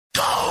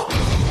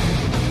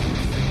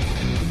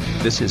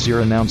This is your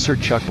announcer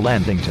Chuck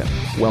Landington,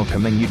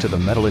 welcoming you to the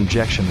Metal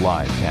Injection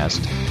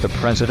Livecast. The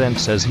president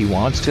says he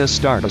wants to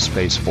start a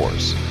space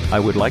force. I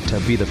would like to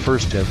be the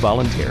first to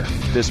volunteer.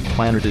 This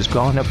planet is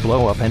gonna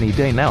blow up any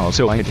day now,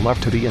 so I'd love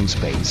to be in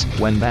space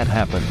when that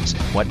happens.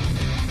 What?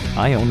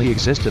 I only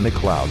exist in a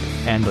cloud,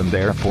 and am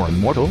therefore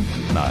immortal?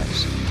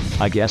 Nice.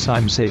 I guess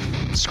I'm safe.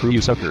 Screw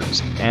you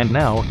suckers. And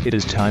now, it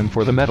is time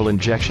for the Metal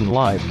Injection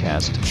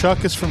Livecast.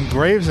 Chuck is from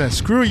Gravesend.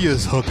 Screw you,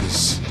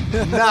 hookers.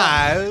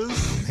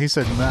 Nice. He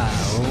said,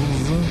 nice.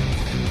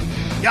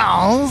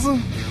 Yes.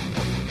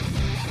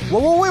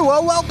 Well,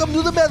 welcome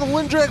to the Metal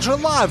Injection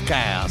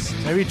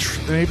Livecast.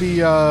 Maybe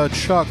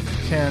Chuck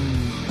can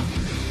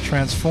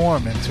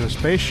transform into a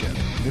spaceship.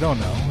 We don't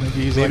know.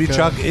 Maybe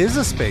Chuck is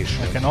a spaceship.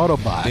 Like an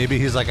Autobot. Maybe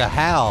he's like a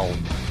HAL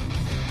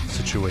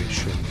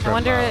situation. I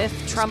wonder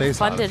if Trump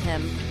funded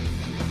him.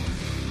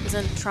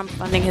 Isn't Trump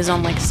funding his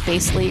own, like,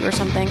 space fleet or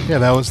something? Yeah,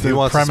 that was the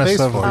premise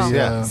of Oh,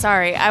 yeah.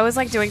 Sorry. I was,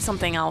 like, doing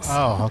something else.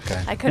 Oh, okay.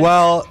 I couldn't.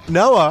 Well,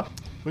 Noah.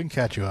 We can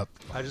catch you up.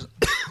 I just...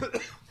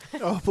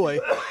 Oh, boy.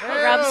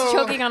 Rob's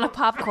choking on a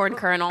popcorn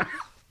kernel.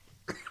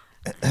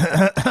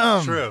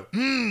 True.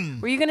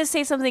 Were you going to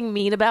say something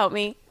mean about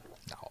me?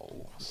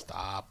 No,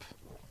 stop.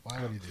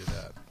 Why would you do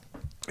that?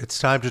 It's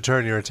time to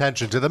turn your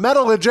attention to the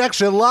Metal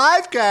Injection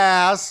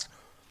Livecast.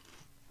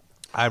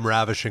 I'm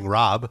Ravishing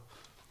Rob.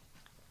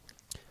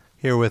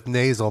 Here with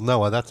Nasal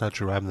Noah. That's not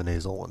true. I'm the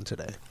nasal one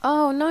today.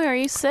 Oh, no. Are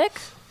you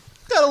sick?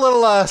 Got a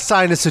little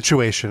sinus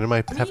situation. It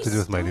might have to do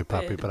with my new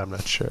puppy, but I'm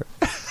not sure.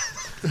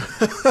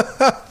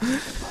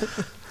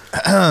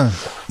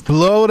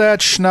 Blow that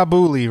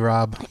schnabuli,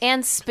 Rob.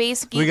 And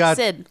Space Geek We got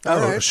Sid.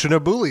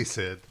 Shinabuli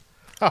Sid.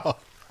 Oh,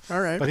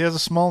 All right. but he has a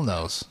small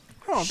nose.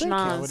 Oh, thank you.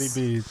 Schnoz. Would he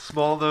be?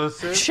 Small nose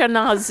Sid.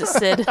 Shanaz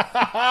Sid.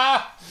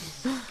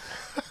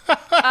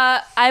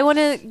 I want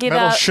to give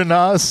Metal out...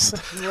 Shanaz.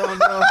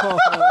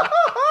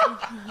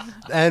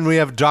 And we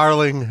have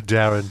darling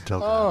Darren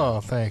Delgado.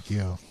 Oh, thank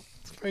you.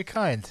 It's very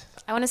kind.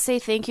 I want to say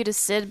thank you to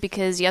Sid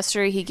because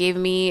yesterday he gave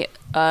me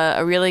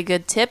a really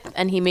good tip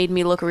and he made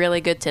me look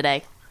really good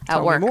today at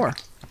Tell work. me more.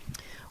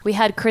 We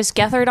had Chris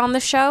Gethard on the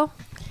show,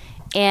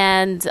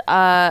 and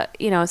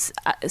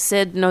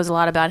Sid knows a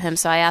lot about him,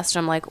 so I asked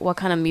him like what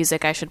kind of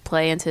music I should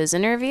play into his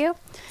interview,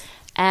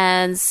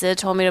 and Sid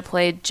told me to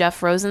play Jeff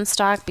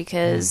Rosenstock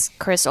because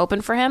Chris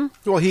opened for him.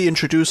 Well, he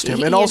introduced him.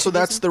 He And also,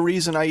 introduced that's him? the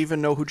reason I even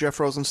know who Jeff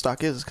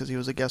Rosenstock is, because he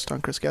was a guest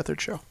on Chris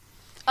Gethard's show.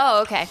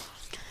 Oh, okay.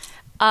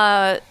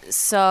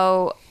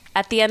 So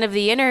at the end of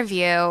the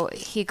interview,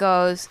 he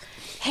goes,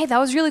 "Hey, that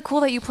was really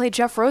cool that you played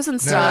Jeff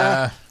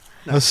Rosenstock."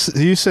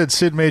 You said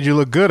Sid made you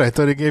look good. I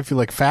thought he gave you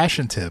like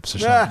fashion tips or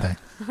something.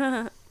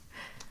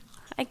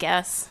 I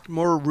guess.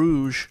 More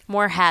rouge.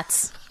 More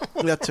hats.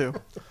 That too.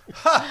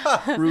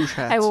 Rouge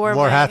hats. I wore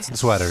More my, hats and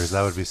sweaters.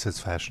 That would be Sid's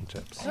fashion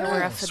tips. I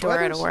wear a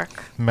fedora to work.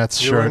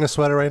 Mets You're wearing shirt. a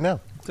sweater right now.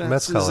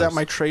 Mets Is colors. that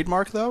my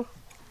trademark, though?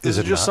 Is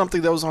it just not?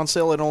 something that was on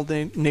sale at Old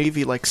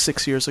Navy like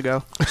 6 years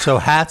ago? So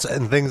hats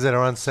and things that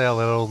are on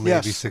sale at Old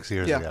Navy Yes. 6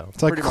 years Yeah. ago.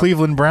 It's like Pretty much.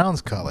 Cleveland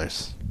Browns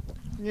colors.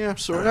 Yeah,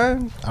 sort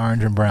of.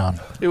 Orange and brown.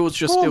 It was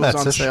just, Oh, it was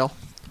that's on a sale.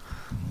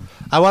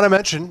 I want to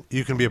mention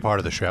you can be a part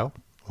of the show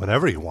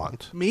whenever you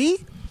want.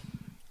 Me?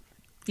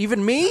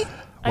 Even me?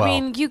 I Well-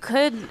 mean, you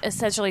could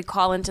essentially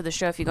call into the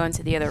show if you go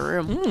into the other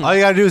room. All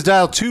you got to do is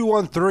dial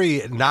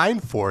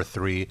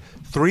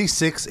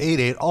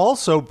 213-943-3688.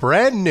 Also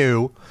brand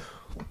new.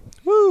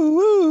 Woo,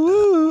 woo,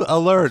 woo.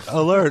 Alert,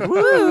 alert. Woo,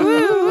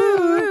 woo,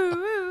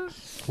 woo.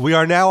 We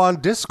are now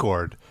on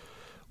Discord,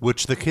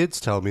 which the kids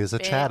tell me is a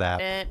chat app.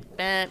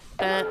 There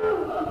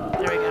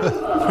we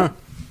go.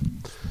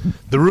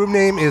 The room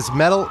name is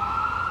Metal.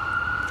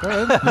 Go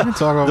ahead. You can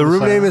talk over The room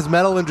side. name is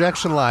Metal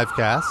Injection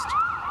Livecast.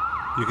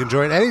 You can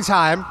join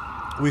anytime.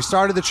 We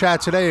started the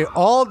chat today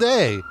all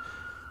day.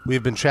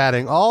 We've been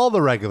chatting. All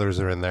the regulars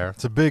are in there.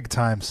 It's a big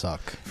time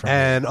suck. For me.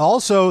 And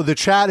also, the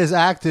chat is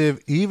active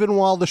even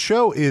while the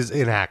show is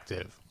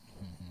inactive.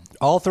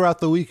 All throughout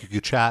the week, you can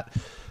chat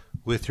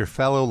with your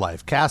fellow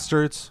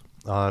Livecasters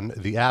on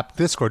the app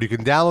Discord. You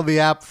can download the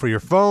app for your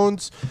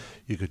phones.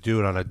 You could do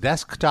it on a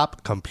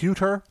desktop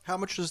computer. How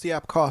much does the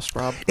app cost,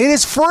 Rob? It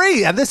is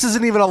free, and this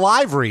isn't even a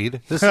live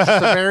read. This is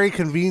just a very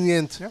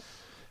convenient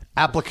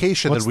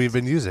application that we've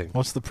been using.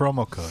 What's the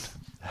promo code?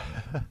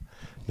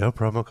 No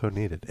promo code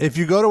needed. If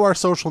you go to our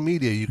social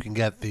media, you can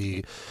get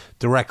the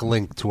direct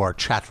link to our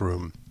chat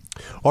room,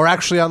 or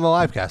actually on the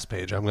Livecast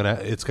page.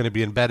 It's gonna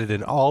be embedded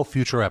in all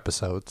future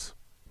episodes,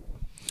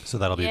 so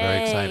that'll be very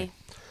Yay. exciting.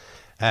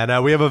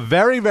 And we have a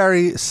very,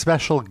 very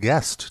special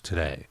guest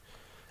today,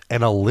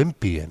 an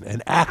Olympian,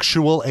 an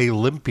actual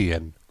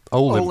Olympian.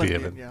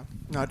 Yeah.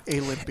 Not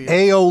Olympian.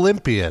 A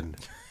Olympian.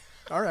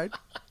 All right.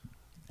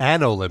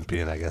 An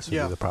Olympian, I guess would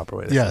Yeah. be the proper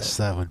way to say Yes,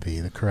 that would be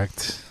the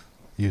correct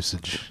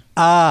usage.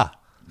 it.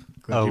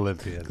 Glad you-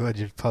 Olympian. Glad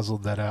you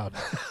puzzled that out.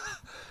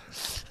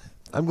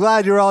 I'm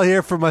glad you're all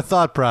here for my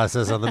thought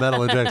process on the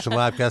Metal Injection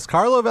Livecast.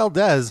 Carlo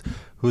Valdez,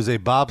 who's a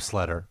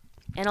bobsledder.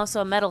 And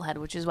also a metalhead,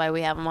 which is why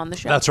we have him on the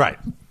show. That's right.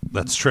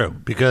 That's true.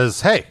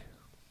 Because, hey,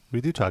 we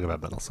do talk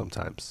about metal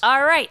sometimes.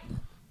 All right.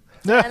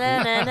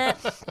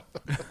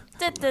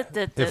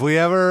 If we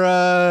ever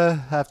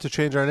have to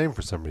change our name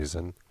for some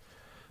reason,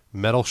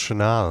 Metal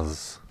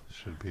Schnoz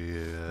should be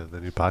the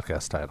new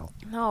podcast title.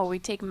 No, we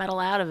take metal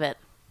out of it.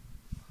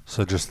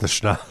 So just the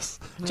Schnoz.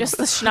 Just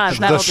the schnoz. The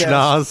That'll do.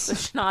 Schnoz. The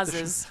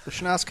schnozzes. The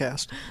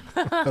Schnozcast.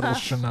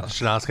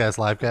 Schnozcast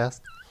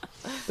Livecast.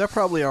 That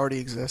probably already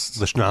exists.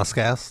 The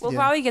Schnozcast. We'll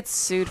probably get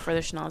sued for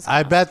the schnoz.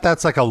 I bet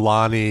that's like a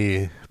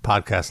Lonnie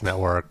podcast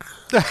network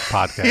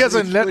podcast. He has a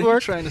What are you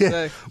network. trying to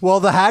say?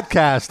 Well, the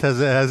Hatcast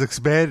has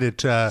expanded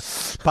to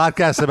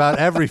podcasts about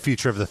every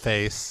feature of the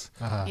face.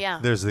 Yeah.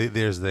 There's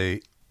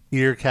the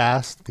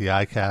Earcast, the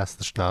iCast,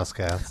 the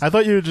Schnozcast. I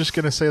thought you were just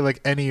going to say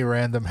like any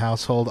random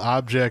household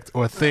object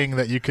or thing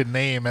that you could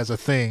name as a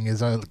thing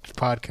is a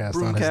podcast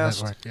on his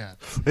Broomcast. network. Yeah.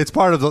 It's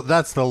part of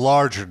that's the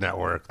larger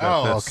network.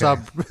 Oh, okay.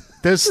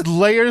 There's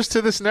layers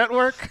to this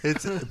network?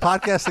 It's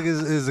podcasting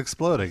is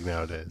exploding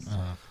nowadays.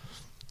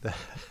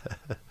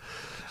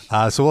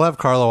 So we'll have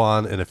Carlo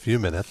on in a few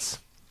minutes,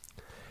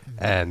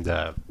 and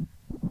if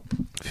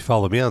you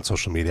follow me on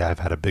social media, I've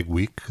had a big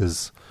week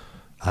because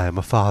I am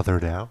a father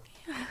now.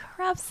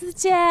 Rob's the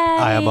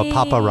daddy. I am a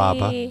Papa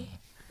Rabba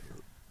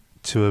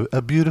to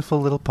a beautiful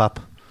little pup.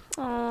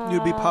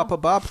 You'd be Papa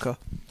Babka.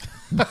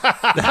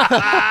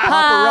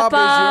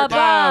 Papa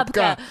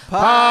Babka.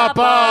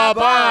 Papa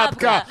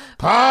Babka.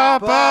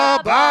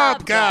 Papa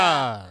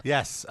Babka.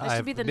 Yes, This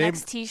should be the named,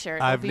 next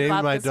T-shirt. I've It'll be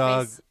named my Babka's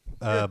dog face.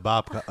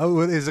 Babka. Oh,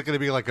 is it going to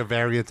be like a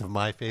variant of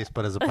my face,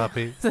 but as a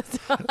puppy?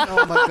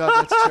 Oh my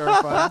god, that's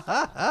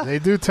terrifying. They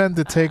do tend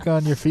to take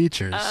on your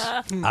features.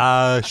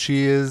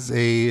 She is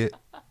a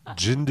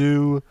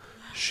Jindu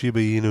Shiba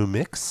Inu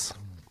mix.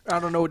 I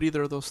don't know what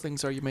either of those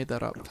things are. You made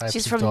that up. Types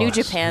She's of from New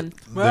dogs. Japan.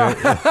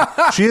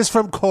 She is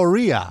from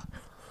Korea.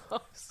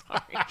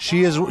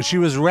 She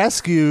was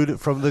rescued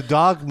from the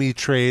dog meat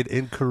trade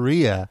in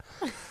Korea.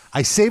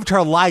 I saved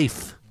her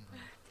life.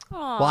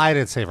 Well, I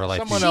didn't save her life.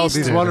 Someone else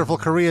These did. wonderful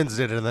Koreans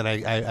did it, and then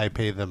I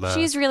paid them.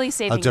 She's really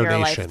saving your life,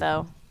 donation.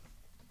 though.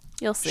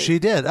 You'll see. She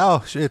did.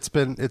 Oh,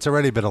 it's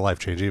already been a life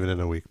change, even in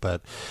a week.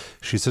 But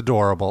she's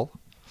adorable,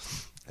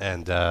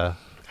 and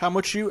How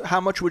much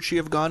would she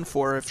have gone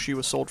for if she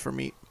was sold for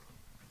meat?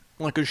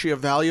 Like, is she a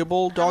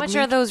valuable How dog much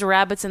meat? are those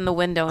rabbits in the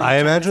window? I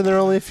imagine they're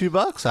only a few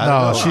bucks. I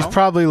don't No, know. she's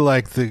probably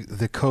like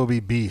the Kobe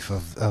beef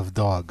of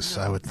dogs,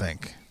 I would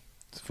think.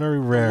 It's very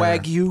rare.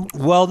 Wagyu.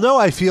 Well, no,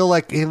 I feel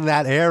like in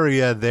that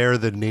area they're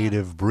the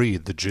native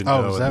breed, the Jindo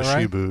Oh, is and the that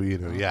right?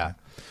 Shibu. Yeah.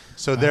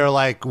 So they're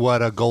like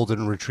what a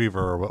golden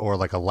retriever or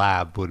like a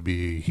lab would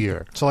be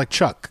here. So like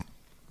Chuck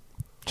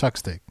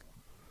steak.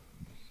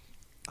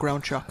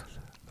 Ground Chuck.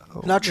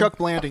 Not Chuck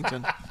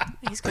Blandington.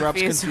 He's Rob's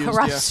confused. confused,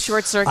 Rob's yeah.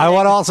 short circuit. I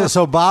want to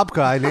also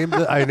Babka.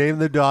 I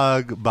named the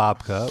dog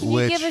Babka. Can you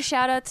which give a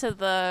shout out to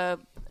the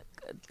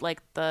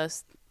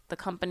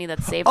company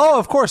that saved her? oh,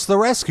 of course, the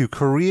rescue,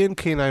 Korean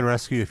Canine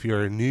Rescue. If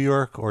you're in New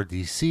York or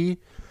DC,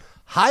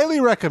 highly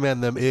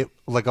recommend them. It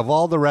like of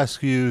all the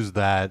rescues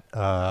that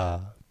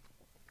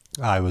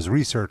I was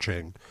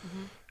researching,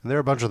 and there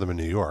are a bunch of them in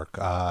New York.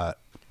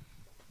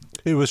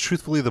 It was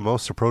truthfully the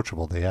most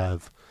approachable. They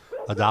have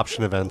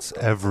adoption events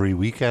every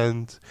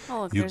weekend.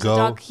 Oh, look, you there's go, a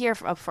dog here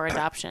up for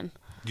adoption.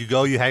 you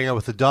hang out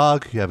with the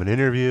dog, you have an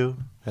interview,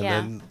 and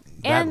Yeah. then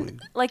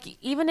And like,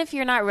 even if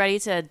you're not ready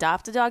to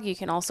adopt a dog, you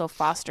can also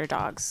foster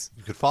dogs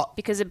you could fall.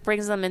 because it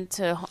brings them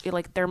into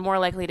like they're more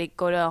likely to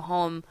go to a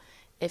home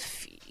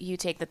if you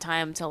take the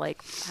time to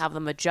like have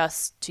them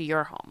adjust to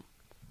your home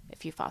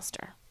if you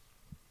foster.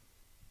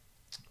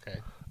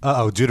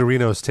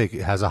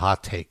 Deuterino has a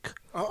hot take.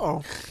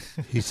 Uh-oh.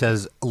 He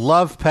says,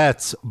 "Love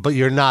pets, but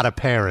you're not a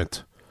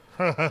parent.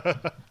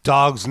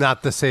 Dogs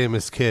not the same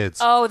as kids."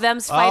 Oh,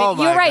 them's fighting. Oh,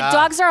 my You're right. God.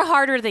 Dogs are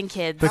harder than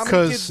kids. How many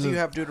Because, kids do you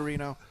have,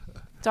 Deuterino?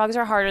 Dogs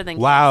are harder than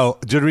Wow,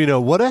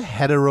 Deuterino, what a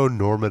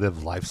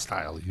heteronormative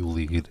lifestyle you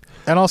lead.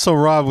 And also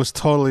Rob was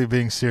totally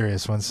being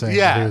serious when saying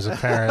Yeah. that he was a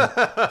parent.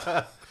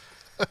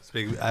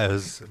 I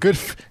was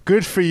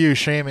Good for you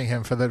shaming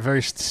him for that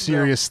very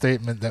serious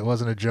statement that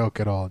wasn't a joke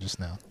at all just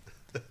now.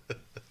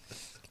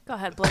 Go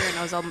ahead, blow your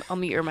nose. I'll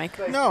mute your mic.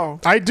 No.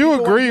 I do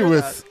People agree won't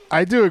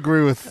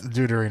hear with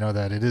Deuterino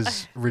that it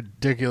is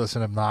ridiculous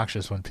and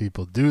obnoxious when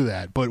people do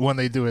that, but when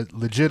they do it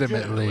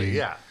legitimately,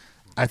 yeah.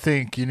 I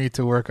think you need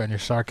to work on your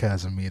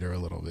sarcasm meter a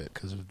little bit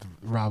because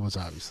Rob was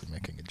obviously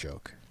making a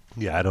joke.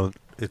 Yeah, I don't.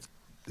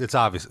 It's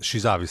obvious.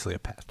 She's obviously a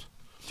pet.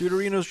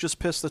 Deuterino's just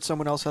pissed that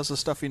someone else has a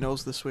stuffy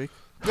nose this week.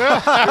 You're on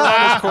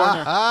his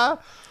corner.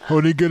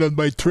 Only get on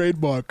my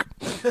trademark.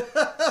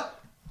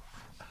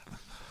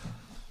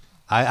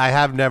 I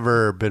have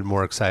never been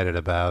more excited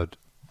about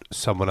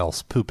someone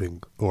else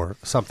pooping or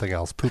something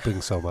else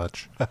pooping so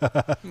much. You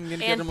gonna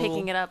get And him a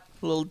picking it up.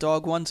 little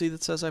dog onesie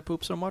that says I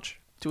poop so much?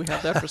 Do we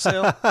have that for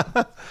sale?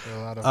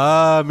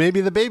 Maybe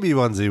the baby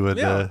onesie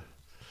Yeah.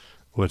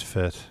 would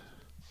fit,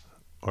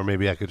 or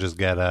maybe I could just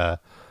get I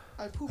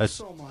poop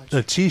so much.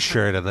 a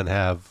T-shirt and then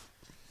have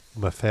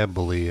my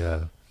family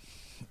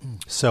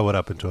sew it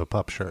up into a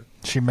pup shirt.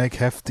 She make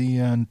hefty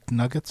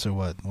nuggets or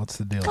what? What's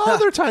the deal? Oh,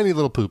 they're tiny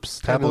little poops.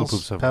 Tiny little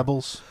poops.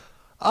 Pebbles.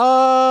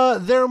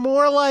 They're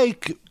more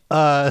like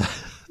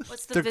What's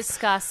What's the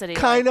viscosity?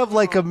 kind of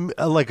like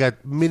a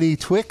mini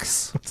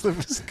Twix, What's the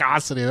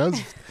viscosity? That's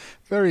a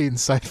very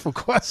insightful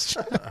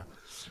question.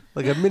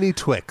 like a mini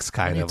Twix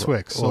kind Mini of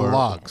Twix, so or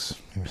logs.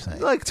 You're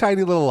saying like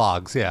tiny little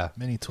logs. Yeah,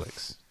 mini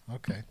Twix.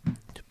 Okay.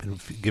 been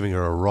giving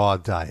her a raw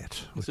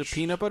diet. Is it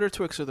peanut butter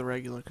Twix or the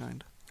regular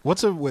kind?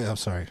 What's a? Wait, I'm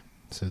sorry.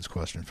 Sid's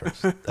question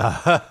first.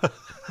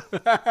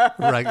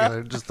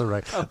 Regular, just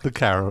the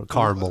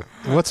caramel.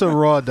 What's a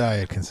raw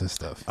diet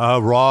consist of?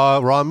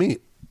 Raw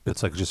meat.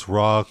 It's like just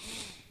raw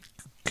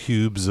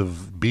cubes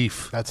of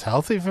beef. That's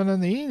healthy for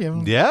them to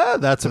eat. Yeah,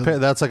 that's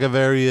like a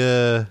very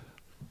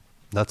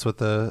that's what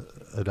the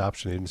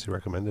adoption agency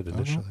recommended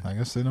initially. I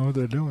guess they know what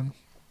they're doing.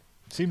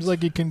 Seems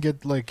like you can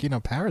get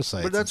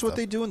parasites. But that's and what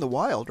they stuff. do in the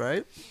wild,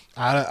 right?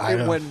 I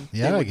don't.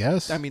 I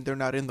guess. I mean, they're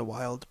not in the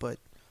wild, but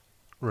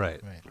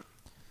Right.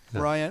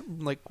 Ryan,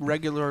 like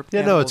regular.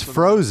 Yeah, no, it's animals in the-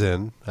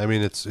 frozen. I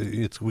mean, it's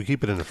we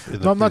keep it in the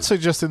No, I'm not freezer.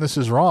 suggesting this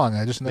is wrong.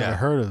 I just never Yeah.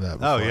 heard of that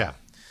before. Oh yeah.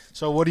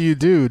 So what do?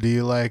 Do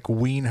you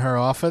wean her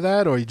off of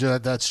that, or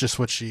that's just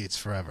what she eats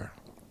forever?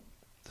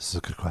 This is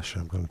a good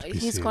question. I'm going to be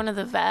He's going to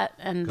the vet,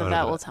 and the Going to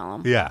vet the will vet. tell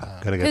him. Yeah,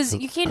 gonna get Because some-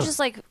 you can't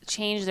just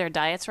change their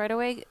diets right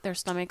away. Their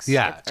stomachs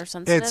are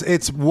sensitive.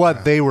 it's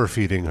what they were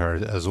feeding her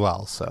as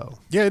well. So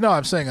Yeah, no,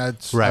 I'm saying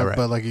Right.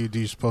 But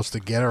you supposed to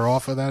get her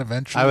off of that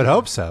eventually? I would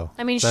hope so.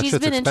 I mean, That she's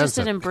shit's been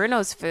interested expensive. in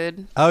Bruno's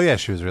food. Oh yeah,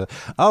 she was really.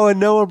 Oh,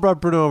 and Noah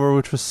brought Bruno over,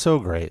 which was so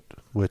great.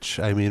 Which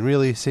I mean,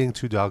 really seeing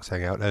two dogs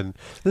hang out, and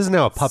this is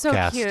now a pup So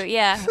cast. cute,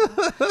 yeah.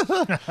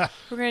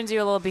 We're gonna do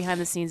a little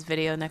behind the scenes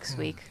video next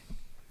week.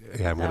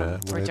 Yeah, I'm Or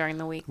gonna during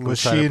the week. I'm gonna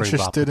Was try she to bring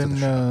Bop interested into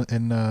the show.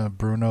 in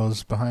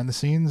Bruno's behind the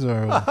scenes,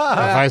 or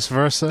vice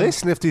versa? They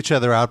sniffed each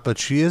other out, but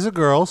she is a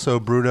girl, so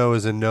Bruno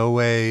is in no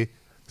way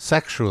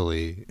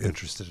sexually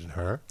interested in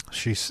her.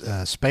 She's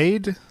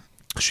spayed.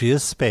 She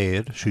is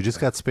spayed. She just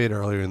got spayed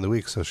earlier in the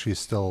week, so she's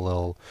still a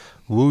little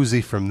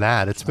woozy from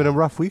that. It's been a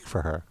rough week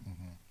for her.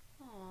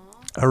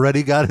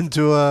 Already got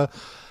into a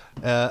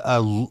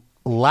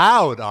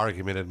loud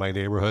argument in my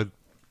neighborhood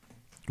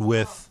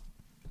with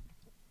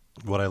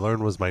what I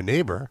learned was my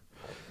neighbor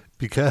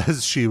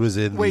because she was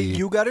in Wait, the...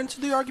 you got into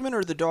the argument,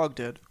 or the dog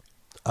did?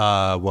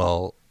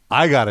 well,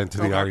 I got into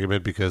the Okay.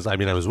 argument because, I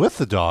mean, I was with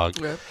the dog,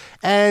 Yeah.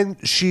 and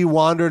she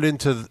wandered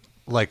into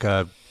like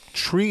a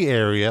tree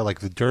area,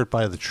 like the dirt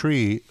by the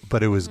tree,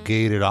 but it was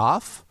gated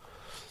off.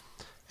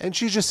 And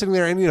she's just sitting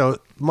there, and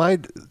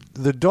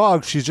the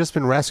dog, she's just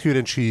been rescued,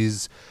 and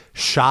she's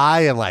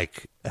shy and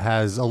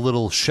has a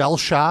little shell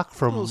shock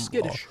from A little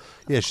skittish.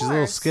 Yeah, she's a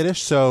little course.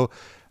 skittish. So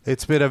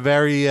it's been a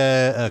very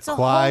It's a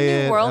quiet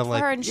whole new world and, for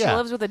her, and she yeah,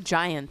 lives with a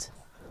giant.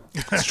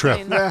 It's true.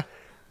 I mean,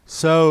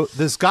 So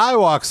this guy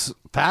walks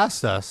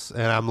past us,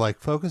 and I'm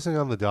focusing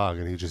on the dog,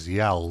 and he just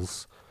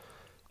yells,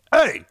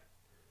 "Hey,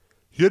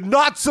 you're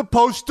not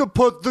supposed to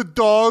put the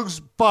dogs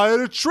by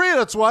a tree.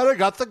 That's why they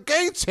got the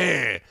gates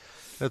here."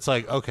 It's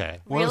okay.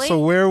 Well, Really? so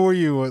where were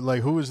you?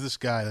 Who is this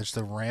guy? That's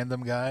the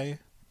random guy,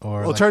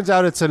 or Well, it turns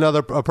out it's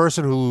a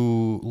person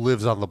who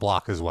lives on the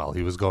block as well.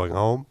 He was going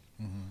home,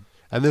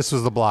 and this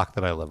was the block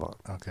that I live on.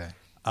 okay.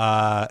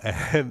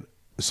 And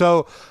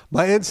so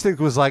my instinct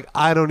was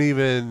I don't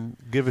even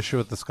give a shit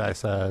what this guy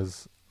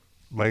says.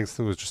 My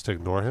instinct was just to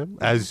ignore him,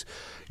 as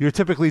you're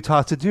typically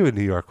taught to do in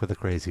New York with a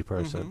crazy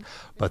person.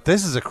 But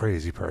this is a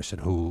crazy person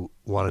who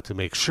wanted to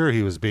make sure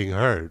he was being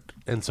heard.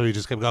 And so he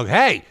just kept going,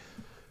 "Hey,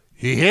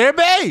 you hear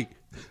me?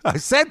 I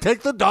said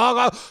take the dog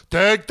off.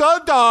 Take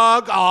the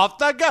dog off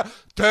the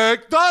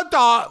take the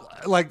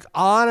dog."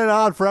 On and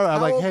on forever. I'm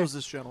How old "Hey, was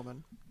this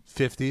gentleman?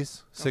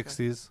 50s,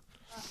 60s.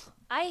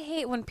 I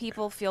hate when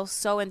people feel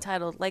so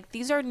entitled.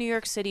 These are New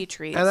York City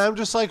trees. And I'm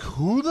just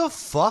who the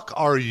fuck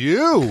are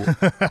you?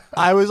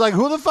 I was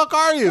who the fuck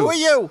are you? Who are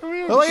you? Who are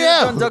You should've you?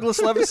 done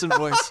Douglas Levison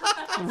voice.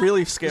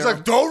 Really He's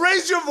scary. "Don't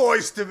raise your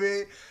voice to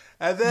me."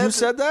 And then You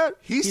said that?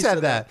 He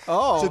said that.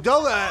 Oh. So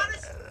don't.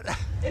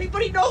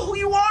 Anybody know who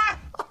you are?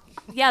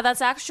 Yeah,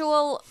 that's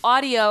actual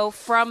audio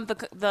from the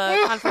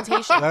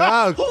confrontation.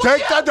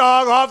 Take the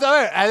dog off the.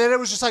 And then it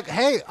was just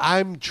 "Hey,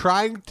 I'm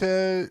trying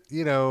to,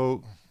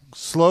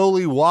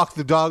 slowly walk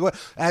the dog away,"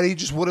 and he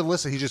just wouldn't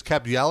listen. He just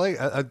kept yelling,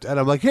 and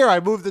I'm "Here, I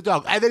moved the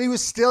dog," and then he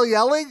was still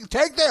yelling.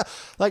 Take the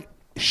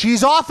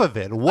she's off of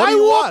it. What do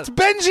you want?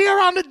 Benji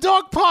around the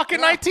dog park in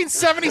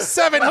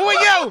 1977. Who are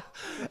you?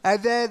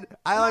 And then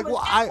I That's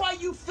why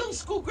you film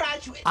school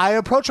graduate. I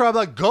approach her.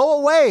 I'm "Go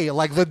away!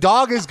 The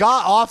dog has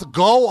got off.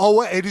 Go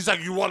away!" And he's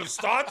 "You want to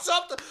start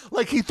something?"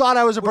 He thought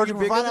I was a person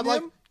you bigger for fun. than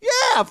I'm him?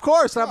 "Yeah, of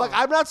course." And I'm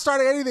 "I'm not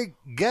starting anything.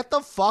 Get the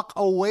fuck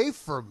away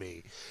from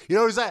me."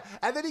 He's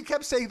and then he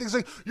kept saying things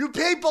 "You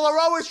people are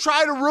always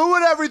trying to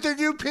ruin everything.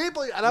 You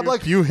people." And I'm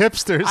You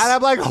hipsters.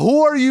 and I'm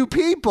 "Who are you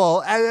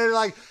people?" And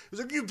then he's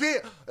 "You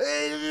people,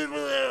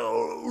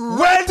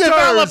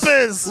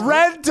 developers.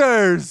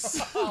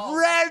 renters,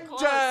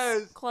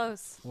 renters."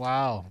 Close.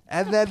 Wow.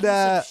 And then,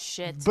 of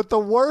shit. but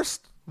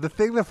the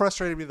thing that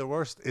frustrated me the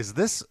worst is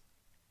this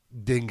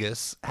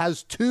dingus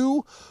has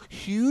two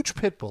huge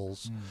pit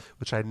bulls,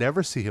 which I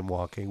never see him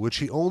walking, which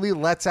he only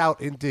lets out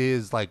into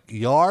his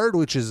yard,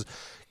 which is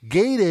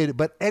gated,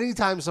 but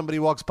anytime somebody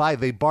walks by,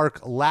 they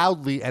bark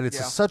loudly, and it's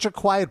Yeah. such a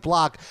quiet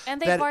block.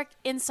 And they that bark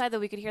inside that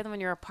we could hear them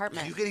in your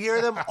apartment. You can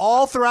hear them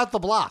all throughout the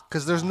block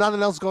because there's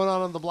nothing else going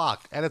on the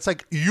block. And it's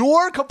like,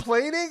 you're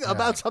complaining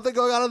about something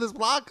going on this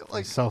block?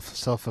 Like,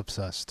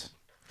 self-obsessed.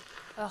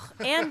 Ugh.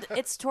 And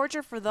it's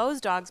torture for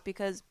those dogs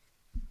because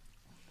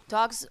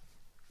dogs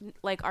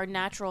like are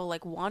natural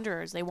like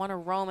wanderers. They want to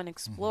roam and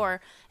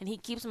explore, and he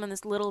keeps them in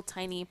this little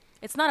tiny.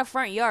 It's not a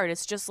front yard.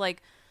 It's just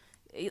like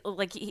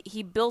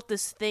he built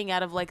this thing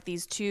out of like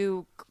these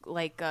two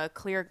like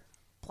clear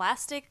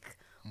plastic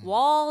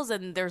walls,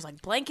 and there's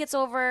like blankets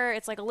over.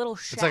 It's like a little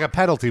shack. it's like a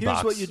penalty Here's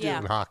box what you do.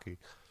 in hockey.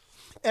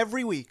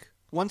 Every week,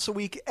 once a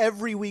week,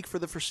 every week for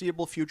the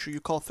foreseeable future, you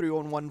call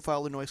 301 and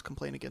file a noise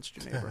complaint against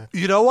your neighbor.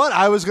 You know what?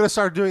 I was going to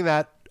start doing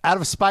that out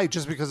of spite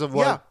just because of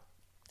what. Yeah.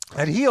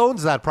 And he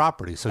owns that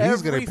property, so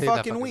he's going Every to pay that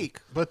fucking week.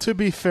 But to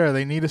be fair,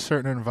 they need a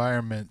certain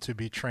environment to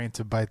be trained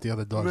to bite the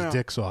other dog's Yeah.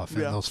 dicks off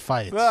in Yeah. those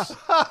fights.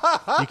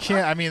 Ah. You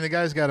can't. I mean, the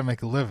guy's got to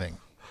make a living.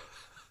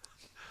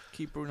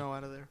 Keep Bruno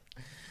out of there.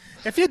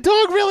 If your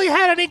dog really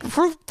had any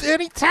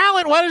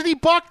talent, why did he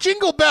bark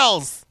jingle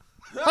bells?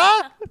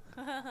 Huh?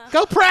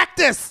 Go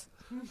practice.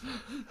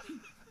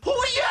 Who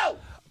are you?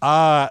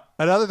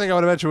 Another thing I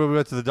want to mention when we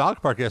went to the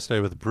dog park yesterday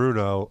with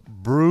Bruno.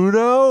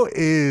 Bruno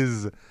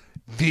is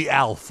the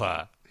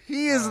alpha.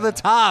 He is the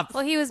top.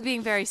 Well, he was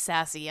being very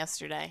sassy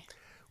yesterday.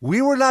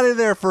 We were not in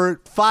there for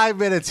 5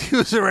 minutes. He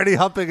was already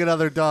humping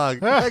another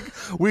dog. Like,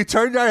 we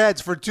turned our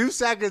heads for 2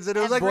 seconds, and it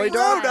was like, Boy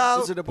Bruno.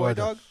 dog? Is it a boy Boy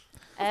dog?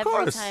 Every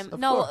course, time. of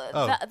No, course.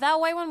 Oh. that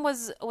white one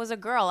was a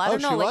girl. I don't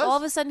she know. Like was? all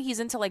of a sudden he's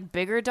into like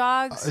bigger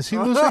dogs. Is he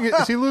losing?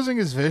 Is he losing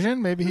his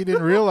vision? Maybe he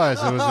didn't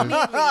realize it was.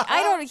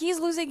 I don't. He's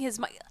losing his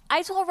mind.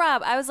 I told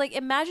Rob, I was like,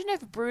 imagine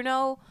if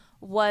Bruno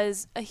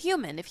was a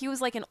human. If he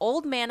was like an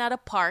old man at a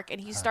park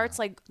and he starts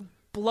like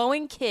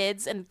blowing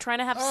kids and trying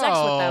to have sex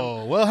with them.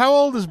 Oh well, how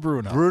old is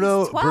Bruno? Bruno,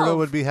 He's 12. Bruno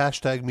would be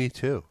hashtag me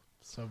too.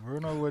 So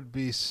Bruno would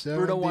be 70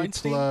 Bruno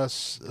Weinstein?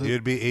 plus.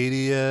 You'd be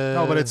 80.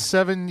 No, but it's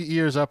 7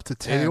 years up to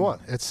 10.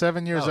 81. It's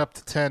 7 years Oh. up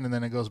to 10, and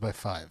then it goes by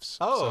fives.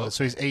 Oh.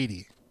 so he's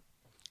 80.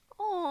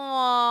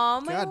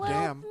 Aw, my God little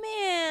damn.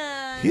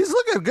 man. He's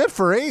looking good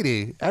for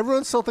 80.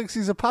 Everyone still thinks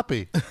he's a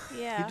puppy.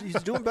 Yeah.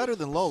 He's doing better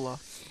than Lola.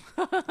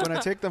 When I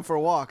take them for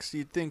walks,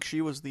 you'd think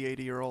she was the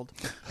 80-year-old.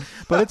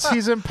 But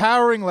he's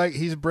empowering, like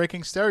he's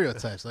breaking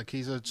stereotypes. Like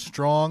he's a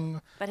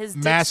strong, But his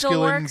dick still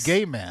masculine works?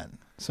 gay man.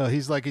 So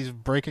he's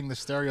breaking the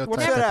stereotype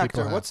What's that that actor?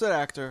 people have. What's that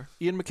actor?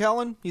 Ian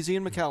McKellen? He's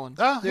Ian McKellen.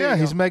 Oh, There yeah, you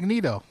he's go.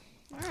 Magneto.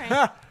 All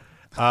right.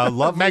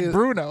 Lovely, Meg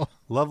Bruno.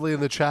 Lovely in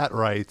the chat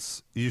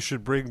writes, you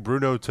should bring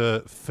Bruno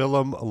to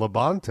Philum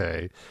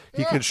Labonte.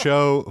 He can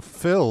show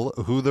Phil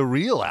who the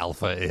real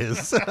alpha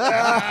is.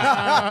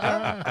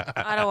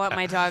 I don't want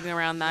my dog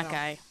around that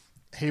guy.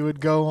 He would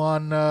go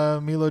on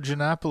Milo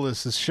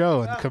Yiannopoulos'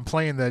 show and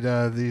complain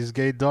that these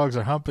gay dogs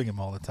are humping him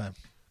all the time.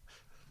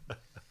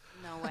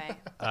 No way.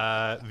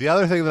 The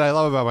other thing that I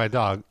love about my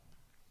dog,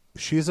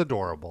 she's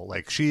adorable.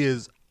 Like, she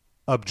is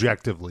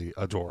objectively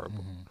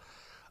adorable.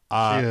 She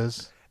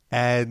is.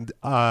 And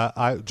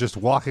I just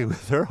walking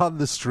with her on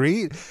the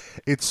street,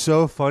 it's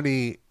so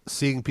funny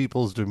seeing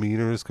people's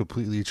demeanors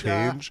completely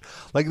change.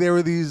 Like, there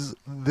were this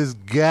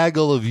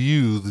gaggle of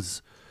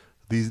youths,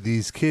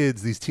 these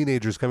kids, these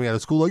teenagers coming out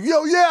of school, like,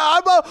 yo, yeah,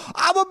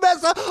 I'm a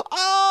mess.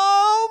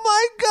 Oh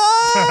my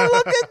god,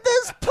 look at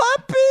this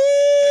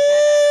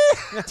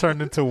puppy.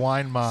 Turned into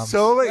wine mom.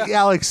 So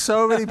many,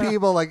 so many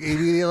people, like,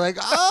 immediately, like,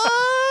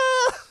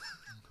 ah,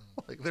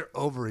 like their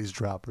ovaries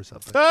drop or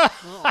something.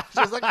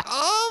 She's like,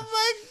 oh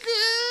my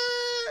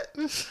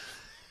god.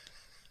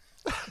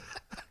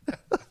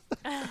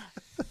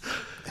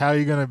 How are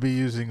you going to be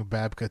using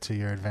Babka to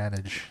your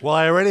advantage? Well,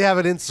 I already have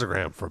an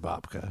Instagram for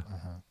Babka.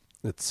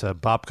 It's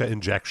Babka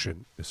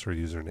Injection is her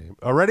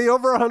username. Already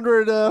over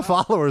 100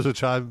 followers,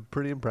 which I'm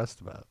pretty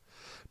impressed about.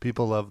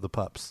 People love the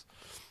pups,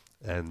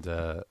 and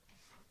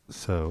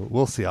so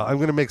we'll see. I'm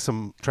going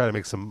to try to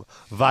make some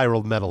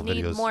viral metal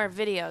Need videos. more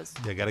videos.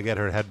 Yeah, got to get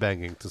her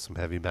headbanging to some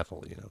heavy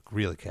metal.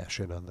 Really cash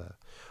in on the.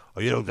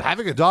 Oh,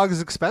 having a dog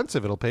is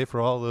expensive. It'll pay for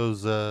all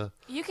those.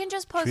 You can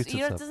just post. Treats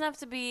and It stuff. doesn't have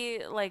to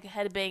be like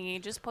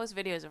headbanging. Just post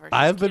videos of her.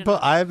 I have She's been cute enough.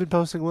 I have been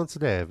posting once a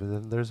day.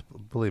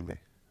 Believe me,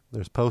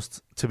 there's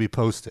posts to be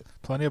posted.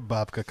 Plenty of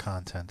Babka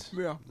content.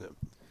 Yeah.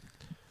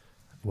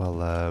 Well,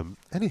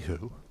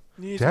 anywho, You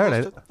need to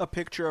Darren, post a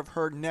picture of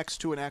her next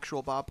to an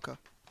actual babka.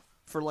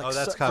 For like Oh,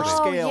 that's for coming. Oh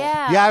scale.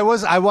 yeah. yeah,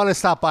 I want to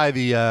stop by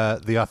the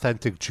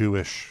authentic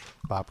Jewish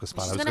babka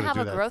spot. She's I was gonna going have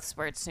to a do that. growth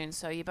spurt soon,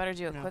 so you better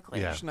do it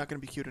quickly. Yeah. She's not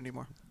going to be cute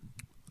anymore.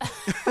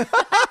 He's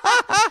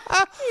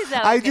always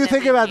I do gonna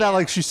think be about that. cute.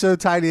 Like, she's so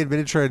tiny and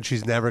miniature, and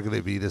she's never going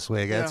to be this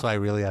way again. Yeah. So I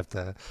really have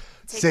to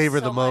Takes savor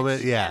so the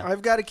moment. much, Yeah.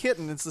 I've got a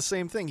kitten. It's the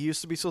same thing. He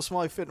used to be so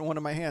small he fit in one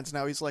of my hands.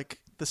 Now he's like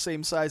the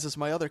same size as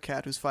my other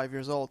cat, who's 5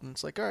 years old. And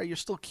it's like, all right, you're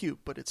still cute,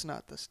 but it's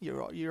not this.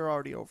 You're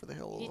already over the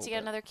hill. You need to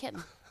get another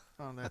kitten.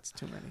 Oh, that's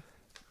too many.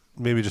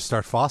 Maybe just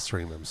start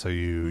fostering them so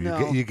you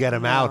No, get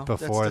them no, out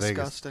before that's they.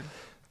 disgusting.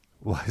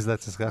 Why is that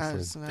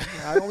disgusting?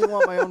 I only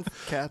want my own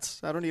cats.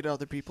 I don't need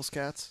other people's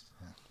cats.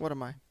 What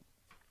am I?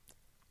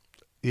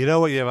 You know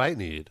what you might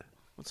need?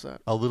 What's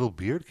that? A little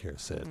beard care,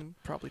 Sid.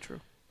 Probably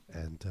true.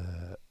 And,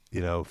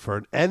 for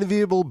an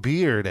enviable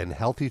beard and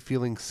healthy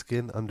feeling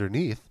skin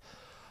underneath,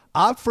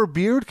 opt for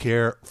beard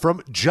care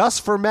from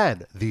Just for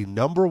Men, the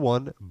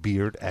 #1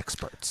 beard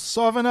experts.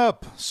 Soften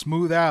up,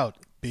 smooth out,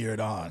 beard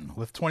on.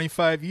 With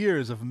 25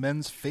 years of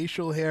men's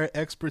facial hair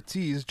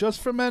expertise,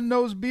 Just for Men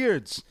knows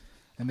beards.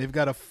 And they've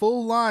got a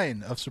full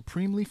line of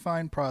supremely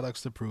fine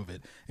products to prove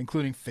it,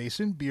 including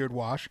Face and Beard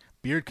Wash,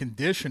 Beard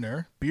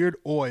Conditioner, Beard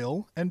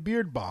Oil, and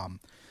Beard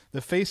Balm.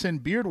 The Face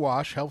and Beard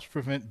Wash helps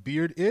prevent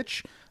beard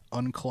itch,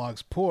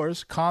 unclogs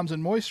pores, calms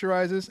and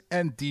moisturizes,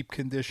 and deep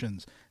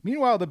conditions.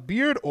 Meanwhile, the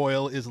Beard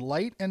Oil is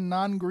light and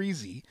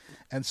non-greasy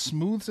and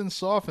smooths and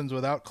softens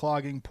without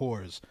clogging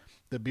pores.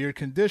 The Beard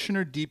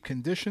Conditioner deep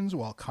conditions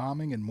while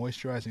calming and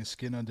moisturizing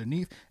skin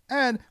underneath.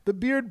 And the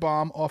Beard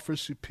Balm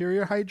offers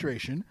superior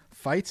hydration,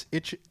 fights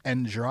itch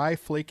and dry,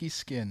 flaky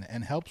skin,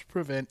 and helps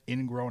prevent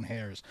ingrown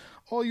hairs.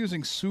 All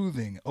using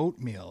soothing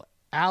oatmeal,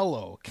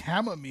 aloe,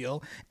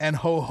 chamomile, and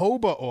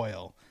jojoba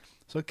oil.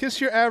 So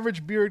kiss your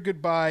average beard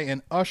goodbye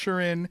and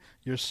usher in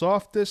your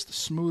softest,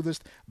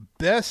 smoothest,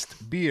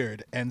 best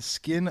beard and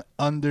skin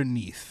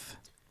underneath.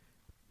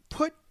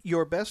 Put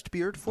your best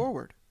beard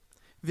forward.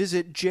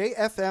 Visit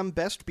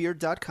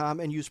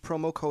jfmbestbeard.com and use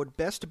promo code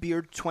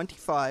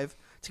BESTBEARD25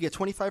 to get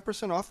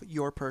 25% off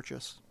your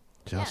purchase.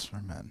 Just for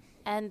men.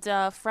 And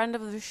friend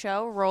of the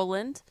show,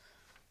 Roland,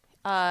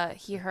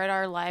 he heard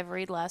our live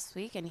read last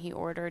week and he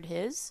ordered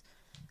his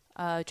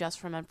Just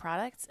for Men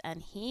products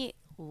and he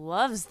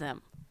loves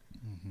them.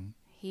 Mm-hmm.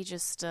 He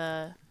just,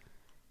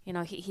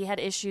 he had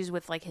issues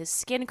with like his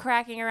skin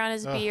cracking around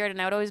his beard,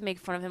 and I would always make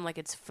fun of him like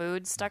it's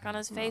food stuck on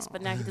his face,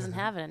 but now he doesn't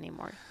have it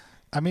anymore.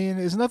 I mean,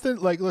 it's nothing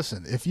like,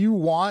 listen, if you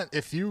want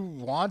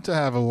to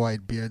have a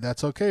white beard,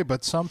 that's okay.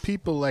 But some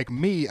people like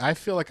me, I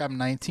feel like I'm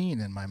 19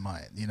 in my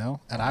mind, and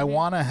I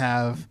want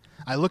to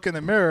I look in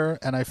the mirror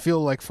and I feel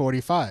like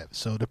 45.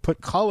 So to put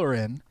color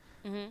in,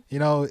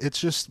 it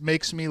just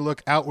makes me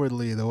look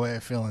outwardly the way I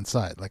feel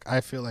inside. Like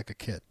I feel like a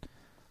kid.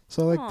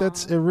 So like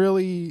it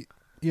really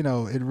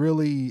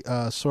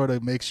sort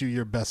of makes you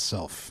your best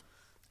self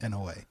in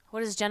a way.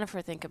 What does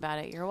Jennifer think about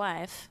it, your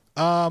wife?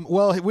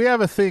 Well, we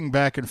have a thing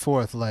back and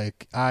forth.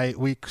 Like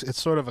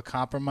it's sort of a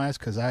compromise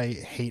because I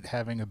hate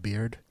having a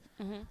beard,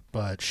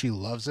 but she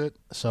loves it.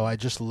 So I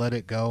just let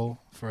it go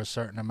for a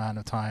certain amount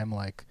of time,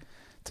 like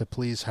to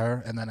please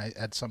her. And then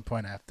at some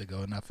point I have to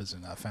go, enough is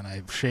enough. And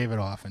I shave it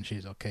off and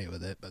she's okay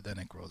with it, but then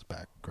it grows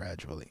back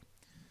gradually.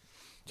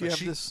 Do you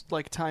have this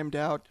like timed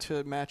out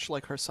to match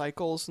like her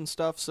cycles and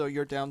stuff? So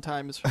your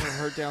downtime is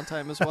her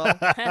downtime as well,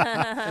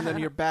 and then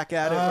you're back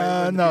at it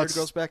right when the beard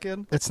goes back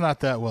in. It's not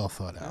that well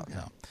thought out,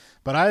 no.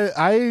 But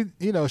I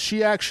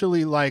she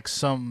actually likes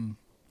some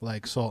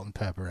like salt and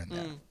pepper in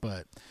there.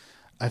 But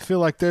I feel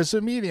like there's a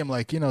medium,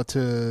 like you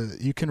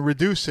can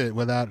reduce it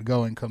without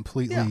going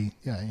completely.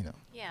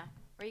 Yeah.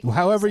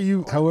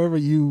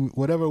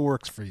 Whatever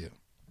works for you.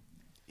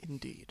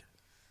 Indeed.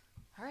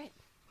 All right.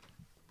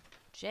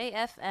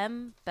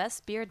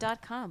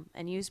 jfmbestbeard.com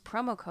and use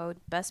promo code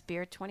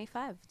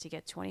BESTBEARD25 to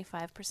get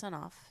 25%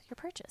 off your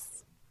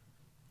purchase.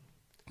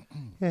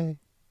 Yay.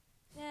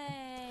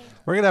 Yay.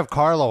 We're going to have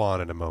Carlo on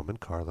in a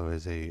moment. Carlo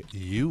is a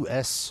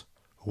U.S.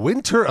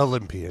 Winter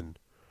Olympian.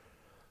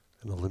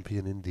 An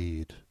Olympian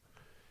indeed.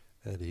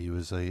 And he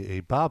was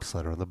a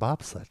bobsledder on the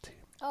bobsled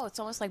team. Oh, it's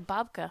almost like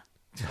Bobka.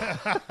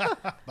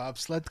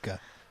 Bobsledka.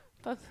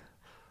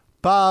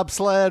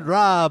 Bobsled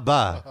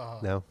Rabba.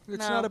 No? It's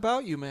No. not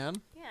about you,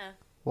 man. Yeah.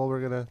 Well,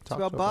 we're going to It's talk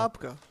about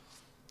Bobka. Babka.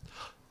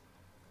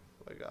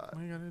 Oh, my God.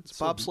 It's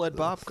bobsled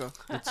Babka.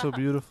 It's so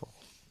beautiful.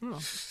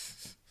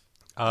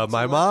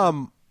 My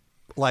mom,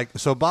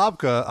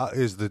 babka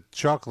is the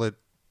chocolate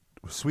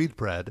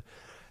sweetbread.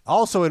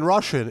 Also in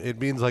Russian, it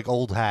means like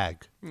old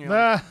hag.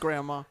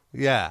 Grandma.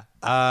 Yeah.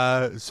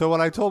 So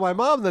when I told my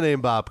mom the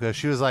name babka,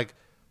 she was like,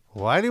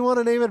 why do you want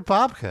to name it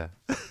babka?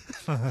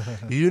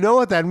 You know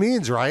what that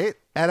means, right?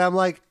 And I'm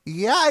like,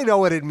 yeah, I know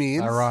what it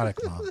means. Ironic,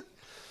 Mom.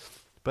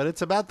 But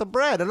it's about the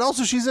bread. And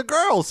also she's a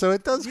girl, so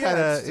it does kind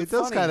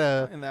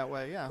of in that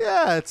way, yeah.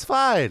 Yeah, it's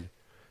fine.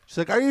 She's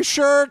like, are you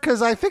sure?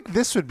 Because I think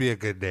this would be a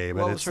good name.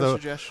 What and was it's her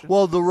suggestion?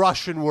 Well, the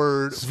Russian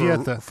word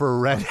Sveta. for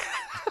redhead.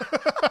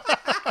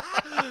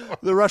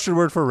 The Russian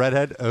word for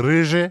redhead,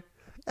 rыжий.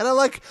 And I'm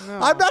like,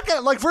 I'm not going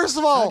to, like, first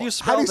of all, how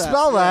do you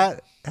spell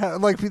that?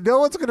 Like, no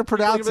one's going to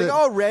pronounce Like, it.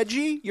 oh,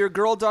 Reggie? Your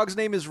girl dog's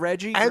name is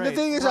Reggie? And the Great.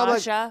 thing is,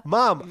 Russia. I'm like,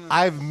 Mom,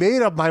 I've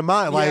made up my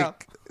mind. Yeah.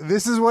 Like,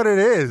 this is what it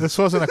is. This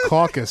wasn't a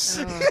caucus.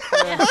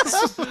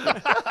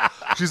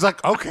 She's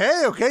like,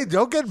 okay,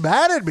 don't get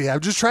mad at me.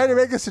 I'm just trying to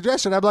make a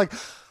suggestion. I'm like,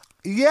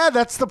 yeah,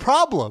 that's the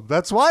problem.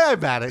 That's why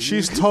I'm mad at you.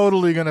 She's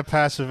totally going to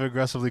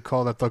passive-aggressively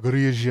call that dog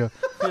Ryzha.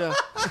 Yeah.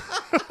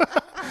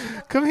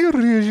 Come here,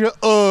 Ryzha.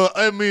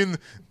 I mean,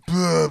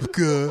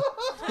 Babka.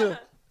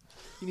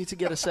 You need to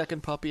get a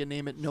second puppy and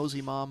name it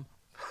Nosy Mom.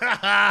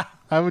 How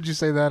would you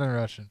say that in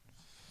Russian?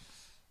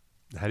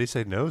 How do you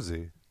say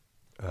nosy?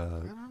 I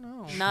don't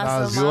know.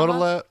 Nasa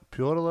mama.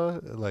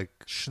 Purla, like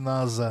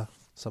Schnaza.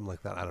 something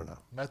like that. I don't know.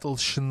 Metal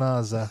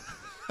schnaza.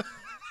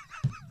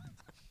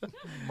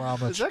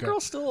 Is that girl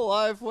still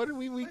alive? What do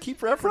we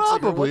keep referencing? her?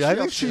 Probably. What's I up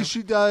think to?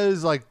 she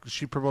does, like,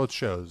 she promotes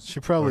shows. She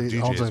probably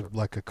Or owns DJs.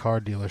 like a car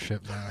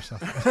dealership now or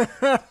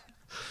something.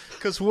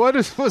 Because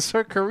was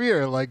her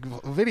career? Like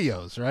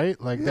videos, right?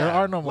 Like there Yeah.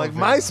 are no more Like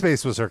videos.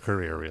 MySpace was her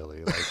career,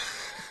 really. Like,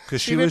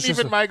 because She she was didn't just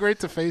even migrate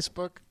to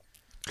Facebook.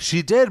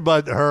 she did,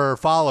 but her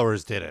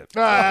followers didn't.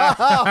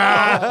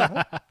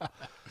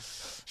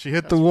 She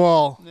hit the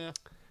wall.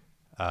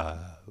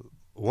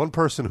 One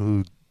person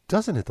who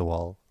doesn't hit the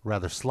wall,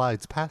 rather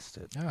slides past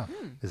it, Yeah.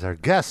 is our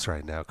guest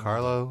right now,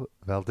 Carlo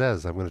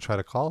Valdez. I'm going to try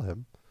to call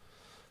him.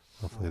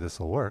 Hopefully this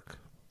will work.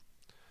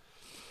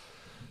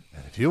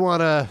 And if you want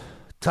to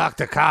talk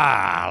to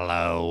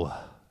Carlo,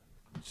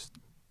 just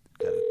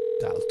gotta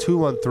dial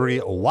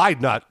 213, a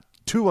wide nut,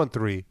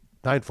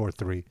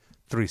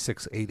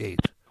 213-943-3688.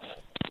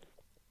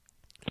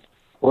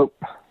 Hello?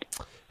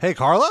 Hey,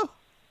 Carlo?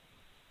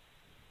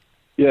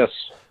 Yes.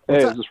 Hey,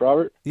 What's is up? this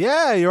Robert?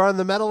 Yeah, you're on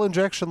the Metal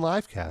Injection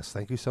Livecast.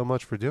 Thank you so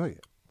much for doing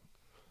it.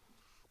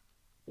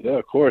 Yeah,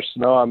 of course.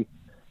 No, I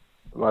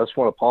just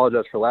want to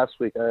apologize for last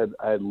week. I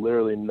had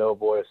literally no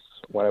voice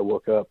when I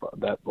woke up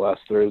that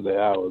last Thursday.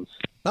 No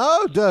was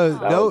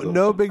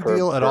a big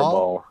deal at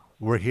all. curveball.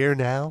 We're here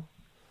now.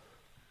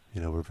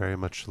 You know, we're very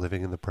much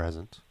living in the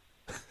present.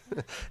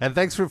 And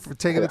thanks for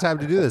taking the time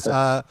to do this.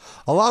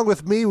 Along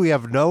with me, we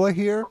have Noah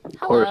here,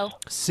 Hello.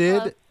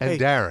 Sid, and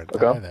Darren.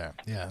 Hi there.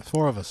 Yeah,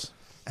 4 of us.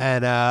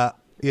 And,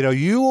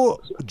 you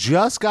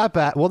just got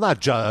back. Well, not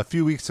just. A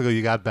few weeks ago,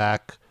 you got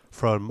back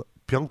from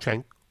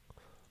Pyeongchang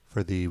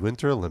for the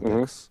Winter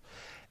Olympics.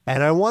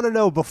 And I want to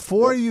know,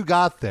 before you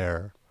got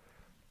there,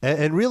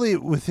 and really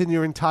within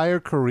your entire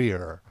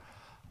career,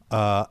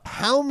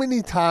 how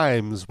many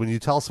times when you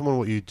tell someone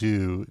what you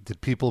do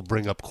did people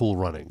bring up Cool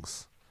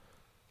Runnings?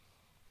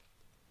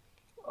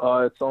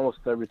 It's almost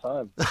every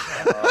time.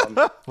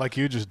 Like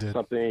you just did.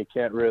 Something you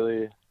can't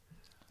really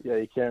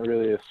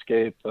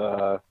escape,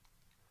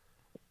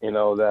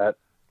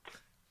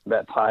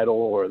 that title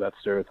or that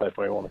stereotype,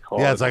 what you want to call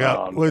it. Yeah, it's like,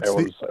 what's the-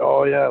 everyone's like,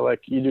 oh yeah,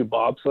 like you do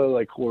bobsled,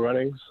 like Cool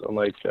Runnings. I'm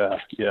like, yeah.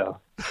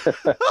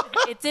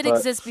 It did But,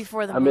 exist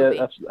before the I movie.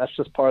 mean, that's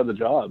just part of the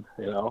job,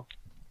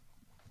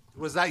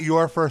 Was that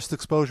your first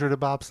exposure to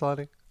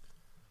bobsledding?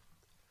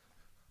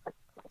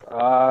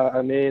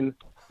 I mean,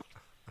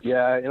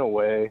 yeah, in a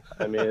way.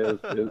 I mean,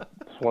 it's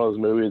one of those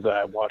movies that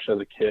I watched as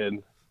a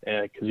kid,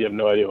 and because you have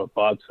no idea what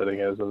bobsledding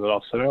is, and then all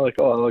of a sudden you're like,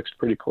 oh, that looks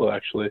pretty cool,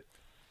 actually.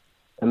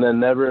 And then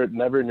never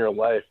in your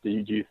life do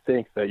you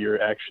think that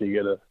you're actually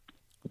gonna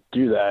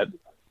do that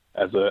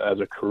as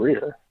a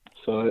career.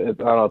 So I don't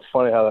know. It's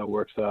funny how that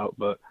works out,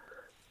 but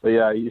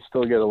yeah, you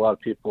still get a lot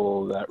of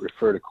people that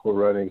refer to Cool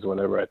Runnings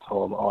whenever I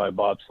tell them, oh, I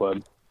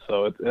bobsled.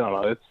 So I don't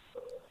know. It's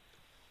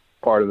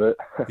part of it.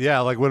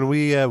 Yeah, like when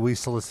we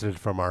solicited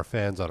from our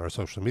fans on our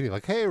social media,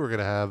 like, hey, we're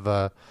gonna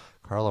have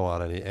Carlo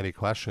on. Any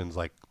questions?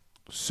 Like,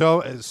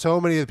 so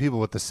many of the people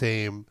with the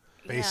same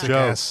Basic joke.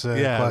 ass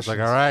Yeah, it's like,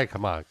 questions. all right,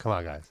 come on,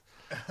 guys.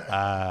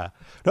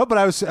 No, but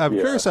I'm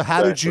curious. So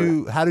how did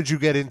you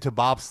get into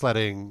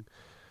bobsledding?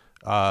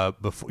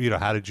 Before,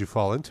 how did you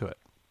fall into it?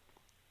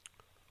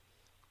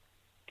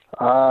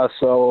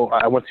 So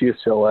I went to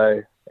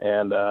UCLA,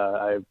 and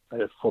I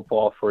did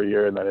football for a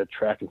year, and then I did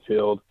track and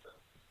field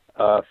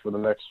for the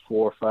next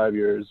 4 or 5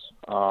 years.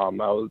 I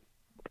was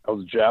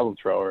a javelin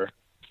thrower.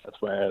 That's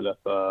what I ended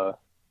up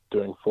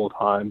doing full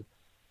time.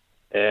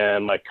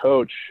 And my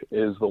coach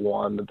is the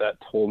one that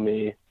told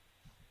me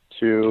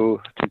to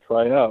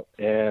try out.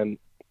 And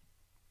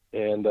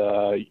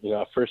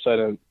at first I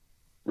didn't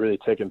really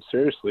take him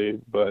seriously,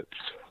 but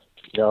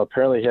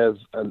apparently he has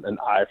an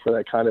eye for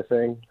that kind of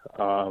thing.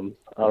 I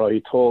don't know.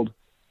 He told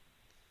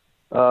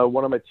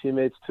one of my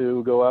teammates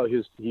to go out.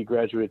 He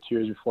graduated 2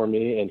 years before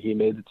me, and he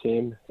made the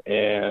team.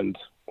 And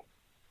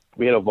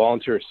we had a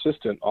volunteer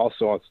assistant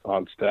also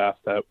on staff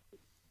that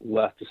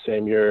left the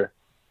same year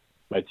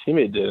my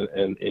teammate did,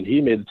 and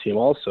he made the team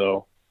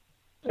also.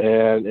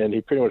 And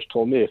he pretty much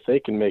told me, if they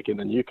can make it,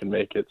 then you can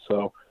make it.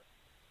 So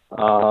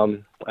I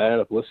ended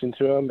up listening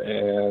to him,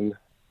 and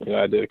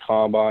I did a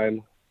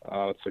combine.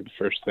 It's like the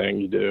first thing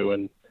you do,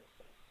 and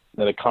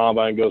then a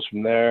combine goes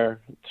from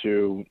there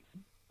to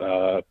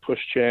push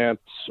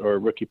champs or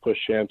rookie push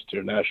champs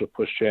to national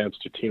push champs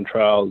to team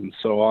trials and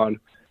so on.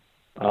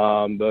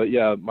 But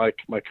yeah, my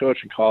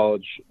coach in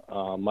college,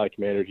 Mike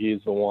Maynard,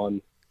 he's the one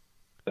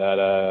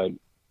that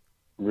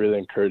really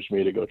encouraged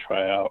me to go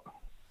try out.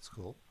 That's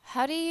cool.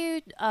 How do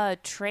you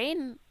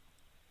train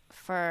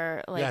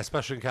for like? Yeah,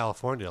 especially in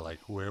California. Like,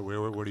 where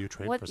do you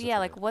train? What? For such Yeah, a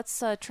like thing?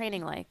 what's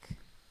training like?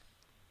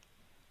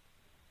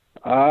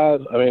 I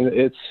mean,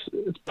 it's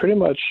pretty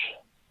much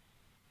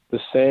the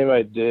same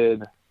I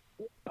did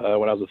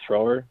when I was a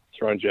thrower,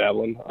 throwing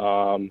javelin.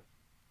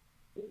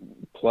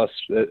 Plus,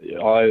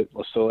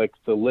 so like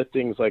the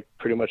lifting's like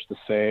pretty much the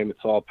same. It's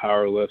all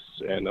power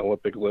lifts and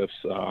Olympic lifts.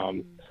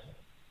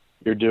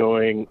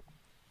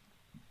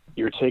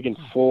 You're taking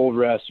full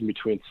rest in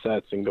between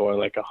sets and going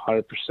like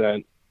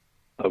 100%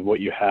 of what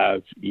you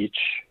have each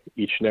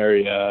and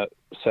every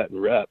set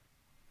and rep.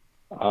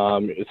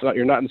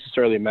 You're not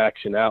necessarily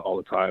maxing out all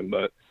the time,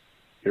 but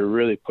you're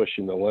really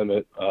pushing the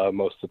limit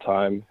most of the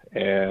time.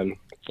 And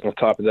on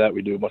top of that,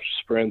 we do a bunch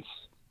of sprints,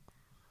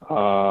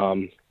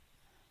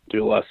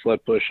 do a lot of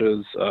sled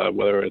pushes,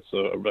 whether it's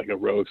like a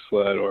rogue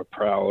sled or a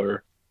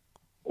prowler,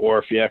 or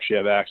if you actually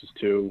have access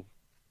to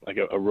like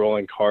a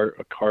rolling cart,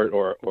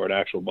 or an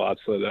actual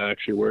bobsled that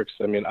actually works.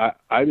 I mean,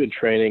 I've been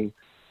training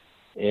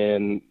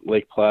in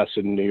Lake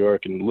Placid in New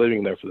York and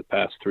living there for the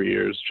past 3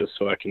 years just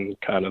so I can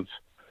kind of,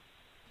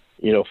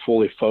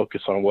 fully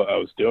focus on what I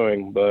was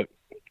doing. But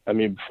I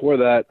mean, before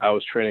that, I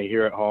was training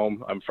here at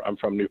home. I'm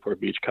from Newport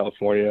Beach,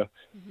 California,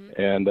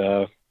 and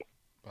I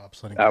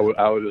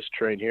would just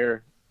train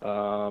here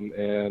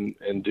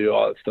and do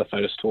all that stuff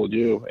I just told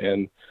you.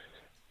 And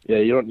yeah,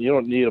 you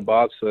don't need a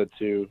bobsled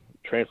to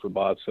train for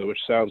bobsled, which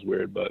sounds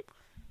weird, but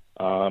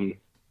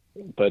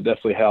it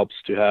definitely helps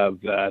to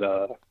have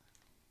that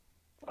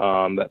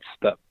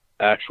that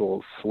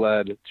actual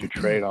sled to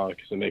train on,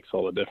 because it makes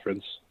all the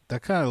difference.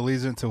 That kind of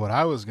leads into what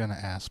I was going to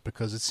ask,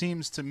 because it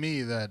seems to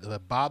me that the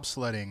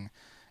bobsledding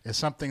is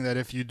something that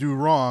if you do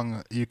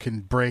wrong, you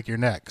can break your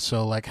neck.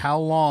 So, like, how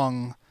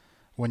long,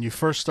 when you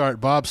first start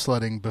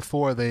bobsledding,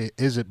 before they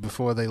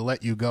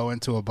let you go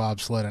into a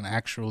bobsled and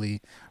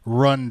actually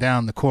run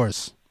down the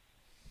course?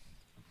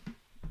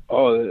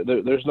 Oh,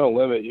 there's no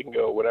limit. You can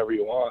go whenever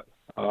you want.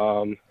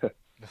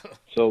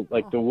 So,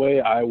 like, the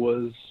way I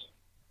was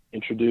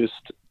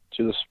introduced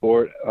to the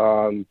sport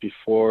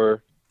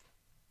before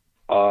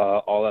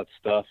all that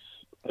stuff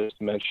I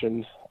just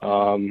mentioned,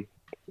 I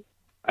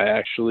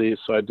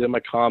did my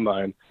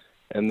combine,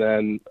 and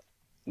then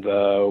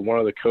one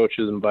of the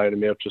coaches invited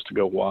me up just to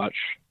go watch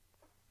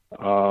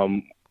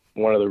one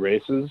of the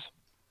races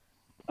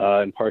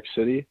in Park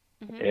City,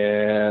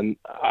 and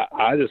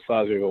I just thought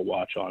I was gonna go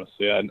watch.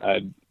 Honestly, I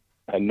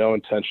had no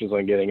intentions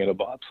on getting in a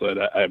bobsled.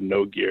 I have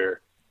no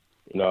gear.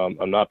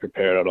 I'm not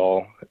prepared at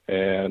all.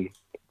 And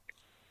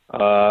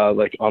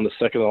like on the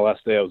second to the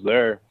last day I was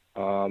there,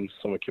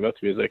 someone came up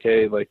to me. He's like,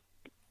 "Hey, like,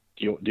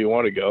 do you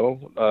want to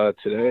go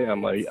today?"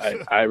 I'm like,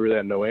 I really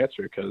had no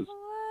answer, because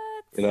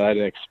I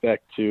didn't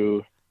expect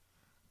to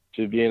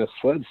be in a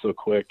sled so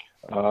quick.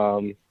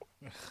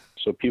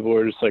 So people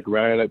were just like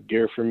rounding up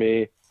gear for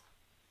me,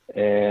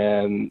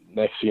 and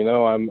next thing you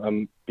know,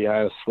 I'm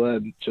behind a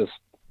sled, just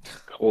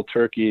cold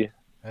turkey.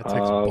 That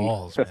takes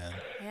balls, man.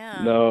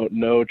 Yeah.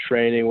 No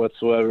training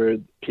whatsoever.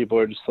 People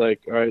are just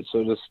like, all right,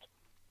 so just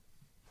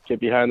get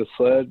behind the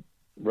sled,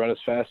 run as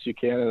fast as you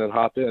can, and then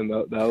hop in.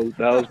 That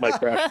was my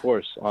crash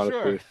course,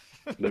 honestly.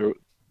 Sure.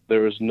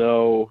 There's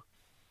no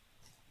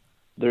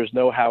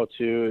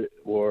how-to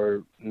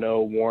or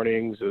no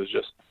warnings. It was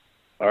just,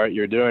 all right,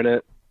 you're doing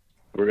it.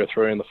 We're gonna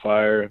throw you in the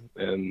fire,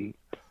 and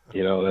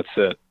that's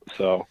it.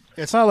 So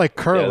it's not like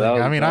curling.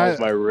 Yeah, that was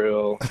my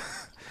real.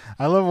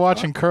 I love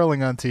watching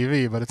curling on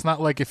TV, but it's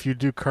not like if you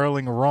do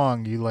curling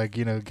wrong, you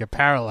get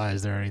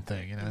paralyzed or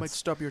anything. You might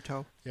stub your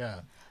toe.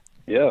 Yeah.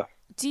 Yeah.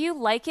 Do you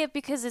like it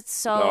because it's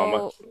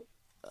so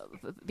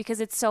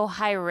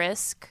high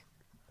risk?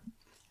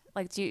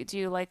 Like, do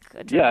you like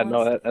adrenaline? Yeah,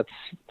 no, that's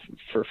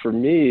for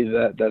me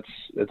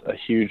it's a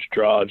huge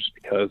draw, just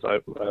because I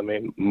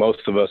mean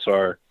most of us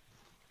are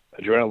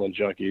adrenaline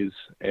junkies,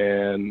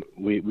 and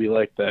we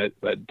like that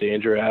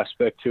danger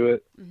aspect to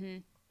it.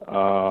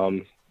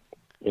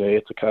 You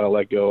have to kind of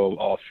let go of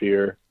all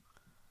fear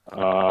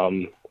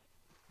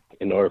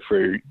in order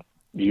for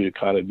you to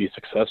kind of be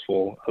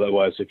successful.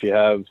 Otherwise, if you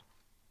have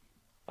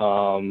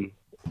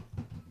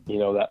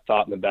that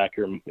thought in the back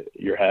of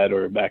your head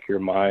or back of your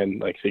mind,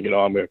 like thinking,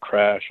 oh, I'm going to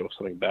crash or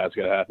something bad's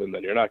going to happen,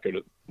 then you're not going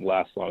to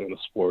last long in the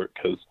sport,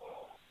 because,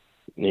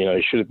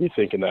 you shouldn't be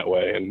thinking that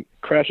way. And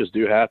crashes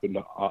do happen,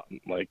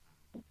 like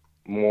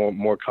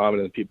more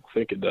common than people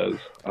think it does.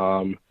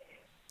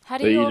 How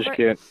do you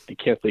can't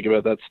think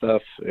about that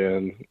stuff.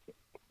 And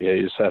yeah,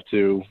 you just have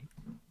to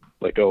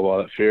let go of all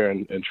that fear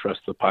and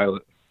trust the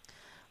pilot.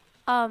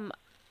 I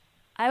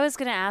was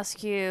going to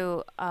ask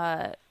you,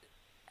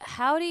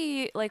 how do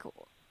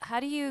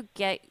you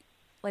get,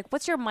 like,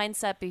 what's your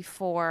mindset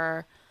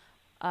before,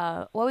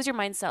 what was your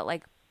mindset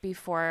like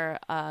before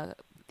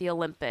the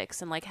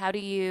Olympics? And, like, how do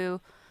you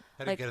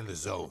get in the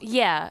zone?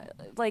 Yeah.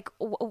 Like,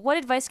 what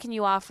advice can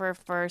you offer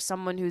for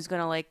someone who's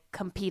going to, like,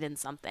 compete in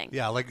something?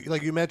 Yeah,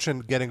 like you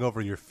mentioned, getting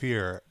over your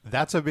fear.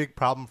 That's a big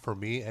problem for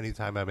me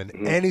anytime I'm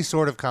in any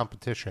sort of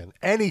competition.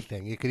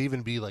 Anything. It could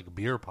even be, like,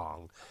 beer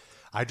pong.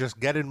 I just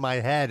get in my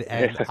head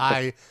and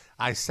I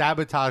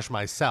sabotage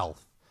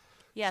myself.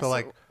 Yeah. So,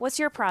 like, what's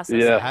your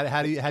process? Yeah.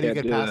 How do you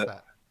get past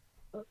that?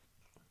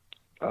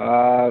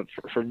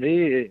 For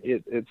me,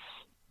 it's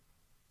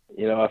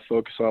I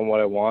focus on what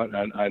I want,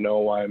 and I know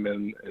why I'm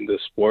in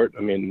this sport.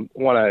 I mean,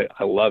 one,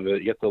 I love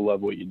it. You have to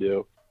love what you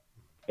do,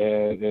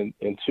 and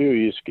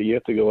two, you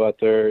have to go out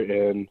there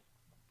and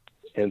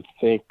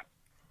think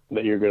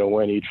that you're going to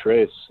win each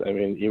race. I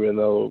mean, even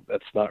though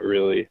that's not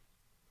really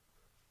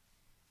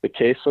the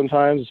case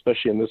sometimes,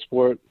 especially in this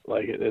sport,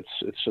 like it's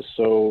just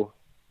so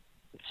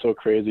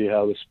crazy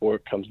how the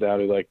sport comes down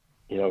to, like,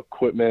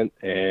 equipment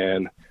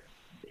and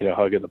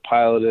how good the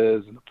pilot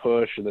is and the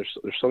push, and there's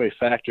so many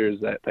factors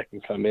that can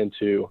come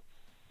into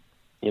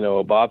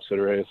a bobsled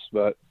race.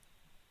 But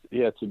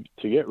yeah,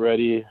 to get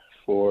ready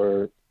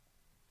for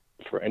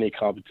any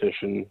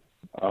competition,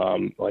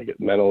 like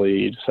mentally,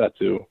 you just have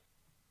to,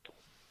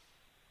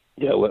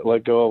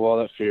 let go of all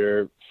that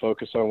fear,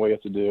 focus on what you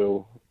have to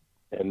do,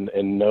 and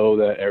know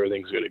that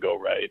everything's going to go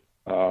right.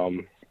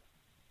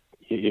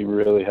 You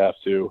really have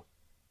to,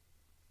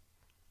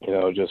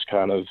 just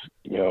kind of,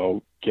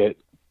 get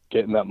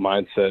in that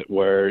mindset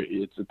where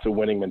it's a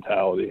winning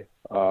mentality.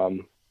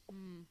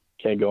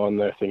 Can't go in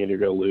there thinking you're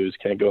going to lose.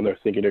 Can't go in there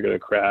thinking you're going to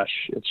crash.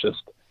 It's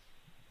just,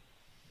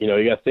 you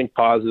got to think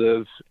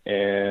positive,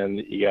 and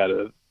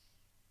you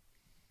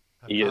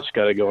just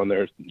got to go in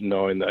there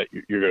knowing that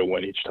you're going to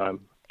win each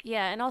time.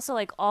 Yeah, and also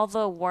like all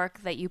the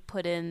work that you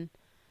put in,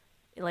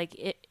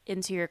 like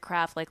into your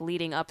craft, like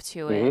leading up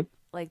to it,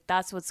 like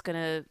that's what's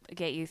gonna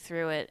get you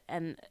through it.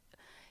 And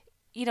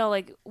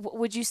like,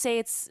 would you say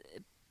it's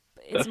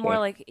Definitely. more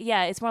like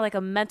it's more like a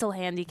mental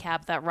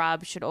handicap that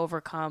Rob should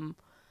overcome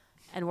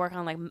and work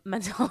on like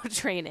mental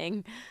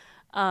training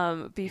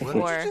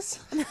before.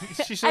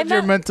 She said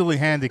you're mentally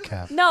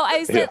handicapped. No,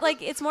 I said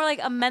like it's more like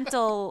a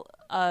mental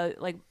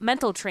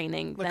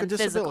training Like than a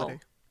physical. disability.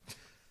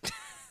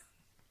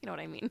 You know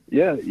what I mean?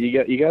 Yeah, you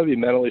got to be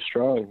mentally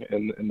strong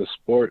in the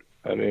sport.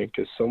 I mean,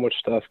 because so much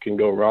stuff can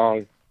go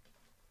wrong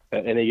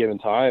at any given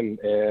time,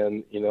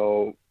 and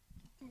you'll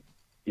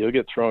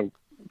get thrown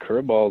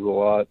curveballs a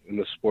lot in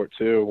the sport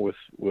too,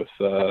 with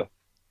the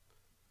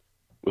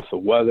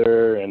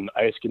weather and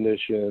ice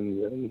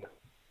conditions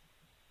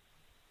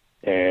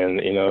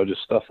and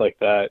just stuff like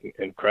that,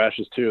 and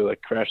crashes too,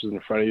 like crashes in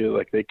front of you,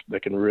 like they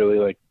can really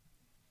like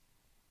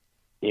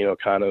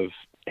kind of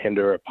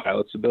hinder a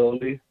pilot's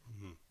ability.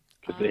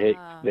 Because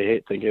they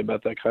hate thinking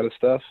about that kind of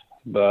stuff.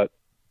 But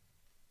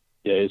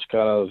yeah, you just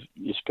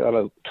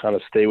gotta kind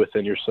of stay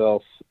within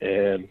yourself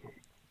and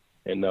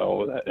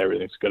know that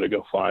everything's gonna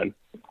go fine.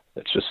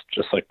 It's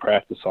just like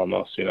practice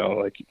almost,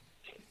 like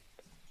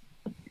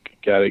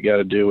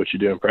gotta do what you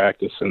do in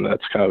practice, and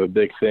that's kind of a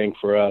big thing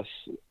for us.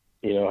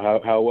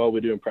 How well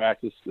we do in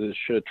practice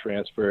should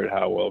transfer to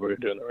how well we're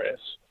doing the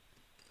race.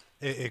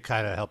 It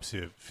kind of helps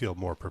you feel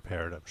more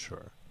prepared, I'm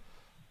sure.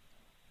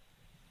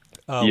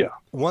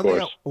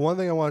 One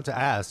thing I wanted to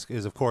ask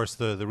is, of course,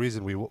 the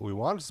reason we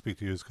wanted to speak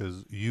to you is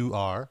because you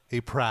are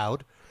a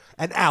proud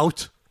and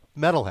out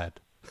metalhead.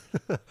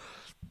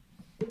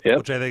 Yep.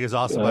 Which I think is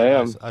awesome. I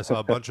am. I saw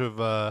a bunch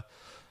of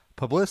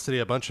publicity,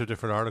 a bunch of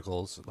different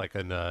articles, like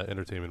in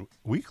Entertainment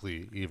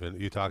Weekly, even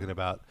you talking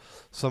about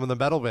some of the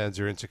metal bands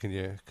you're into. Can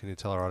you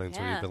tell our audience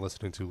what you've been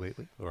listening to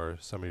lately, or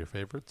some of your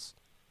favorites?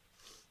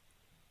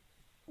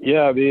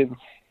 Yeah, I mean,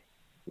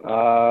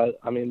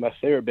 my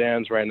favorite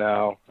bands right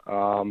now,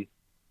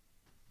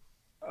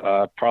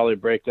 probably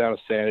Breakdown of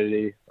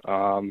Sanity,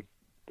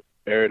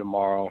 Bury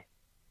Tomorrow,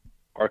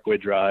 Parkway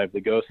Drive,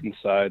 The Ghost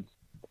Inside,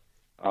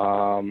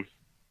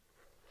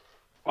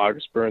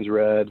 August Burns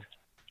Red,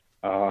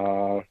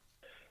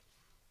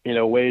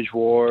 Wage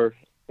War.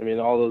 I mean,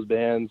 all those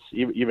bands,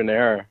 even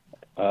Air,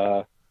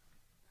 all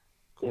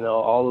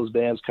those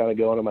bands kind of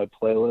go into my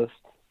playlist.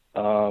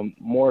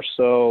 More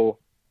so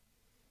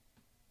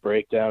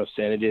Breakdown of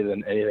Sanity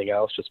than anything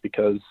else, just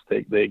because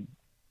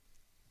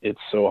it's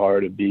so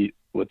hard to beat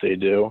what they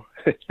do.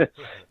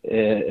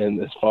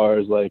 and as far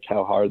as like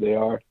how hard they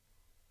are.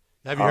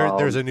 Have you heard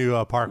there's a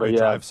new Parkway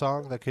Drive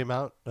song that came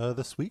out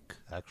this week?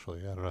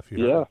 Actually, I don't know if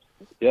you heard.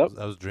 Yep.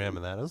 I was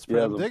jamming that. It was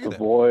pretty digging the it.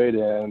 Void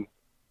and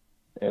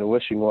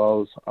Wishing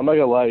Wells. I'm not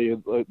gonna lie to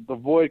you, like, the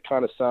Void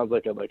kind of sounds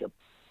like a like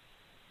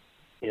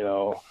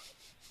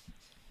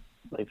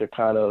they're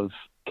kind of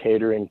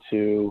catering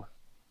to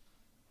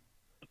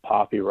the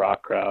poppy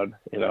rock crowd.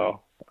 I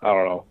don't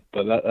know,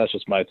 but that's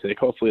just my take.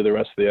 Hopefully, the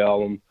rest of the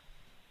album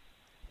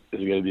is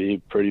going to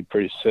be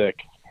pretty sick.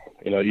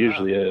 It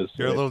usually is.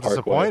 You're a little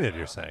disappointed,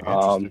 you're saying.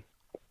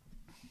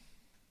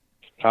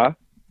 Huh?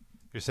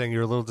 You're saying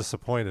you're a little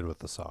disappointed with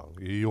the song.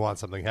 You want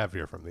something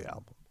heavier from the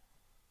album.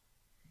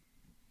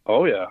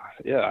 Oh, yeah.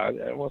 Yeah,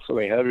 I want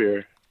something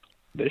heavier.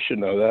 They should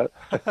know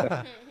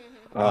that.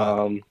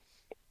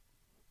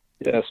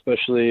 Yeah,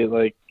 especially,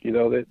 like,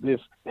 they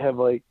have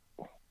like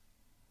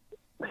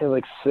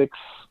six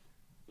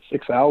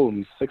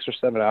albums, 6 or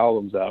 7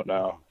 albums out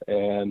now.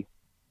 And,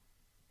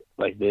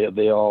 like,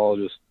 they all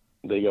just,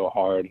 they go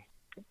hard.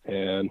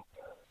 And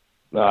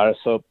I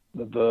just hope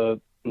that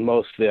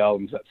most of the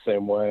albums that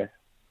same way.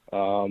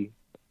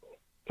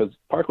 Because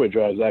Parkway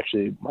Drive is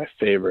actually my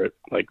favorite,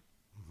 like,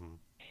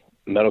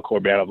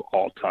 metalcore band of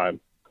all time,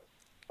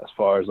 as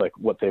far as like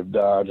what they've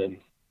done and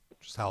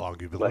just how long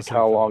you've been like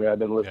how long I've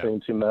been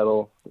listening to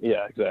metal.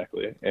 Yeah,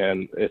 exactly.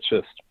 And it's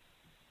just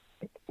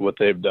what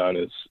they've done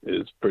is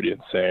pretty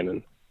insane,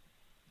 and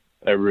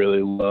I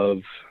really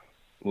love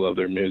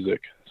their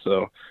music.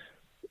 So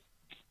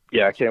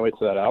yeah, I can't wait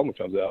till that album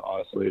comes out,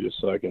 honestly,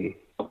 just so I can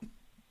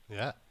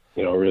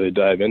really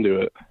dive into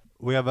it.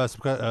 We have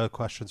some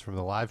questions from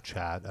the live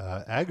chat.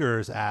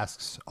 Eggers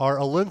asks, are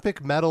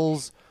Olympic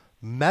medals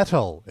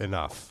metal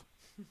enough?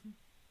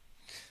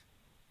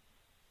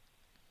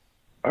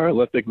 Are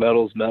Olympic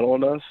medals metal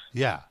enough?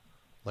 Yeah.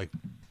 Like,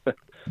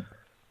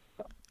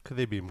 Could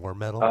they be more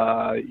metal?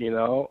 You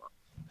know,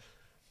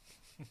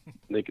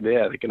 they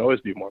can always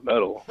be more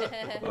metal.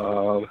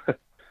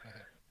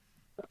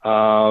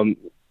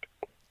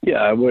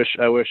 Yeah, I wish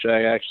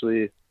I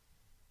actually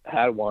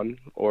had one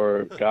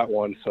or got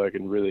one so I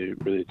can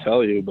really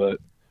tell you. But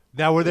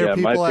now, were there yeah,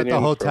 my people at the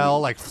opinion hotel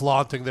from- like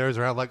flaunting theirs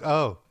around, like,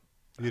 oh,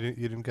 you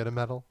didn't get a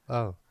medal?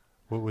 Oh,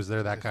 what was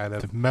there that kind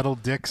of The metal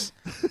dicks.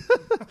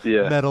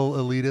 yeah, metal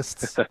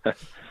elitists?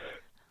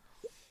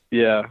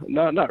 yeah,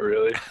 not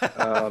really.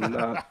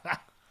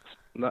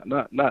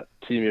 Not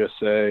Team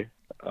USA.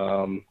 I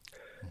don't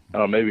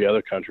know, maybe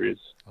other countries.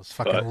 Those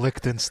fucking But-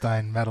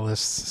 Liechtenstein medalists,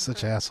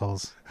 such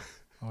assholes.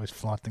 Always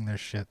flaunting their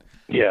shit.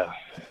 Yeah.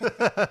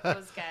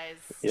 Those guys.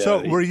 Yeah,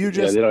 So, were you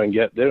just- they don't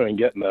even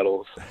get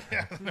medals.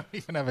 Yeah, they don't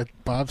even have a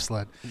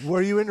bobsled.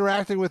 Were you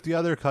interacting with the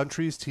other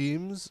countries'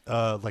 teams,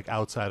 like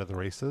outside of the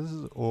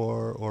races,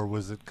 or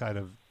was it kind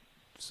of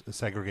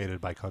segregated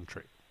by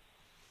country?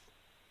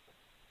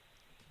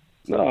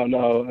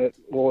 No.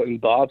 Well, in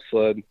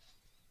bobsled,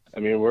 I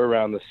mean, we're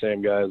around the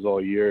same guys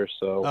all year,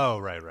 so. Oh,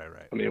 right.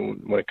 I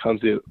mean, when it comes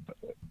to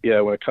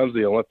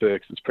the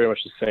Olympics, it's pretty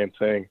much the same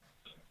thing.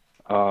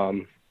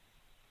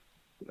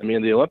 I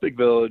mean, the Olympic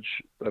Village,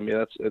 I mean,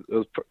 it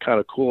was kind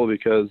of cool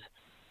because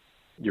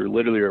you're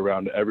literally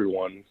around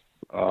everyone.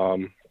 So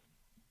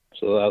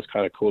that was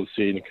kind of cool to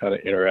see and kind of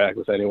interact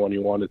with anyone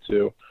you wanted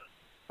to.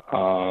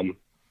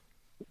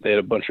 They had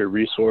a bunch of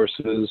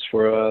resources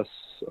for us.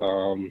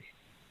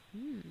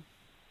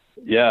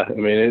 Yeah, I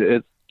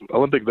mean,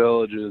 Olympic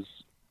Village is.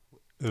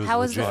 How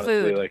was the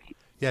honestly, food? like,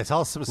 Yeah,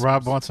 tell us some.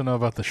 Rob wants to know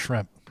about the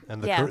shrimp.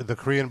 And the Yeah. the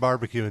Korean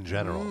barbecue in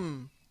general.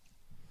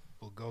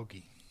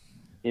 Bulgogi.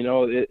 you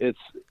know,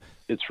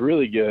 it's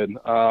really good.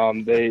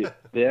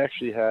 They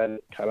actually had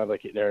kind of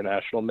like an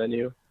international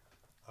menu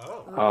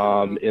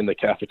in the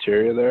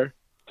cafeteria there.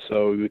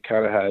 So we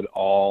kind of had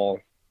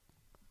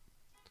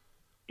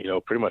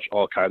pretty much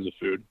all kinds of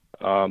food.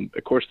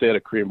 Of course, they had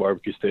a Korean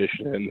barbecue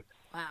station and,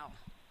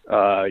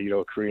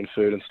 Korean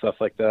food and stuff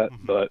like that.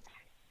 But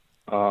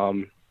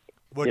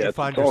What'd you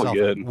find it's all yourself?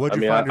 good.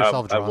 What'd you find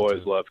yourself drawn I've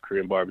always to? loved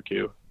Korean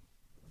barbecue.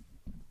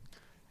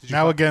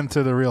 Now again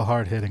to the real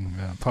hard hitting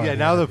part. Yeah, of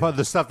now interview.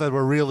 the stuff that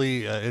we're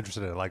really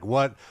interested in, like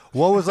what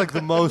was like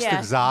the most Yeah.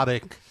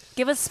 exotic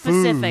Give us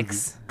food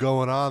specifics.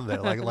 going on there?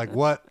 Like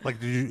what? Like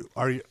do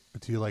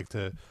you like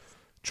to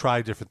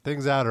try different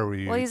things out, or were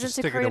you Well, he's just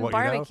into sticking to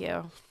Korean what you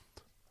know?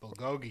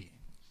 barbecue. Bulgogi.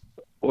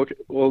 Okay,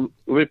 well,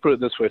 let me put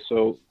it this way.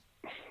 So,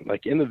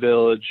 like in the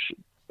village,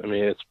 I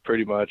mean, it's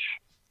pretty much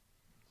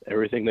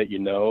everything that you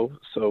know.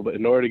 So, but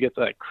in order to get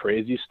that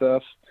crazy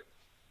stuff,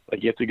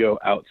 like you have to go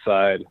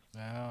outside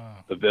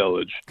the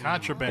village.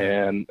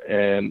 Contraband.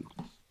 And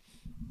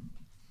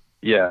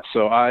yeah,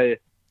 so I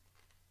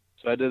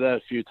did that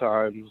a few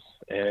times,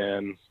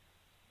 and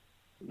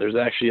there's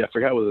actually, I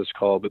forgot what it's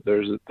called, but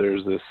there's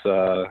this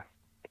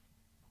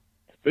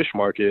fish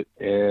market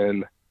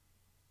in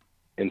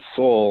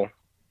Seoul,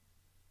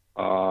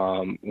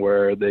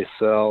 where they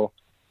sell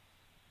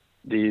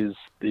these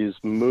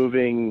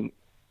moving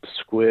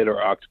squid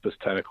or octopus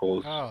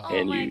tentacles,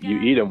 and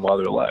you eat them while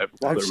they're alive,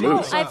 while they're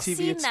moving. I've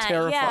seen that.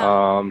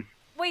 Yeah.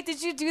 Wait,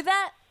 did you do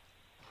that?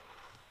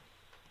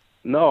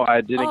 No, I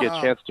didn't get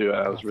a chance to.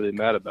 I was really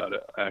mad about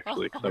it,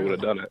 actually, because I would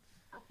have done it.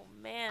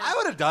 I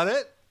would have done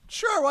it.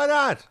 Sure, why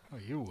not?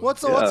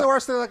 What's the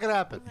worst thing that could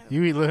happen?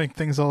 You eat living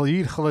things all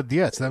you eat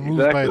chaladiets. That moves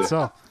by Exactly.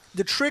 itself.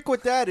 The trick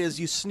with that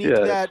is you sneak Yeah,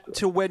 that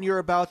to when you're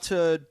about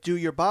to do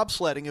your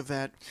bobsledding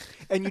event,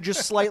 and you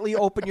just slightly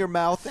open your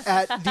mouth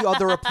at the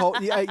other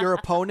at your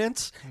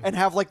opponents, and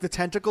have like the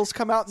tentacles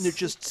come out, and it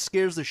just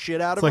scares the shit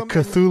out It's of like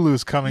them.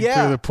 Cthulhu's coming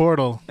Yeah. through the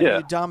portal. And Yeah.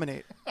 you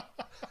dominate.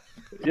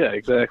 Yeah,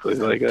 exactly.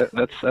 Like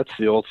that's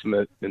the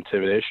ultimate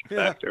intimidation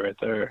factor right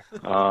there.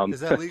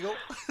 Is that legal?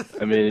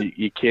 I mean,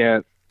 you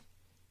can't.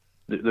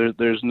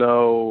 There's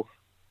no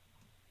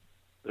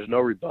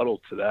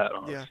rebuttal to that,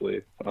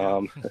 honestly.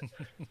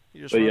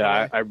 just But run yeah,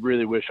 away. I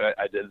really wish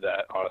I did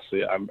that.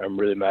 Honestly, I'm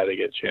really mad I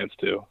get a chance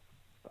to,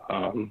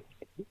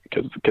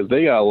 because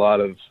they got a lot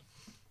of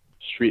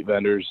street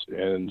vendors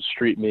and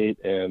street meat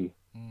and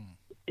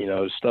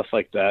stuff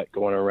like that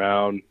going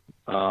around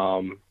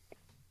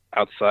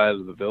outside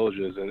of the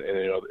villages and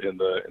in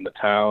the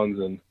towns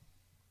and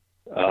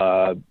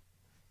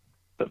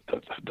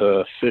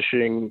the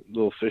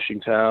little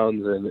fishing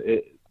towns, and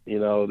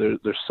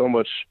there's so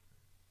much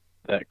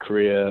that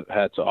Korea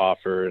had to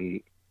offer,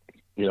 and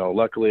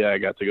luckily I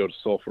got to go to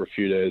Seoul for a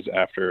few days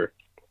after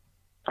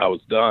I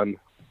was done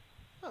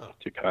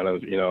to kind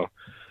of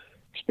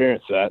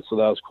experience that, so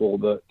that was cool.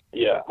 But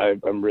yeah,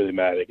 I'm really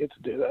mad I get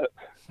to do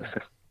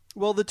that.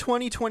 Well, the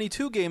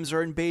 2022 games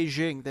are in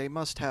Beijing. They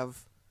must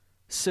have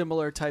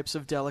similar types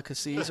of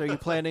delicacies. Are you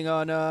planning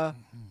on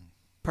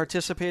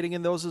participating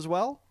in those as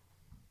well?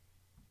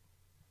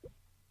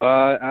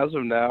 As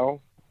of now,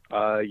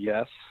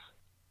 yes.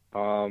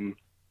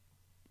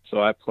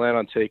 So I plan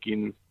on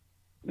taking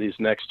these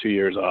next 2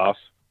 years off,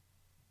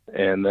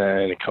 and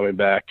then coming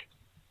back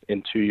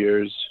in 2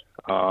 years,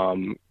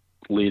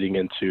 leading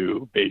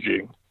into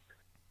Beijing.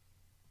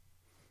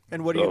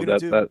 And what are you going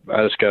to do?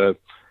 I just gotta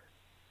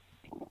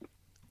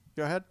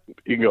Go ahead.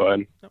 You can go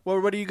ahead.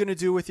 What are you going to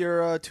do with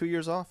your 2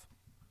 years off?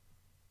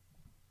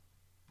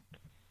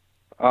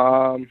 So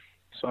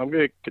I'm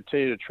going to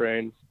continue to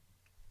train,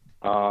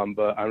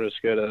 but I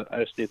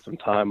just need some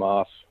time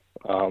off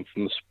from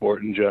the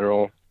sport in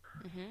general.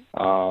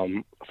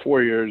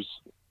 4 years,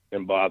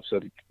 and Bob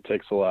said it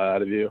takes a lot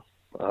out of you.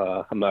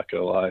 I'm not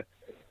going to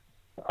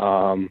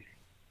lie.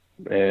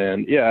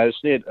 And yeah, I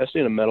just need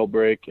a mental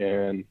break,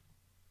 and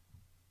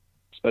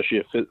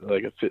especially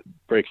a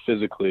break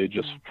physically,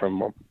 just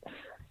from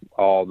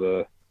all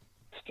the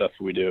stuff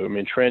we do. I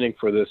mean, training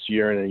for this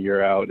year in and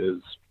year out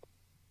it's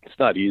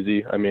not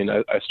easy. I mean,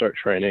 I start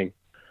training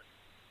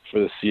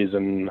for the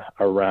season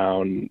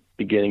around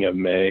beginning of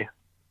May,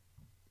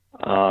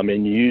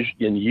 and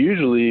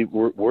usually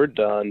we're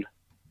done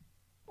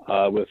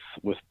with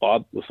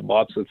the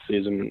bobsled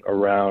season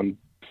around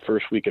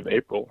first week of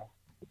April.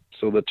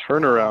 So the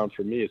turnaround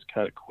for me is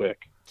kind of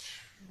quick.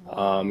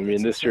 I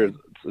mean, this year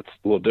it's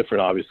a little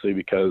different, obviously,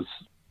 because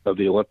of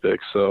the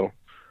Olympics. So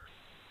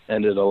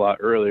ended a lot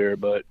earlier,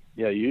 but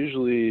yeah,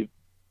 usually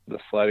the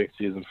sliding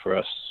season for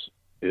us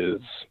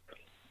is,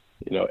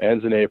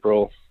 ends in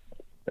April,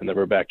 and then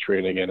we're back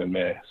training again in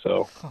May.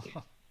 So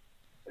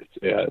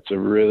it's a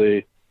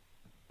really,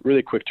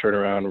 really quick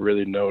turnaround.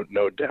 Really no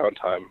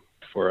downtime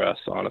for us,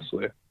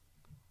 honestly.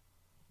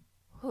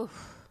 Whew.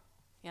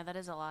 Yeah, that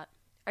is a lot.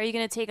 Are you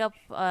going to take up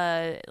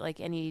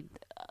any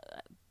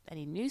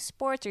new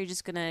sports, or are you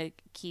just going to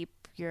keep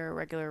your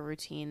regular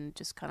routine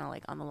just kind of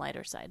like on the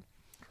lighter side?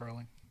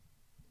 Curling.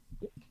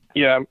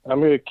 Yeah, I'm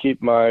going to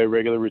keep my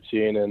regular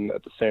routine, and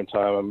at the same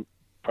time, I'm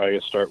probably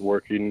going to start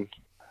working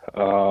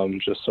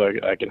just so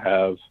I can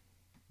have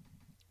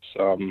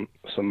some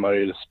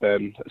money to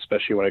spend,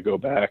 especially when I go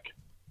back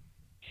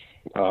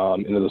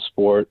into the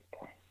sport.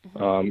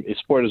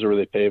 Sport doesn't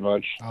really pay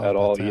much at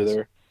all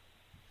either.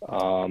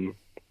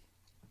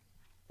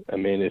 I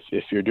mean,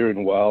 if you're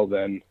doing well,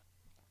 then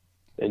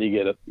you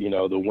get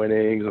the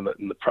winnings and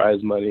the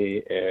prize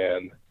money,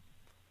 and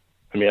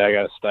I mean, I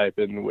got a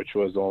stipend which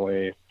was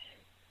only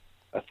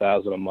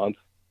 $1,000 a month.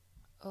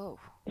 Oh.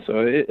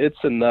 So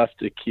it's enough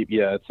to keep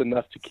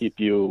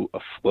you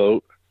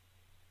afloat,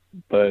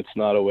 but it's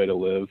not a way to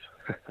live.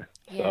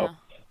 So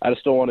I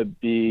just don't want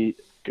to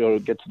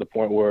get to the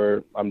point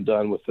where I'm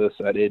done with this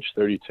at age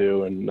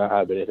 32 and not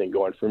have anything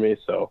going for me.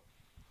 So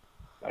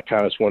I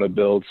kind of just want to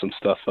build some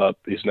stuff up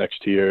these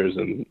next 2 years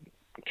and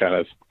kind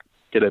of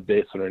get a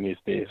base underneath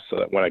me so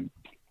that when I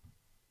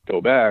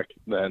go back,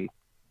 then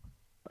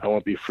I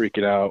won't be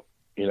freaking out,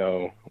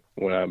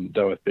 when I'm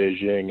done with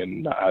Beijing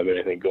and not have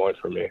anything going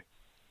for me.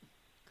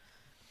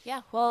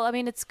 Yeah, well, I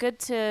mean, it's good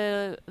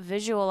to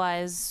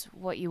visualize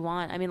what you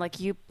want. I mean, like,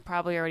 you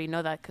probably already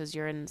know that because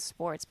you're in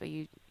sports, but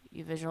you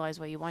visualize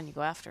what you want, you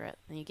go after it,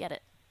 and you get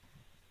it.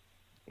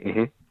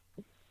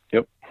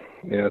 Yep.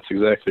 Yeah, that's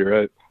exactly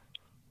right.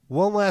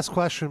 One last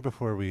question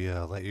before we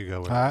let you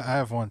go. I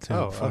have one too.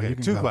 Oh, okay.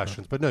 Two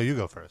questions, but no, you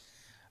go first.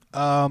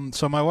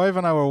 So my wife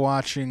and I were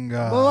watching. We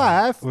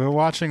were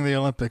watching the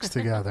Olympics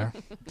together,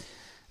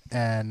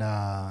 and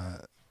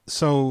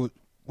so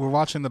we're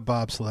watching the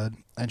bobsled,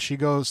 and she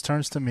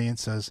turns to me and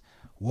says,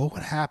 "What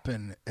would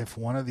happen if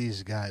one of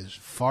these guys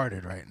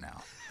farted right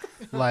now?"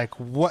 Like,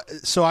 what?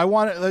 So I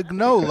want to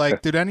know,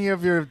 did any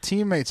of your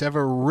teammates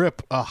ever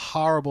rip a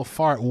horrible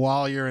fart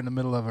while you're in the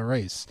middle of a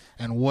race?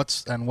 And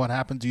what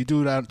happened? Do you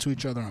do that to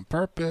each other on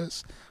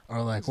purpose,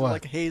 or like what?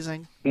 Like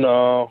hazing?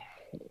 No.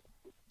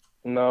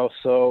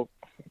 So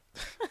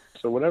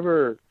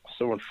whenever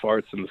someone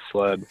farts in the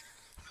sled,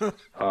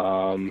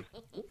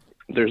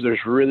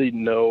 there's really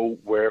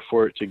nowhere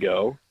for it to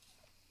go.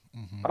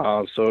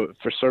 So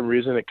for some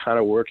reason, it kind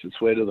of works its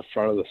way to the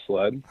front of the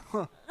sled.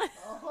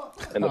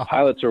 And the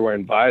pilots are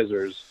wearing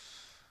visors,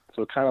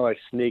 so it kind of like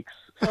sneaks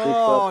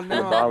up to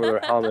the bottom of their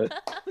helmet,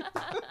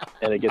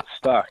 and it gets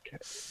stuck.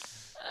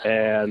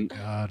 And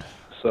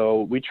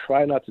so we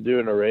try not to do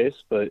it in a race,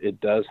 but it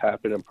does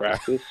happen in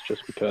practice,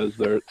 just because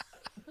there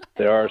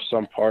are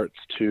some parts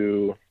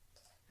to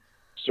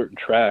certain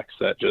tracks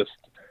that just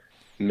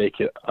make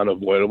it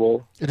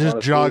unavoidable. It just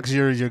jogs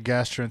your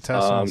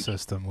gastrointestinal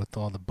system with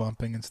all the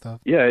bumping and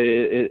stuff. Yeah,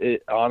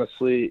 it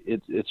honestly,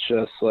 it's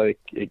just like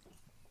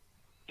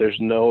there's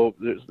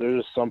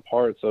some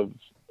parts of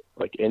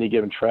like any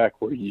given track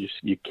where you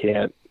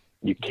can't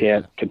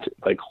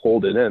like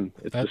hold it in.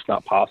 It's just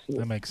not possible.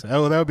 That makes sense.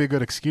 Oh, that would be a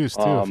good excuse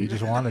too if you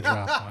just want to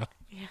drop one.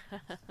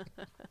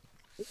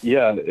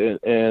 Yeah,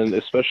 and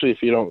especially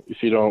if you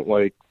don't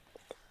like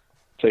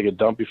take a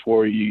dump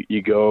before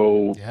you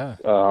go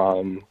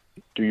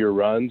do your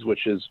runs,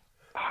 which is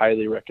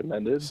highly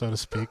recommended, so to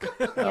speak.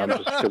 Just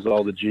because of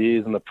all the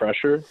G's and the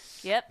pressure.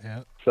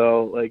 Yep.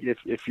 So like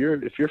if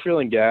you're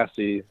feeling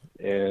gassy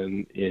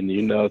and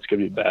it's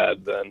gonna be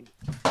bad, then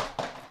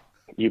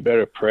you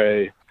better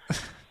pray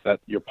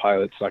that your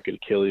pilot's not gonna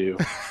kill you.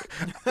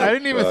 I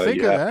didn't even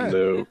think of that.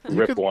 To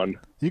rip one.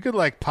 You could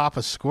like pop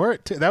a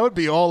squirt too. That would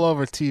be all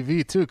over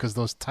TV too, because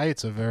those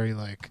tights are very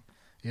like,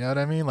 you know what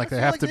I mean? Like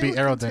they have to be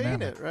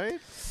aerodynamic, right?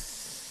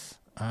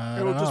 I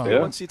It'll don't just know. be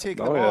Yeah. once you take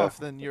Oh, them yeah. off,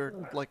 then you're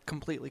like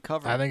completely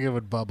covered. I think it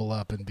would bubble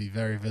up and be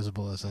very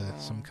visible as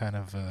some kind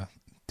of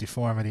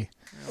deformity.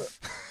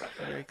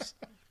 Yikes.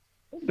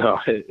 No,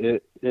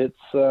 it's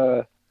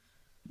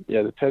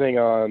depending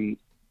on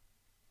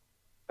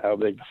how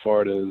big the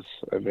fart is.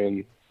 I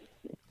mean,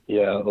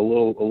 yeah, a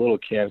little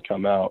can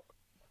come out.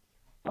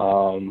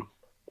 I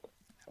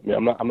mean,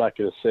 I'm not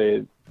going to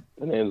say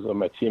the names of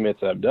my teammates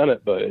that have done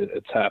it, but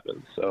it's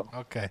happened. So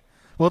Okay.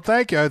 Well,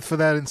 thank you for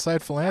that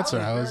insightful answer.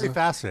 I was Very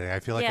fascinating. I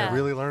feel like I Yeah,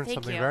 really learned thank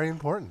something you. very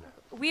important.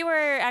 We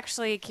were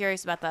actually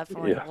curious about that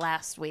for Yeah.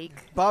 last week.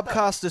 Bob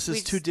Costas We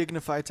is too just-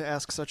 dignified to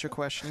ask such a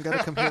question. You got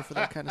to come here for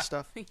that kind of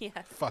stuff. Yeah.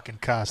 fucking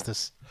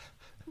Costas.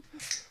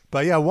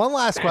 But yeah, one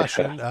last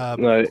question.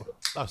 No.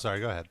 Oh, sorry.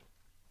 Go ahead.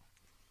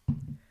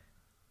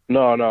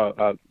 no,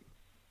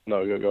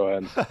 go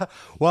ahead.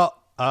 Well,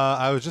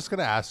 I was just going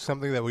to ask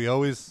something that we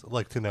always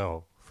like to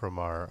know from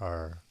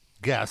our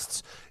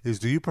guests is,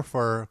 do you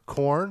prefer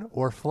corn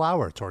or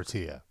flour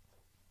tortilla?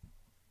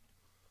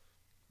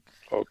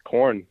 Oh,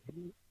 corn,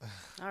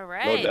 All no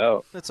right.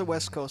 doubt. That's a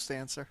West Coast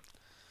answer.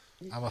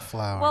 I'm a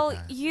flower. Well,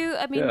 guy. you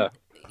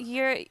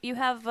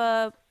have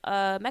a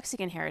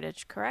Mexican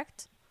heritage,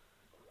 correct?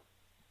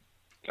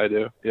 I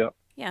do. Yeah,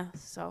 Yeah.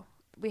 So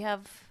we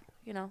have,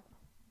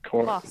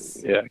 corn. Boss.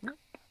 Yeah,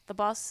 the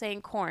boss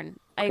saying corn.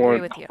 I Corn.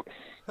 agree with you.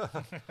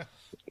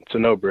 it's a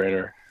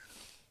no-brainer.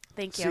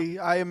 Thank you. See,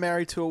 I am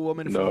married to a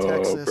woman from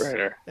Texas,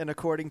 No-brainer. and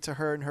according to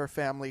her and her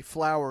family,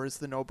 flour is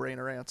the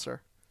no-brainer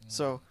answer.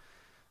 So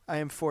I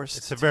am forced.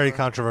 It's a very to,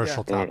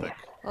 controversial yeah. topic.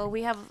 Well,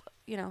 we have,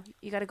 you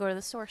got to go to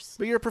the source.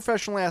 But you're a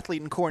professional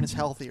athlete, and corn is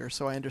healthier,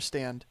 so I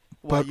understand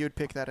why But- you'd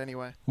pick that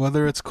anyway.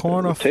 whether it's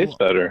corn or It tastes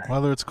better.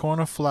 whether it's corn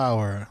or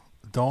flour,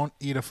 don't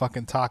eat a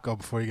fucking taco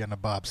before you get in a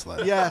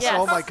bobsled. Yes. Yes,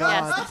 Oh my yes.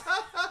 God.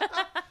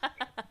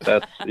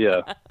 That's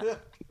yeah.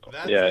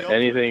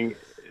 Anything.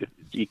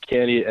 You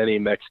can't eat any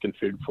Mexican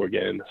food before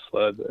getting in the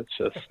sled.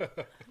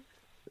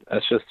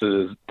 That's just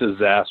a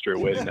disaster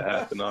waiting to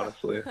happen.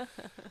 Honestly.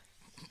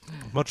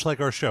 Much like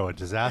our show, a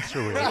disaster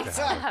waiting to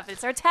happen.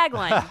 It's our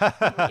tagline.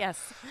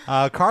 Yes.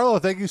 Carlo,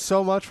 thank you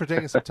so much for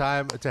taking some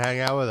time to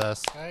hang out with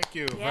us. Thank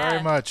you Yeah.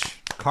 very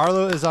much.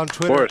 Carlo is on Of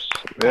Twitter course.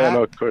 Yeah.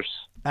 No. Of course.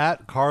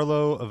 at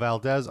Carlo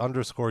Valdez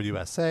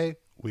 _USA.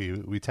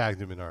 We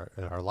tagged him in our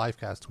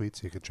livecast tweet,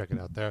 so you can check it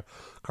out there.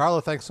 Carlo,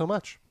 thanks so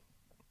much.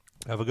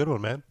 Have a good one,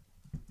 man.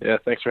 Yeah.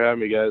 Thanks for having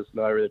me, guys.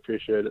 No, I really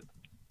appreciate it.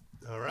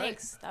 All right.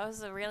 Thanks. That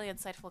was a really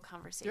insightful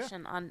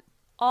conversation on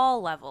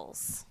all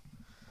levels.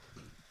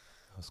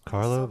 That was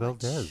Carlo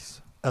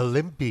Valdez,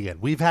 Olympian.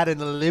 We've had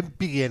an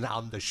Olympian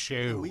on the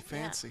show. We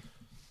fancy.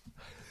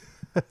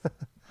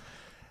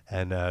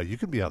 And you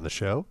can be on the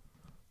show.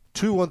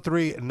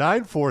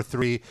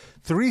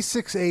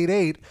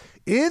 213-943-3688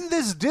 in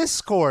this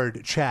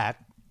Discord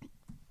chat.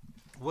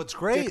 What's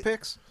great? Dick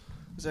pics?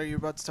 Is that you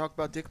about to talk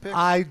about dick pics?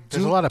 I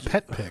There's do. a lot of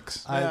pet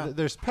pics. Yeah.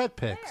 There's pet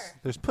pics.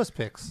 There's puss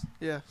pics.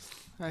 Yeah.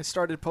 I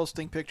started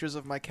posting pictures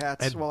of my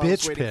cats And while I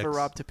was bitch waiting for pics.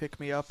 Rob to pick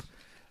me up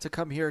to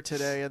come here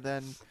today. And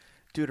then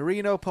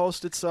Deuterino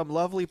posted some.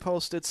 Lovely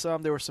posted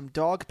some. There were some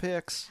dog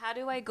pics. How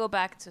do I go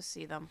back to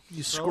see them?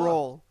 You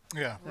scroll.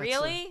 Yeah.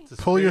 Really?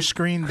 Pull your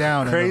screen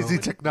down. and Crazy it'll-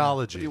 Do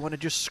technology. you want to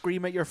just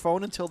scream at your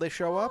phone until they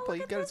show up? Well,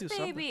 you Look got at to do this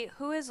something. baby.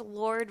 Who is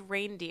Lord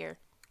Reindeer?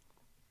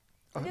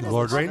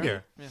 Lord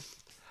Reindeer.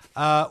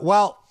 Yeah.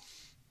 Well,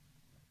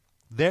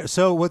 there.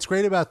 So what's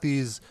great about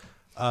these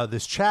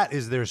this chat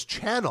is there's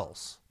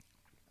channels.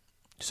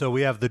 So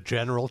we have the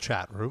general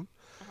chat room.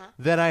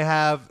 Then I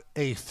have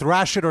a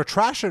thrash it or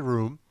trash it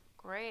room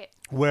Great.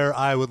 where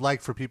I would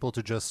like for people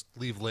to just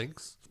leave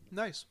links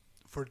Nice.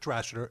 for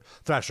thrash it or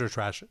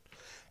trash it.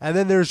 And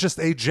then there's just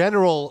a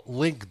general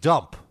link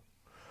dump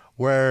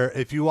where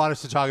if you want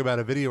us to talk about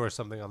a video or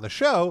something on the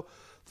show,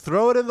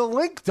 throw it in the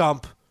link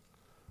dump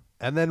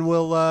and then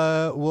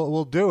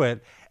we'll do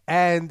it.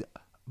 And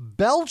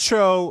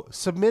Belcho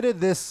submitted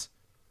this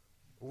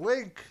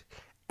link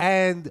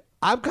and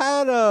I'm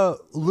kind of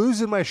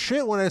losing my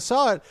shit when I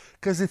saw it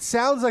because it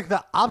sounds like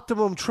the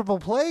Optimum Triple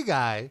Play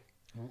guy.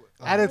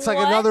 And it's like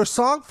What? another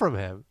song from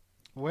him.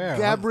 Where?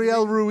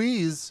 Gabrielle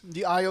Ruiz.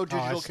 The IO Oh, I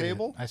digital see it.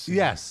 cable? I see. it.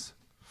 Yes.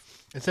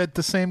 Is that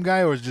the same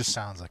guy or it just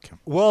sounds like him?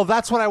 Well,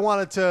 that's what I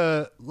wanted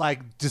to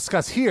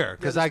discuss here Yeah,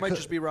 because this I might could,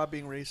 just be Rob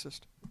being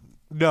racist.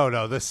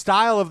 no, the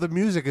style of the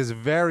music is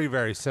very,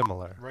 very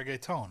similar.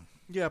 Reggaeton.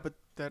 Yeah, but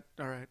that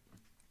all right.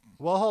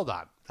 Well, hold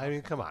on. I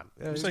mean, come on.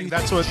 I'm saying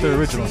that's what the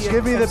original. GNC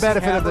Give me the and benefit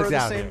of Hammer the are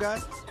doubt same here. guy?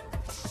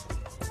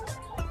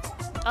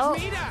 Oh,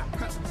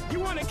 You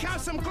want to count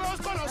some clothes?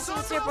 Go no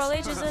Triple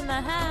H is in the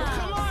Come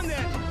house. on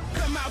then.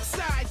 Come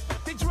outside.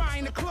 They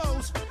drying the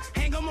clothes.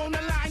 Hang them on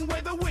the line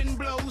where the wind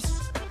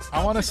blows.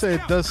 I want to say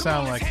it does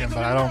sound like him,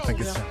 but I don't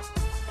think it's him.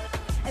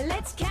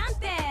 Let's count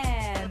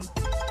them.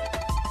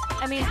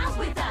 I mean, Count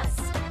with us.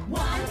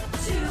 1,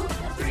 2,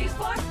 3,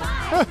 4,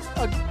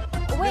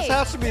 5. wait. This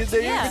has to be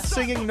they're Yeah. even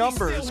singing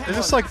numbers. Is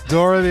this like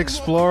Dora the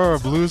Explorer or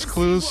Blue's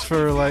Clues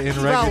for like in It's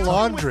about reggaeton?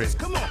 laundry.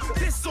 Come on.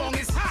 This song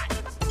is hot.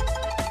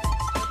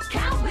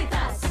 Count with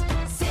us.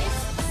 6,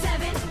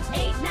 7,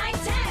 8, 9,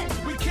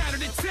 10. We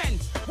counted to 10.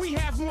 We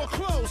have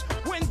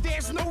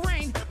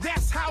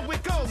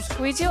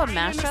Can we do a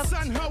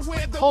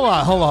mashup? Hold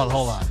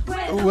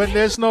on. When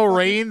there's no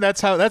rain, that's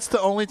the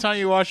only time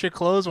you wash your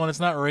clothes, when it's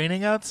not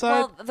raining outside?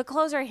 Well, the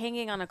clothes are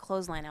hanging on a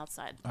clothesline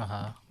outside.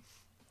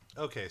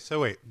 Okay,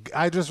 so wait.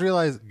 I just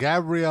realized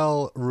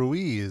Gabrielle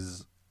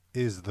Ruiz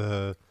is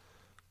the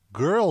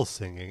girl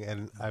singing,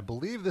 and I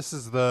believe this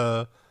is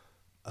the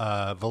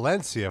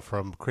Valencia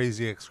from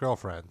Crazy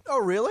Ex-Girlfriend. Oh,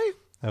 really?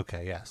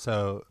 Okay, yeah.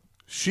 So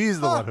she's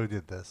the one who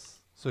did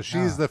this. So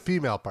she's the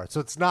female part.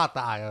 So it's not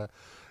the Aya.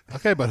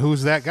 Okay, but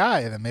who's that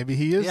guy? Then maybe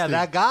he is. Yeah,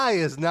 that guy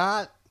is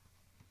not.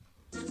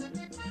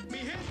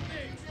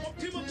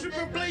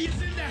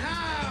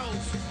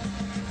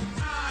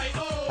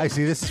 I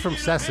see. This is from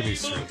Sesame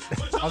Street.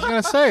 I was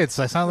gonna say it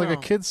sounds like a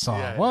kid's song.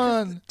 Yeah.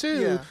 1,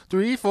 2, Yeah.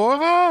 3, 4,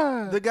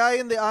 5. The guy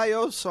in the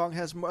I.O. song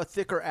has a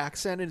thicker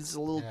accent and it's a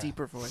little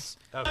deeper voice.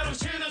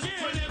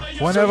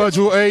 Whenever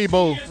you're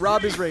able.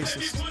 Rob is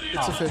racist.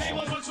 It's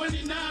official.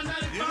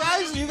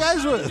 You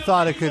guys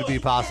thought it could be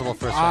possible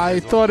for a second. I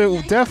thought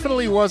it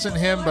definitely wasn't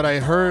him, but I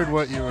heard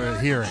what you were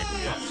hearing.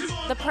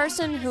 The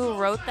person who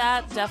wrote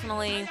that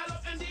definitely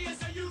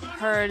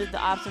heard the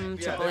Optimum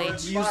Triple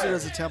H. Used it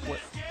as a template.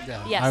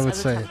 Yeah, Yes, I would as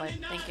a say.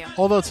 template. Thank you.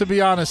 Although, to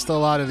be honest, a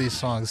lot of these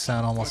songs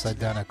sound almost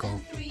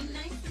identical.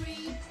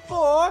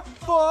 4,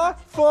 4,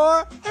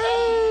 4.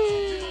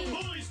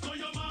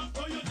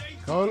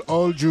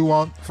 All you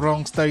want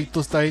from state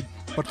to state.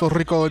 Puerto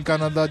Rico and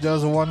Canada,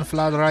 just one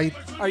flat right.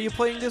 Are you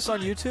playing this on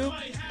YouTube?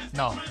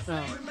 No.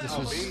 No.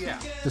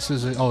 This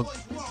is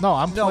no,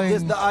 I'm No, playing.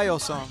 this the I.O.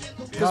 song.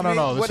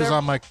 No. This is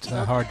on my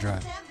hard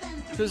drive.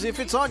 Because if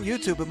it's on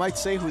YouTube, it might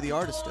say who the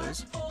artist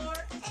is.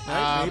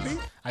 Right? Maybe?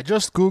 I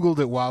just Googled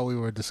it while we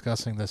were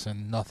discussing this,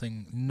 and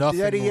nothing.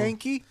 Daddy will-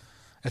 Yankee?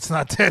 It's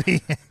not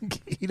Daddy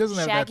Yankee. He doesn't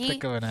have that Shaggy?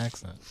 thick of an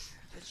accent.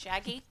 With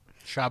Shaggy?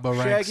 Shabba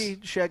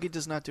Ranks. Shaggy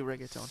does not do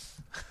reggaeton.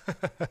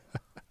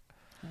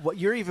 What?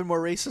 You're even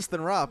more racist than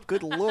Rob.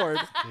 Good lord.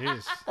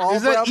 All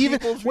Is that brown even-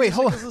 people's wait, music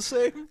hold on. is the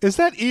same. Is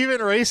that even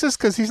racist?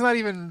 Because he's not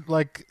even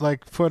like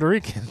Puerto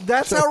Rican.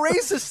 That's how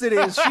racist it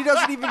is. She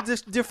doesn't even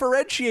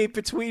differentiate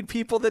between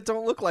people that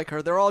don't look like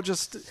her. They're all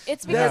just.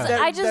 It's because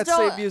that, I just that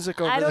don't. same music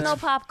over I don't there. know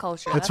pop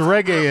culture. It's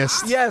That's-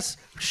 reggaeist. Yes,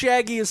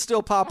 Shaggy is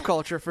still pop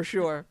culture for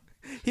sure.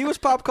 He was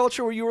pop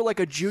culture when you were like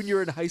a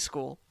junior in high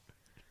school.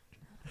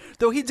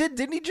 Though he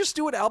didn't he just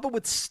do an album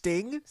with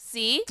Sting?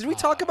 See? Did we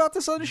talk about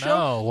this on the show?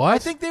 No, what? I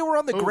think they were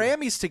on the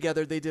Grammys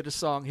together. They did a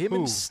song. Him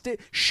and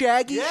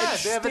Shaggy. Yeah, and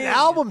they have an Sting.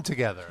 album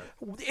together.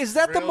 Is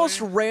that the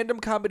most random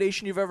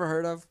combination you've ever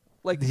heard of?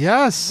 Like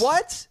Yes.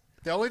 what?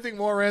 The only thing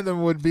more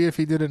random would be if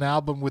he did an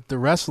album with the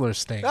wrestler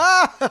Sting.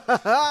 Ah!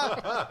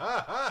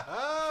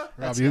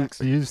 Rob, you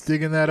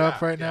digging that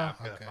up right now?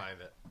 I'm gonna find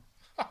it.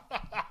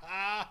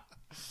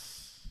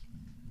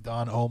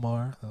 Don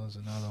Omar, that was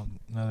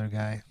another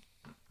guy.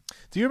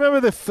 Do you remember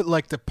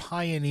the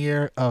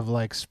pioneer of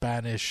like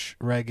Spanish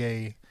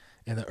reggae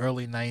in the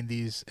early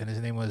 '90s, and his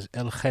name was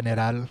El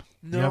General? No.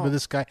 You remember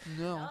this guy?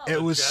 No.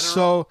 It was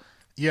so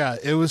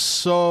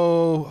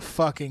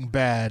fucking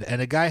bad, and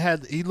the guy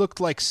he looked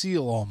like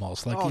Seal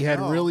almost, like Oh, he had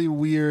no. really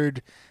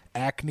weird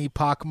acne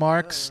pock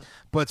marks,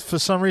 but for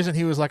some reason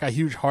he was like a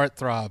huge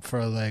heartthrob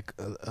for like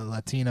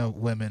Latina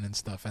women and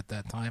stuff at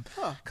that time,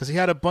 because he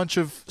had a bunch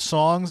of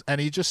songs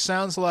and he just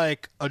sounds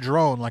like a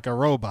drone, like a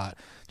robot.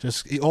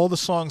 All the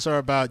songs are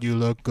about you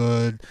look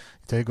good,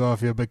 take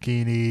off your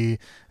bikini,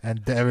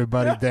 and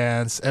everybody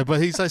dance. But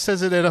he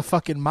says it in a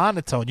fucking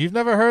monotone. You've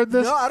never heard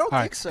this? No, I don't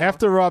All think so.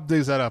 After Rob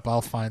digs that up,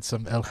 I'll find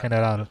some El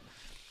General.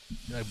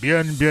 Like,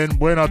 bien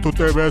buena, tú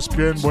te ves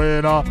bien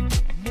buena.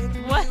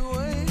 What?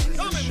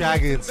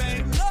 Shaggy and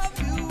Sting.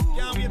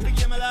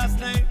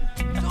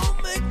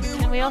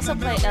 Can we also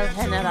play El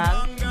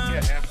General?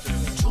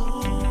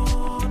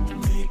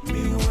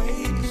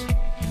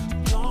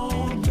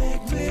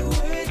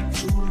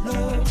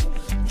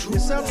 It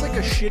sounds like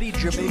a shitty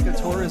Jamaica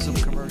tourism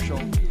commercial.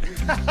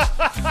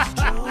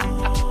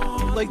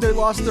 Like they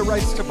lost the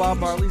rights to Bob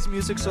Marley's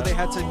music, so they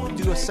had to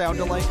do a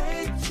sound-alike.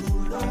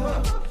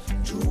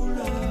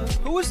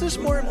 Who is this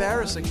more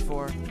embarrassing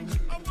for?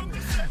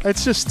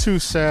 It's just two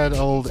sad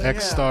old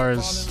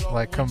ex-stars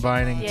like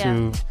combining Yeah.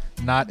 to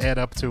not add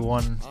up to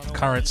one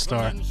current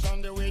star.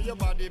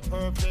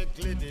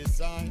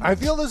 I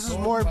feel this is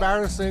more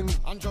embarrassing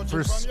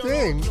for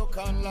Sting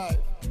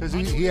because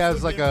he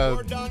has like a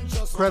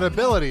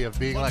credibility of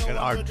being like an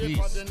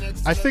artiste.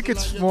 I think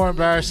it's more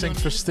embarrassing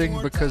for Sting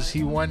because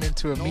he went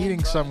into a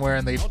meeting somewhere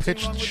and they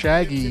pitched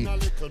Shaggy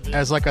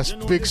as like a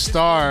big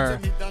star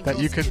that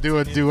you could do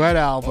a duet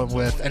album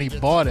with, and he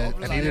bought it,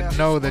 and he didn't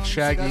know that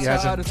Shaggy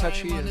That's how out hasn't. of touch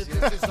he is.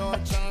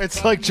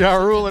 It's like Ja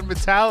Rule and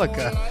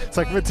Metallica. It's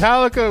like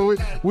Metallica,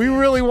 we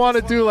really want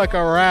to do like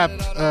a rap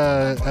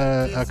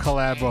a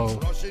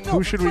collabo.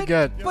 Who should we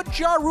get? But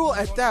Ja Rule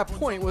at that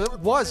point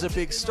was a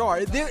big star.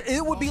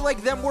 It would be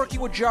like them working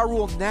with Ja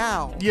Rule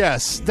now.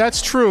 Yes,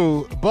 that's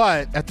true,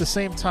 but at the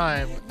same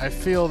time, I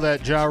feel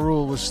that Ja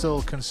Rule was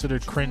still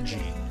considered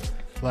cringy.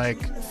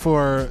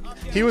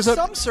 He was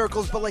some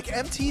circles, but like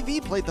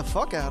MTV played the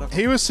fuck out of him.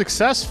 he was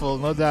successful,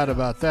 no doubt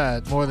about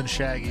that, more than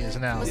Shaggy is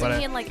now. Wasn't But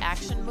he in like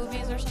action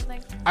movies or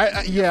something?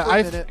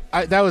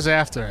 that was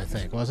after, I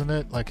think, wasn't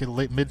it? Like in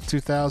late mid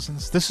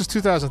 2000s. This is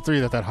 2003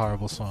 that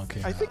hard song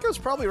came I out. think it was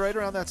probably right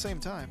around that same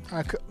time.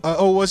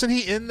 Wasn't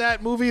he in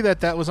that movie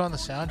that was on the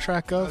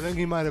soundtrack of? I think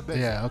he might have been.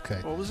 Yeah, okay.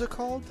 What was it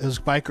called? It was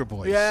Biker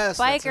Boys. Yes.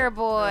 Biker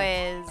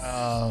Boys.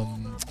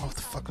 What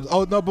the fuck was?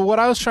 Oh no, but what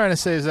I was trying to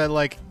say is that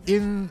like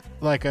in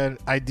like an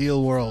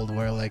ideal world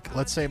where like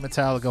let's say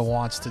Metallica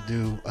wants to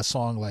do a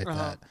song like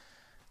that,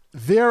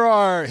 there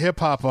are hip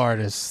hop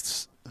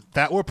artists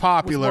that were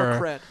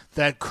popular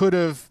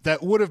that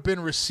would have been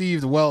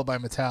received well by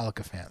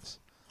Metallica fans.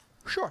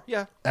 Sure,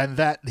 yeah. And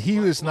that he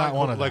was not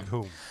one of them. Like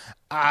whom?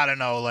 I don't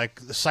know, like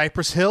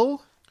Cypress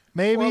Hill,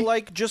 maybe. Well,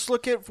 like just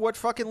look at what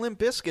fucking Limp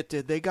Bizkit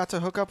did. They got to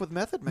hook up with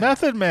Method Man.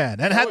 Method Man,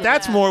 and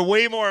that's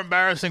way more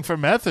embarrassing for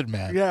Method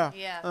Man. Yeah.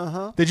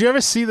 Yeah. Did you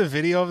ever see the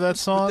video of that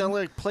song? They're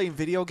like playing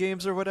video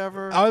games or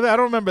whatever. I don't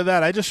remember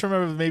that. I just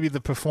remember maybe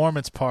the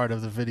performance part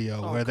of the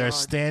video where they're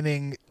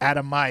standing at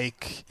a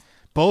mic,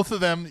 both of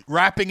them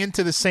rapping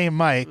into the same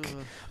mic,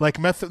 like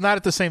not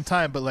at the same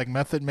time, but like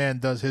Method Man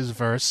does his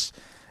verse,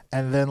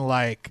 and then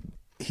like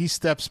he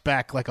steps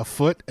back like a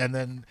foot, and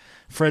then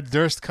Fred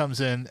Durst comes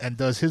in and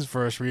does his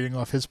verse reading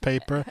off his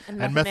paper,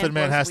 and Method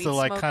Man has to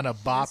like kind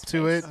of bop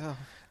to it,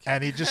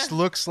 and he just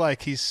looks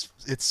like it's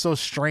so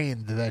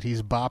strained that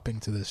he's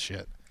bopping to this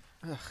shit.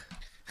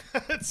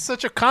 It's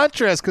such a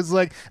contrast because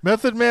like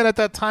Method Man at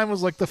that time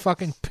was like the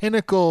fucking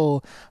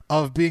pinnacle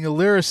of being a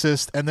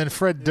lyricist, and then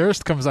Fred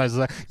Durst comes out and is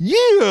like,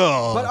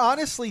 yeah. But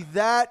honestly,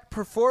 that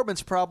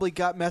performance probably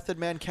got Method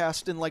Man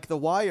cast in like The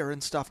Wire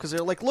and stuff because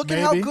they're like, look at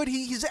how good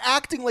he's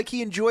acting, like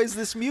he enjoys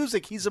this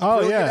music. He's a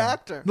brilliant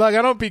actor. Like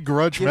I don't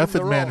begrudge Give him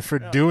Method the Man role. for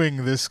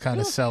doing this kind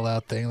of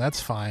sellout thing.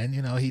 That's fine.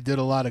 You know, he did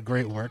a lot of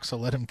great work, so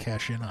let him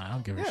cash in. I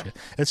don't give a shit.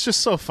 It's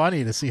just so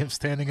funny to see him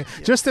standing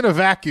just in a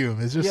vacuum.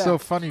 It's just so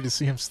funny to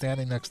see him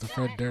standing next to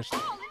Fred Durst.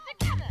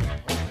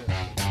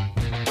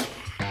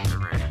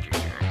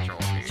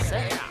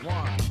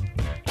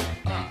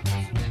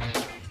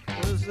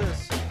 What is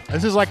this?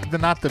 This is like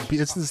not the beat.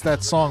 This is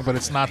that song, but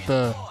it's not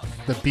the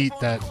beat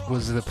that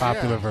was the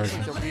popular version.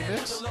 It's like a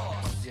remix?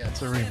 Yeah,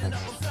 it's a remix.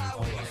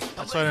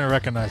 That's why I didn't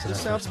recognize it.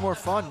 This sounds more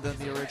fun than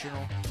the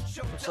original.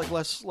 It's like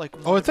less like.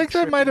 Oh, I think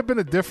that might have been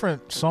a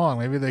different song.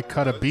 Maybe they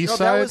cut a B-side.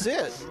 No, that was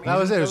it. That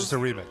was it. It was just a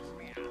remix.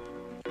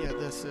 Yeah,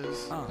 this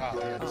is.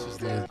 This is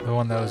the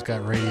one that was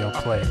got radio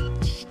play.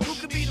 Who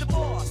could be the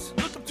boss?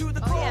 Look up to the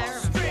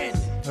cross.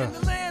 Stranded in the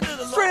land of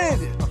the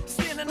Stranded. lost.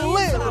 Standing on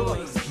the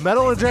sideways.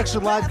 Metal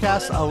Injection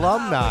Livecast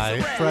alumni,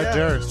 Fred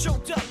Durst.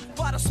 Choked up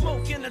by the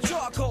smoke and the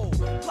charcoal.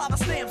 Lava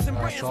stamps and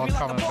brands all me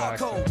like a coming back.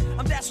 barcode.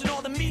 I'm dashing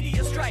all the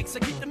media strikes. I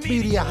keep the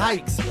Media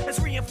hikes. It's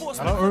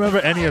reinforcement. I don't remember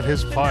any of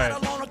his part. I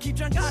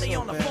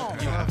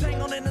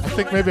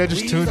think maybe I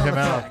just tuned him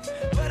out.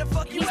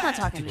 He's not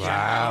talking to you.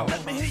 Wow.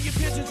 Let me hear your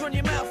pigeons run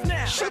your mouth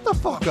now. Shut the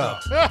fuck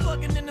up.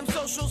 Plugging in them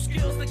social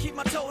skills to keep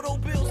my total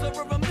bills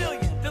over $1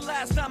 million. The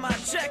last time I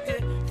checked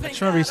it. I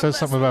just remember he says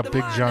something about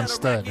Big John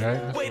Studd,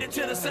 right? Waited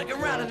till the second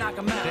round and knock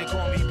him out. They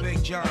call me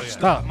Big John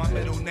Stop. My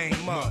middle name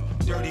Mud.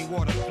 Dirty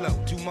water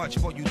flow. Too much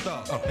for you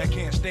thug. That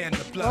can't stand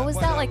the flood. What was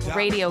that like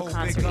radio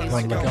concert you used to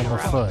Like go Elmer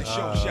to? Fudd.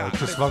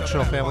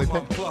 Dysfunctional Family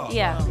Pick.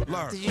 Yeah.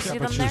 Did you see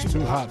them But she was there?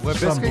 too hot. Limp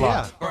Bizkit,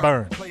 Sunblock.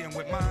 Burn.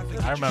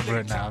 I remember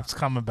it now. It's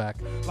coming back.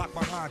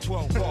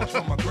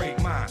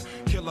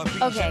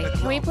 Okay,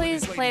 can we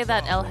please play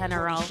that El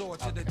General?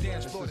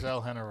 This is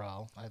El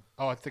General.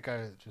 I think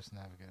I just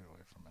navigated away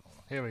from it. Hold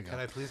on. Here we Can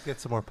go. I please get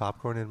some more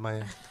popcorn in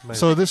my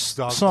So this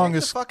dog song The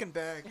is fucking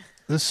bag.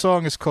 This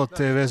song is called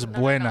Te Ves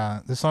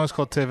Buena. This song is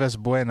called Te Ves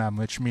Buena,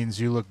 which means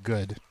you look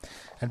good.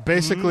 And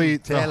basically,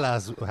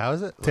 how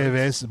is it? Te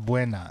Ves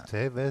Buena.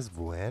 Te ves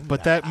buena.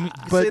 But that,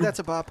 Say that's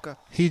a babka.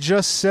 he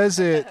just says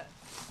it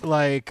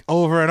like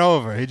over and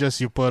over.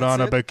 You put on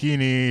a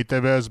bikini, te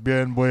ves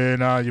bien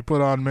buena. You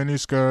put on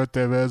miniskirt,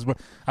 te ves buena.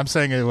 I'm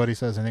saying it what he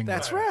says in English.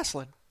 That's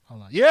wrestling.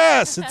 Hold on.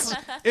 Yes,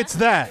 it's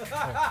that.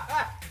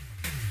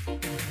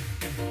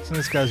 Listen to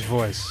this guy's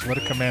voice. What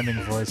a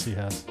commanding voice he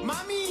has.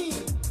 Mami,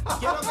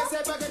 quiero que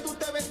sepa que tú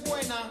te ves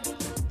buena.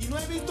 Y no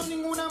he visto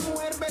ninguna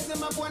mujer verse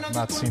más buena que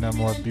Not tú seen en a mi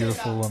more vida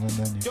beautiful entera. woman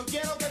than you. Yo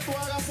quiero que tú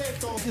hagas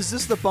esto. Is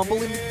this the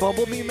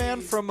Bumblebee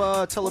man from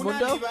Una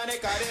Telemundo? libra de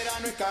cadera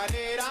no es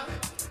cadera.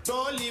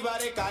 2 libras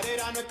de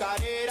cadera no es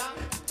cadera.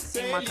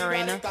 6 libras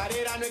Macarena. de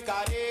cadera no es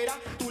cadera.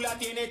 Tú la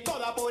tienes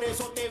toda, por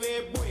eso te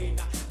ves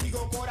buena.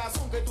 Digo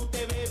corazón que tú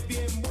te ves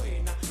bien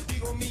buena.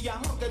 Digo mi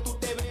amor que tú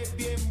te ves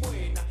bien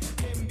buena.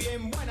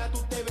 Bien buena,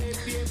 tú te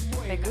ves bien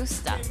buena. Me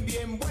gusta.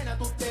 Bien buena,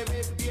 tú te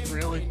ves bien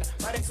buena.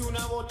 Parece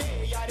una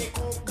botella de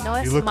coca. No,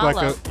 es You look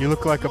malo.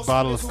 like a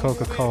bottle of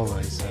Coca-Cola.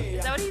 He said.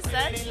 Is that what he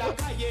said?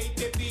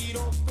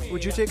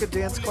 Would you take a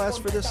dance class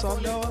for this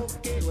song, Noah?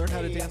 You learn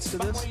how to dance to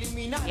this?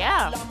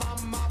 Yeah.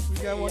 We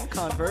got one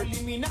convert.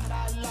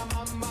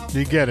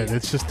 You get it.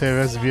 It's just Te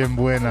Ves Bien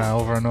Buena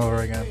over and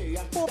over again.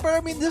 Well, But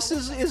I mean,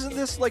 isn't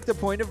this like the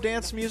point of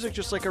dance music?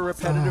 Just like a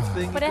repetitive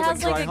thing. But you it could, has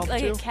dry like hump a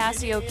to?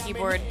 Casio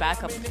keyboard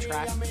backup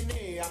track.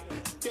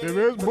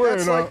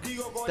 That's like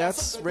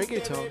that's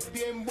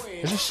reggaeton.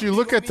 It's just you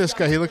look at this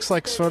guy. He looks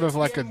like sort of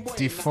like a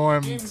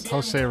deformed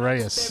Jose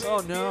Reyes. Oh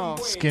no.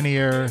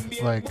 Skinnier,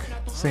 like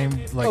same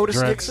like Otis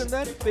dreads, Nixon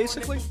then,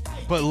 basically.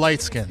 but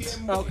light skinned.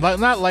 Okay.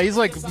 Not light. He's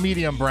like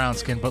medium brown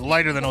skin, but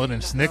lighter than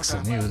Otis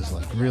Nixon. He was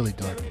like really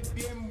dark.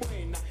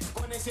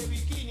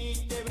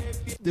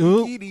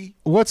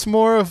 What's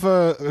more of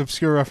a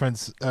obscure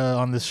reference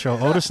on this show,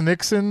 Otis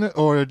Nixon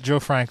or Joe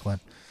Franklin?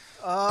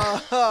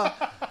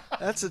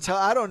 That's a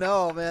tie. I don't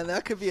know, man.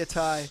 That could be a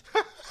tie.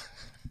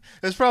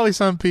 There's probably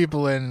some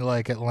people in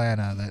like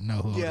Atlanta that know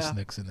who Otis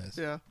Nixon is.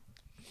 Yeah.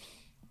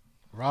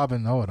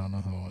 Robin, no, I don't know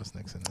who Otis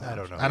Nixon is. I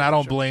don't know. And I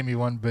don't blame you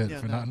one bit Yeah,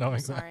 for no, not knowing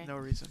sorry. that. No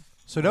reason.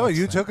 So Noah, What's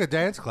you that? took a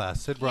dance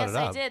class. Sid brought Yes, it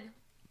up. I did.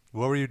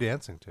 What were you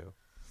dancing to?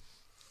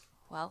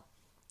 Well,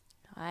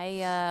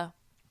 I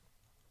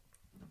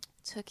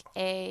took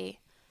a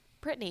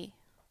Britney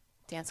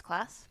dance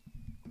class.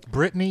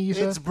 Brittany, you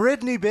said? It's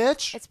Britney,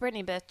 bitch. It's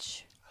Britney,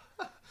 bitch.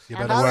 You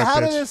And better work, How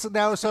did bitch. this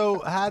now? So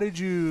how did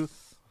you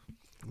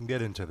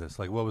get into this?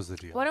 Like, what was the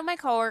deal? One of my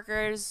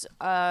coworkers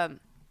saw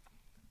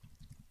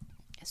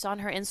on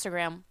her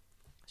Instagram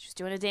she was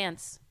doing a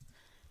dance,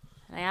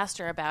 and I asked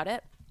her about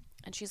it,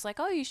 and she's like,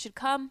 "Oh, you should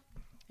come."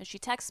 And she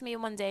texted me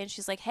one day, and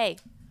she's like, "Hey,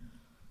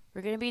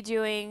 we're gonna be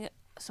doing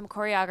some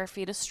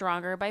choreography to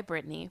 "Stronger" by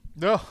Britney."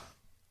 No.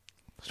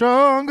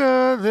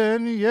 Stronger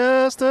than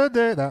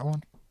yesterday. That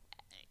one.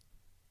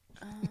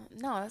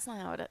 No, that's not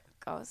how it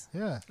goes.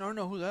 Yeah. I don't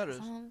know who that is.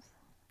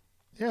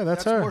 Yeah,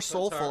 that's That's her. more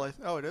soulful.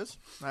 Oh, it is.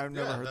 I've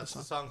never heard that's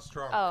this the song. song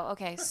 "Strong." Oh,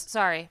 okay.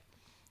 Sorry,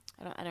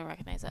 I don't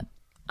recognize it.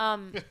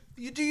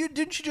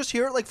 Didn't you just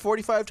hear it like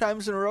 45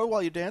 times in a row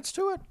while you danced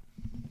to it?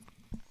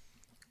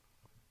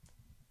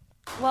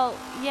 Well,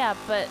 yeah,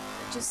 but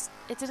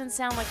it didn't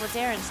sound like what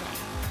Darren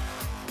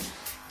sang.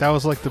 That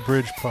was like the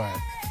bridge part.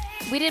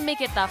 We didn't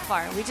make it that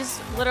far. We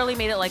just literally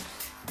made it like,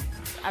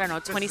 I don't know,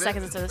 20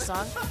 seconds into the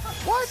song.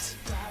 What?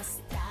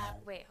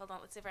 Wait, hold on.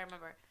 Let's see if I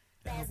remember.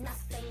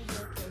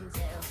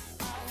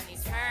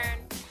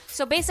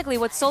 So basically,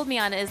 what sold me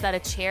on it is that a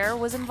chair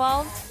was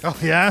involved. Oh,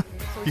 yeah?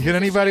 You hit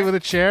anybody with a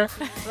chair?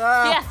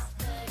 Yes.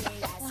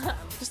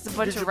 Just a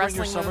bunch Did you of bring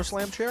your wrestling moves.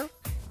 SummerSlam chair?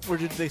 Or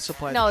did they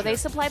supply No, the they chair?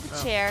 supplied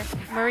the chair.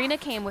 Marina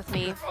came with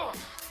me.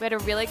 We had a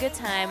really good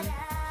time.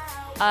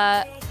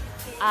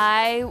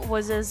 I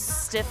was as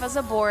stiff as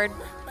a board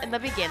in the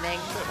beginning,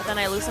 but then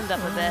I loosened up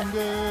a bit.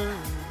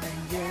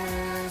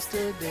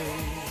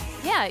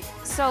 Yeah,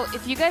 so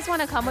if you guys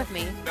want to come with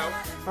me,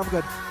 I'm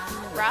good.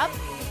 Rob,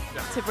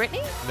 to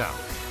Brittany? No,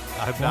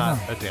 I'm not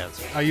a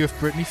dancer. Are you a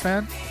Britney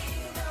fan?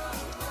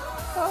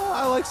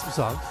 I like some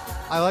songs.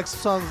 I like some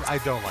songs. I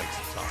don't like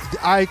some songs.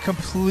 I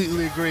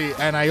completely agree.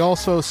 And I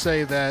also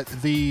say that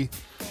the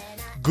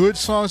good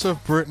songs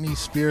of Britney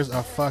Spears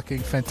are fucking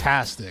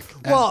fantastic.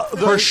 And Well,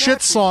 her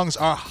shit songs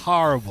are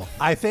horrible.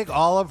 I think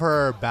all of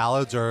her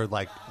ballads are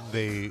like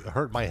they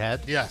hurt my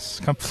head. Yes,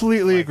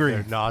 completely Like, agree.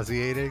 They're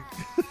nauseating.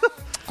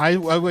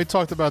 I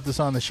talked about this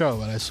on the show,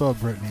 but I saw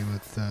Britney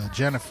with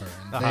Jennifer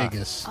in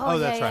Vegas. Oh,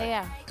 that's yeah, right.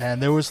 yeah.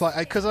 And there was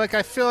I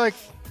feel like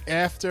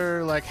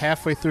after like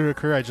halfway through her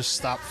career, I just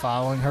stopped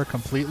following her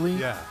completely.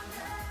 Yeah.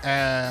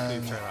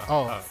 And You turn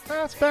off. oh,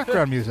 that's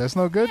background music. That's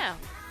no good. Yeah.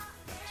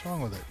 What's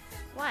wrong with it?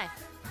 Why?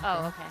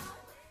 Oh, okay.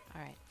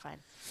 All right,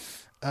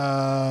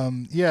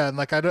 fine. Yeah, and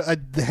like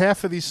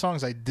half of these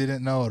songs I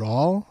didn't know at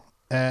all,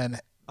 and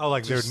Oh,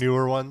 like Just- their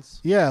newer ones.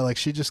 yeah, like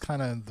she just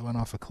kind of went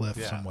off a cliff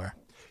Yeah. somewhere.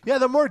 Yeah,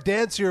 the more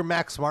dancier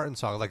Max Martin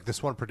song. Like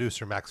this one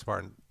producer, Max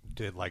Martin,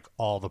 did like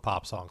all the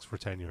pop songs for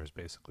 10 years,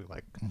 basically.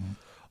 Like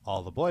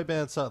all the boy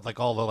band stuff, like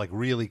all the like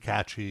really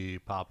catchy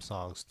pop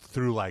songs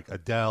through like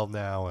Adele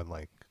now and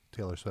like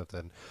Taylor Swift.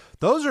 And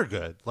those are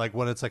good. Like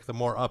when it's like the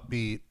more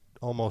upbeat,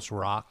 almost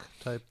rock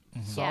type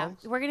songs. Yeah,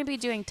 we're going to be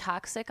doing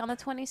Toxic on the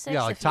 26th.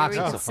 Yeah, like if you Toxic's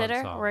a fun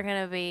reconsider, song. we're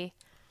going to be,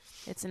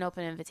 it's an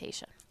open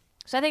invitation.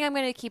 So I think I'm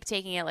going to keep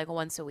taking it like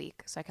once a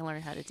week so I can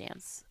learn how to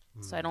dance.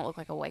 So I don't look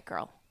like a white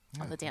girl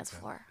on the dance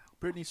floor.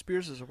 Britney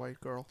Spears is a white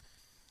girl.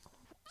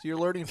 So you're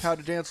learning how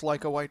to dance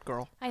like a white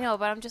girl. I know,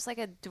 but I'm just like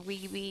a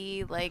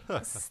dweeby, like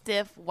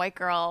stiff white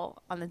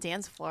girl on the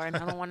dance floor, and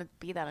I don't want to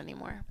be that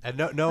anymore. And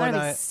no I and want to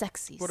I be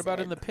sexy. What about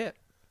in Sid. the pit?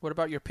 What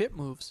about your pit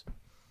moves?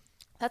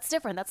 That's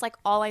different. That's like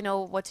all I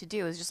know what to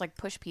do is just like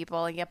push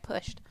people and get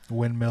pushed.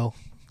 Windmill,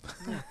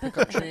 Pick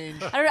up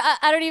change. I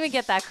don't even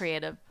get that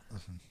creative.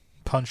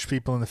 punch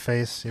people in the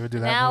face. You ever do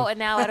that? Now move?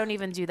 I don't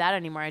even do that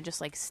anymore. I just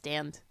like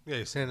stand. Yeah,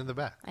 you stand in the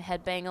back. I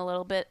headbang a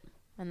little bit,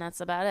 and that's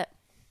about it.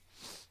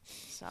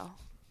 So,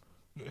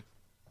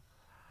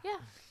 yeah,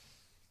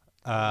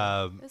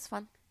 it was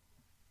fun.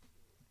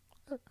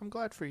 I'm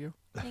glad for you.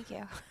 Thank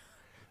you.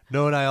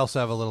 Noah and I also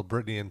have a little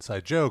Britney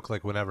inside joke.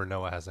 Like whenever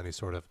Noah has any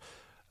sort of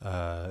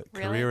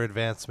career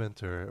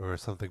advancement or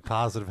something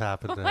positive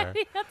happen to her.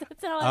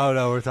 Oh,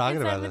 no, we're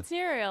talking about it.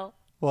 material.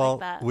 Well, like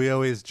that. we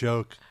always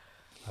joke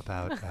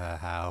about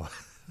how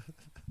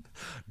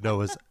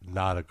Noah's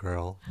not a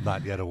girl,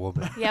 not yet a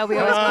woman. Yeah, we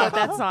always quote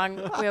that song.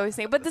 We always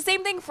sing. But the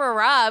same thing for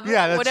Rob.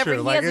 Yeah, that's Whenever true.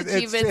 he Like, has it's-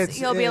 achievements,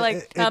 he'll be like,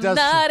 it I'm does-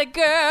 not a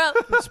girl.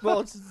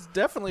 It's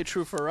definitely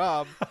true for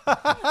Rob.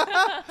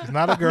 He's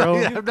not a girl.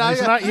 Yeah, not He's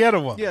yet. not yet a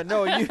woman. Yeah,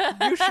 no,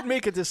 you should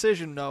make a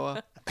decision,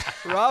 Noah.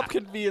 Rob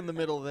can be in the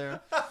middle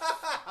there.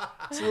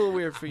 It's a little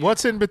weird for you.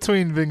 What's in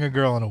between being a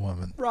girl and a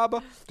woman?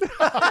 Robba?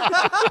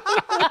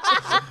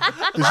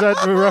 Is that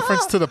a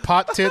reference to the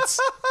pot tits?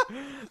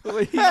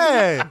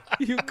 Hey!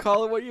 You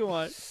call it what you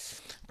want.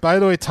 By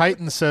the way,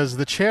 Titan says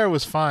the chair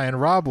was fine.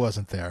 Rob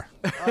wasn't there.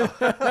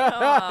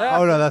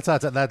 Oh no, that's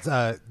not.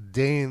 That's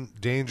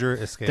Danger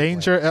Escape.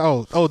 Danger.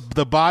 Oh,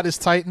 the bot is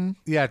Titan.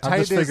 Yeah, I'm Titan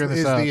just is figuring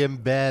this out. the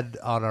embed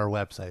on our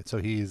website, so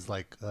he's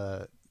like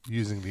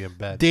using the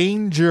embed.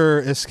 Danger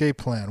escape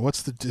plan.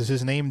 Is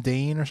his name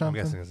Dane or I'm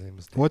something? guessing his name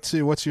is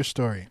Dane. What's your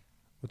story?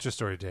 What's your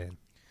story, Dane?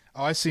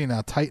 Oh, I see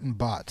now. Titan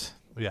bot.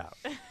 Yeah.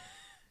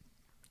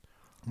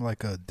 I'm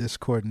like a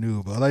Discord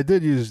noob. Well, I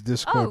did use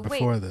Discord Oh, wait.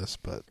 before this,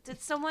 but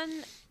Did someone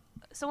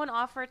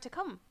offer to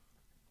come?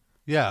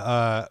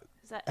 Yeah,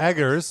 Is that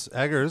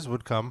Eggers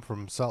would come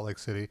from Salt Lake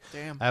City.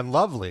 Damn. And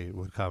Lovely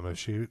would come if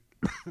she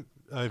if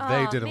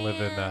they didn't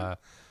live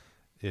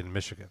in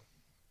Michigan.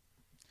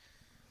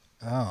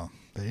 oh,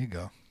 there you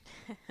go.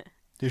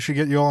 They should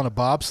get you all on a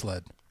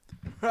bobsled.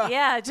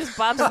 Yeah, just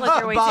bobsled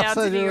your way down to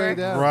Bobsled New your way York.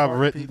 down.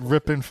 Rob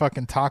ripping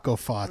fucking taco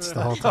farts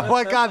the whole Oh time.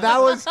 my god, that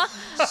was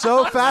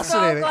so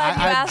fascinating. glad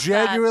you I asked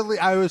that. genuinely,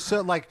 I was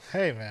so like,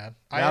 Hey, man.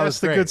 I That was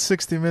asked the great. good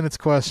 60 Minutes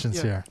questions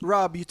Yeah. here.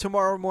 Rob,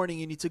 tomorrow morning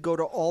you need to go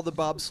to all the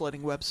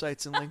bobsledding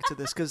websites and link to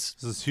this because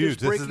this is huge.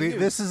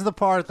 This is the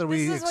part that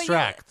we This is what you-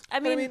 extract. I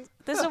mean,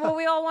 this is what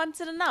we all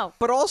wanted to know.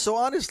 But also,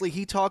 honestly,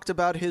 he talked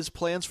about his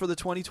plans for the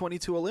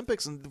 2022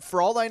 Olympics, and for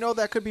all I know,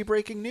 that could be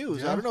breaking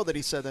news. I don't know that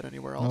he said that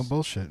anywhere No else.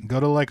 bullshit. Go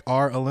to like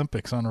our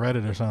Olympics on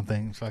Reddit or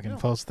something. Fucking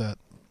post that.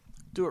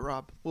 Do it,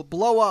 Rob. We'll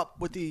blow up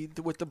with the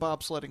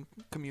bobsledding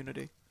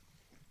community.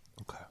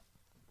 Okay.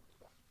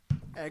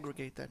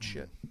 Aggregate that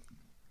shit.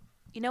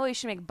 You know, we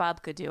should make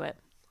Bobka do it.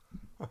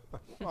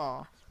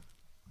 Aw.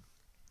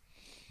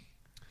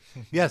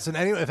 Yes, and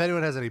if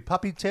anyone has any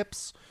puppy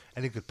tips,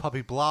 any good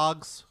puppy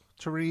blogs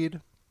to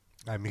read,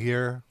 I'm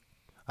here.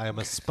 I am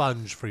a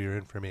sponge for your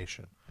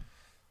information.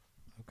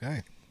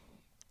 Okay.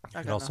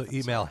 You can also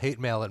email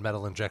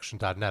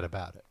hatemail@metalinjection.net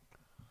about it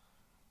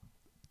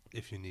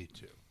if you need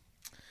to.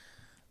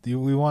 Do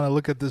we want to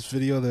look at this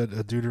video that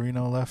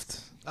Deuterino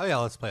left? Oh yeah,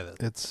 let's play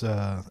this.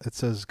 It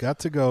says got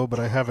to go, but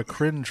I have a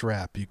cringe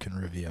rap you can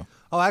review.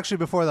 Oh, actually,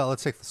 before that,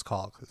 let's take this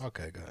call.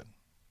 Okay, go ahead.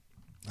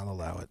 I'll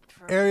allow it.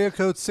 Area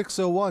code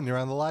 601. You're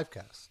on the live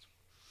cast.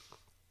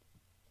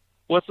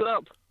 What's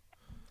up?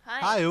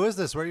 Hi, who is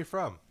this? Where are you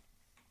from?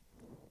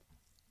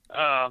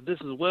 This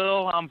is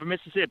Will. I'm from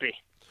Mississippi.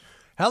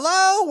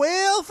 Hello,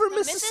 Will from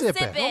Mississippi.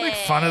 Don't make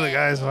fun of the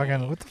guys.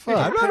 Fucking what the fuck?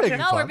 I'm not making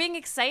No, fun. we're being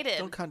excited.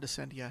 Don't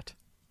condescend yet.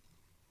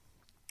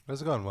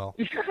 How's it going, Will?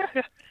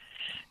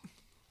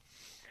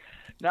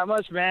 Not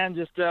much, man.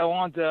 Just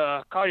wanted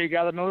to call you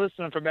guys. I've been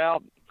listening for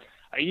about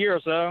a year or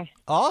so.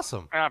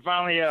 Awesome. And I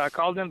finally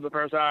called in for the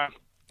first time.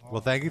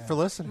 Well, thank you for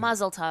listening.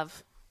 Mazel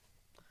tov.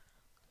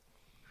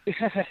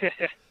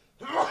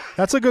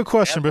 That's a good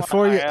question.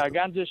 Before you, I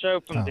got into the show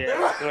from there.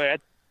 Go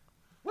ahead.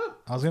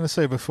 I was gonna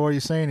say before you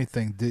say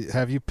anything,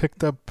 have you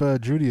picked up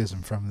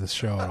Judaism from this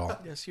show at all?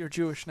 Yes, you're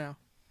Jewish now.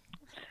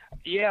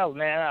 Yeah,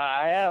 man,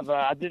 I have.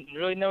 I didn't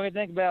really know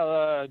anything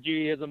about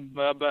Judaism,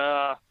 but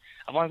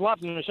I've learned a lot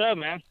from the show,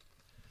 man.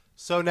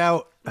 So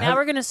now Now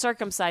we're going to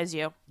circumcise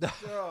you.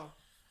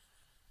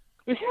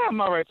 Yeah, I'm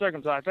already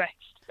circumcised.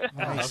 Thanks.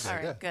 Nice. All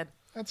right, good.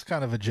 That's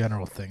kind of a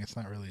general thing. It's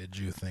not really a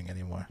Jew thing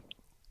anymore.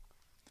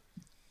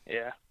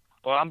 Yeah.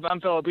 Well,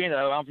 I'm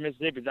Filipino. I'm from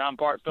Mississippi. So I'm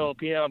part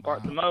Filipino and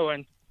part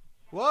Samoan.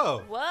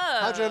 Whoa. Whoa.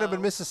 How'd you end up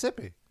in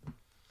Mississippi?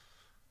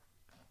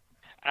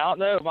 I don't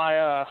know.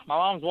 My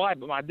mom's white,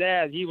 but my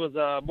dad, he was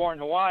born in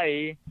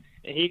Hawaii,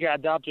 and he got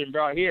adopted and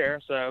brought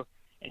here. So,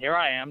 and here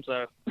I am.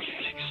 So,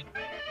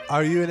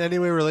 Are you in any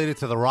way related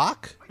to The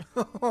Rock?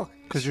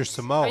 Because you're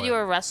Samoan. Are you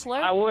a wrestler?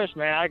 I wish,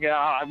 man.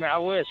 I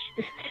wish.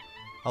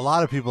 A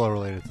lot of people are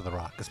related to The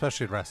Rock,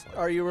 especially in wrestling.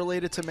 Are you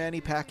related to Manny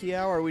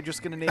Pacquiao? Or are we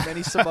just going to name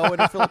any Samoan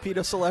or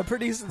Filipino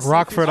celebrities? And see if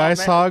Rockford you-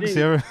 Ice Hogs.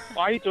 You ever?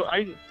 Well,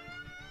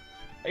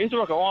 I used to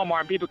work at Walmart,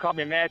 and people called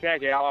me Mad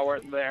Pacquiao while I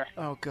worked there.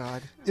 Oh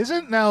God.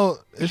 Isn't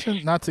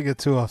not to get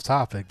too off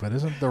topic, but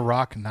isn't The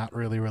Rock not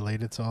really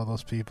related to all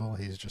those people?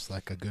 He's just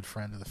like a good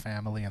friend of the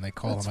family, and they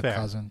call That's him fair. a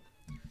cousin.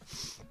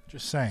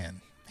 Just saying,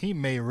 he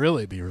may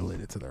really be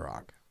related to The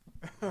Rock,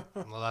 Well,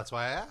 that's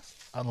why I asked.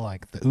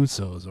 unlike the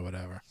Usos or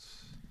whatever.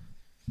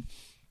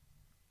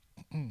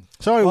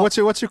 Sorry, what's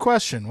your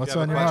question? What's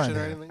You have on a your question mind? or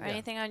there? anything? Or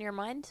anything on your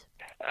mind?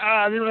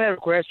 I didn't really have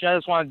a question. I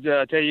just wanted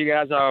to tell you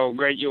guys how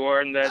great you are,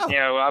 and that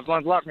I've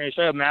learned a lot from your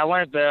show. Man, I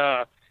learned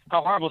how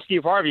horrible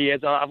Steve Harvey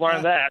is. I've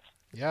learned that.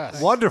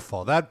 Yes.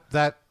 Wonderful.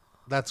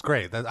 That's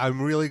great.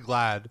 I'm really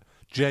glad,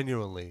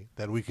 genuinely,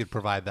 that we could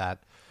provide that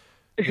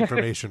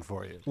information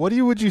for you. What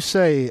would you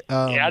say?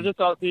 Yeah, I just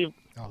thought Steve.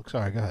 Oh,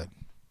 sorry. Go ahead.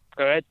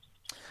 Go ahead.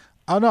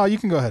 Oh, no, you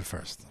can go ahead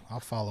first. I'll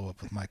follow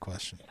up with my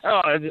question.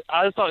 Oh, I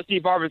just thought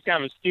Steve Harvey was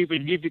kind of a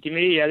stupid, goofy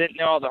comedian. I didn't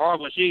know all the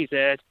horrible shit he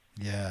said.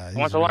 Yeah.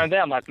 Once I learned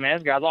that, I'm like, man,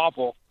 this guy's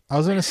awful. I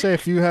was going to say,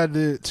 if you had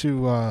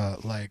to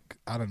like,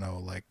 I don't know,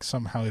 like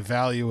somehow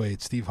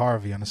evaluate Steve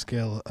Harvey on a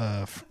scale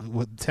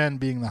with 10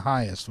 being the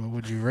highest, what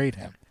would you rate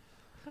him?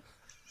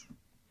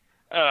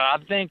 I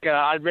think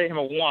I'd rate him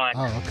a 1.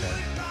 Oh,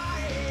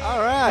 okay. All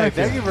right.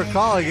 Thank you for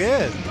calling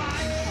in.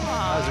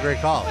 That was a great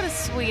call. What a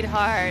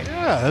sweetheart.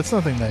 Yeah, that's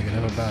nothing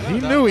negative about it. He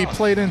knew he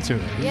played into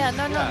it. Yeah,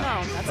 no.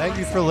 That's Thank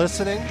you for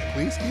listening.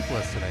 Please keep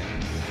listening.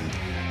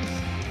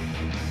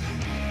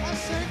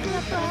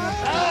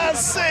 I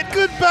said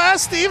goodbye,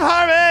 Steve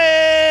Harvey.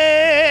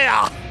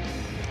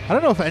 I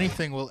don't know if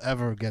anything will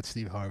ever get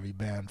Steve Harvey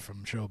banned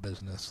from show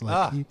business.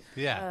 Like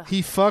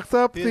he fucked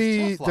up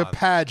the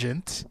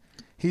pageant.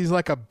 He's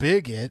like a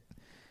bigot.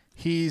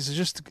 He's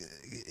just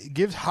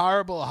gives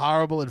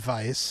horrible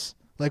advice.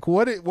 Like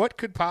what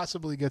could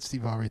possibly get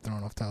Steve Harvey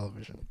thrown off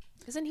television?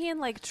 Isn't he in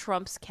like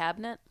Trump's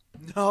cabinet?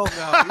 No.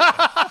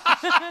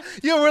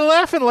 Yeah, we're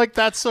laughing like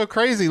that's so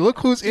crazy. Look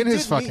who's in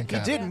his fucking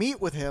cabinet. He did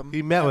meet with him.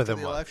 He met with after him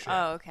the once. election.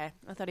 Oh, okay.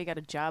 I thought he got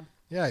a job.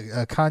 Yeah,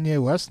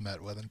 Kanye West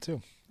met with him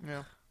too.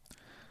 Yeah.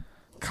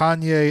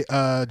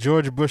 Kanye,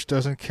 George Bush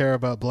doesn't care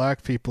about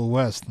black people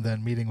West,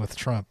 then meeting with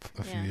Trump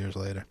a few years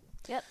later.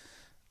 Yep.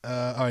 All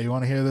right, you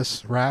want to hear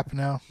this rap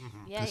now?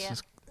 Mm-hmm. Yeah, This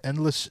is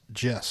Endless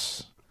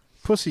Jess.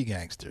 Pussy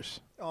Gangsters.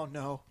 Oh,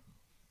 no.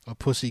 Or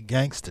Pussy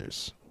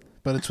Gangsters.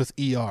 But it's with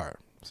ER,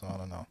 so I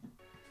don't know.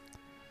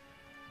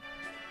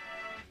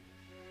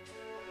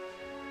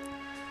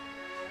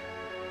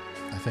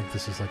 I think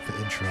this is like the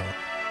intro.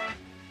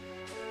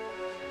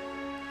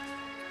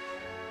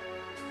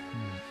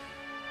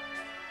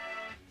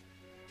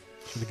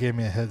 Should have gave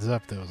me a heads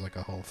up. There was like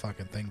a whole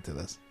fucking thing to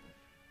this.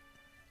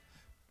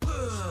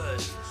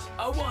 Puss,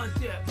 I want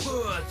that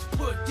puss.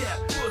 Put that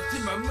puss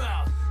in my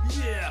mouth.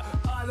 Yeah,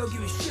 I don't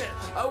give a shit.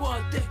 I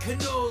want that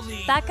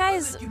cannoli. That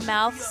guy's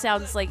mouth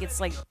sounds like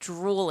it's like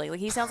drooling. Like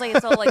he sounds like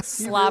it's all like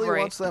He slobbery. really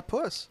wants that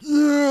puss.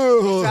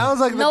 Sounds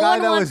like the No guy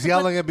one that wants was to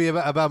yelling at me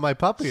about my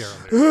puppy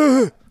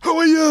earlier. Who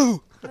are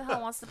you? Who the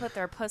hell wants to put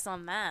their puss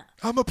on that?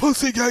 I'm a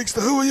pussy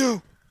gangster. Who are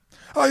you?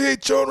 I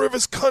ate Joan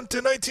Rivers' cunt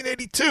in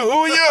 1982. Who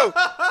are you?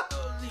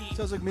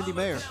 Sounds like Mindy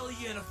Mayer.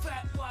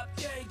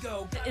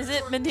 Is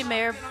it Mindy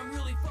Mayer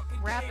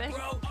rapping?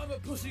 I'm a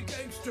pussy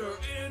gangster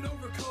in an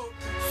overcoat.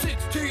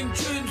 16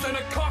 gins and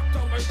a cock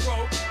on my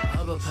throat.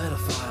 I'm a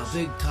pedophile,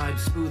 big time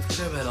smooth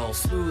criminal.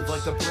 Smooth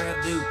like the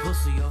brand new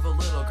pussy of a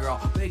little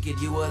girl. Making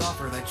you an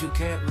offer that you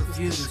can't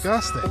refuse.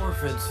 Disgusting.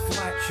 Orphans,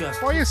 flat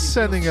chest. Why are you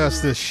sending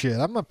us this shit?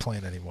 I'm not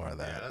playing any more of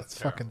that. That's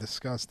fucking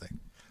disgusting.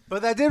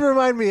 But that did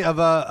remind me of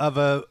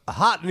a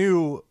hot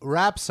new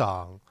rap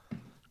song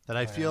that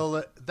I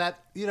feel that,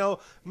 you know,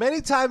 many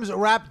times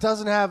rap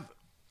doesn't have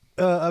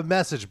a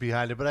message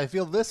behind it, but I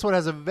feel this one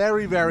has a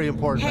very, very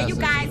important Hey, message.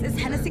 you guys, it's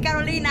Hennessy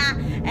Carolina,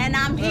 and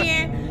I'm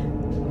here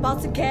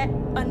about to get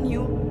a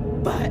new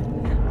butt.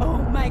 Oh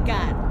my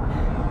God,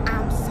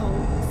 I'm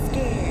so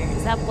scared.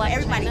 Is that Black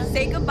Everybody China?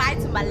 say goodbye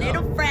to my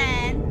little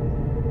friend.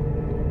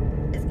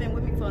 It's been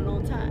with me for a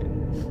long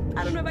time.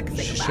 I don't know if I can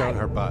say She's goodbye. showing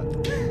her butt.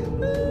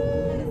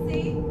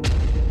 Hennessy.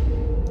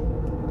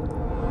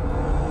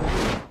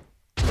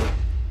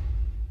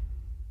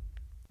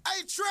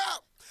 Hey,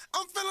 Trap,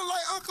 I'm feeling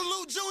like Uncle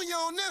Luke Jr.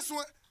 on this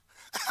one.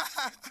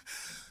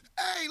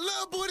 Hey,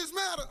 little booties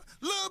matter.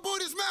 Little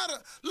booties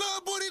matter.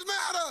 Little booties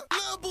matter.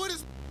 Little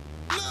booties.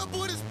 Little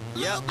booties.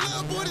 Little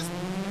booties.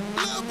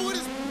 Little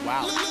booties.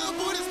 Wow. Little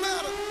booties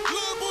matter.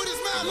 Little booties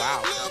matter.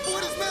 Wow. Little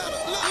booties matter.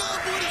 Little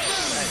booties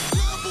matter.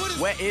 Little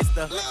booties. Where is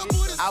the?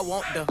 I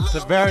want the. It's a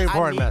very I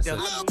important need message.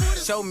 the.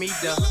 Show me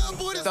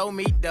the. Show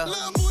me the.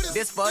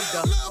 This for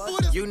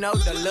the. You know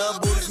the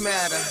love booties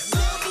matter.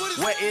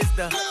 Where is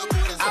the?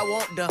 I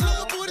want the.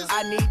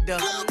 I need the.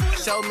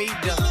 Show me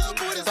the.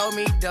 Show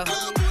me the.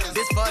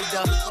 This for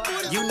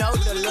the. You know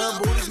the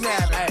love booties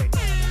matter. Hey.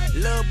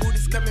 Love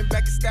booties coming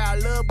back in style.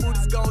 Love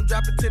booties gon'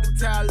 drop it to the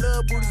towel.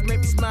 Love booties make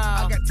me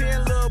smile. I got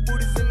 10 love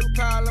booties in the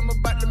pile. I'm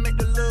about to make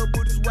the love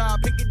booties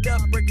wild. Pick it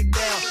up, break it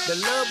down. The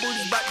love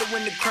booties about to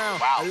win the crown.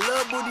 A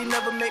love booty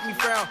never make me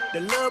frown.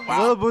 The love booty.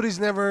 Little booties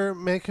never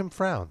make him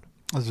frown.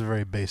 This is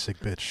very basic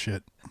bitch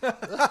shit.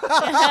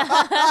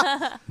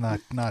 Not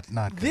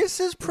good. This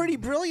is pretty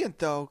brilliant,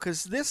 though,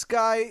 because this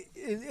guy,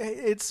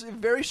 it's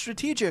very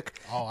strategic.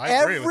 Oh, I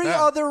agree with Every that.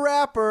 other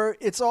rapper,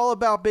 it's all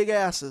about big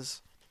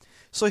asses.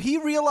 So he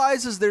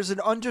realizes there's an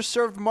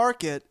underserved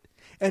market,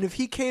 and if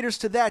he caters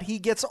to that, he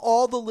gets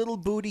all the little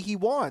booty he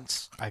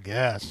wants. I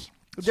guess.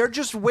 They're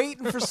just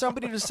waiting for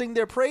somebody to sing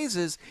their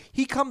praises.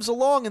 He comes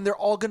along, and they're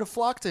all going to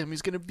flock to him.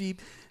 He's going to be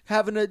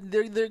having a.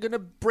 They're going to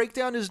break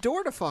down his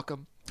door to fuck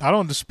him. I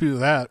don't dispute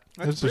that.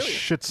 That's It's a brilliant.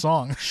 shit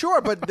song. Sure,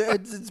 but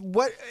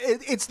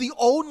it's the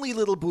only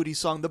little booty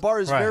song. The bar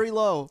is Right. very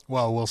low.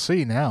 Well, we'll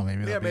see now.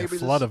 Maybe there'll be a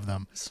flood this of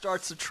them.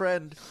 starts a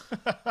trend.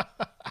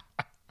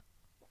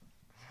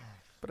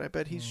 But I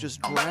bet he's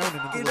just drowning in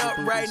the Get little up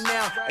right booties.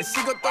 now, and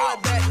she gon' throw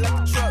it back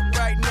like a truck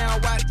right now.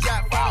 Watch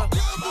out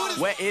for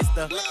the. Where is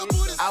the?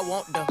 I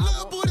want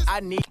the.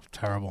 I need.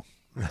 Terrible.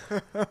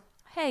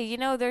 Hey, you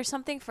know, there's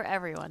something for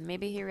everyone.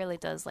 Maybe he really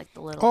does like the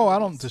little. Oh, I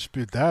booties. don't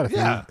dispute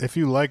that. If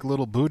you like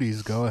little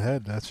booties, go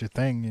ahead. That's your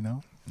thing, you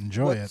know.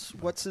 Enjoy it.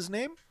 What's his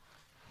name?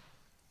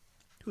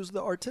 Who's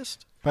the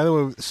artist? By the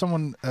way,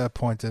 someone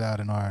pointed out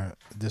in our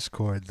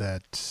Discord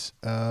that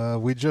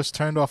we just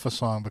turned off a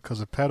song because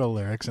of pedo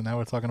lyrics, and now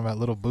we're talking about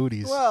little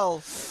booties.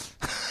 Well,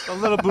 a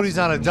little booties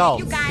on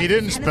adults. He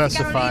didn't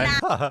specify.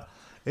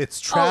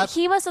 It's Oh, trap.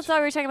 he must have thought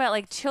we were talking about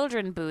like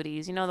children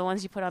booties. You know, the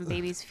ones you put on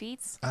babies'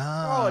 feet.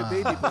 Oh,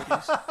 baby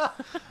booties.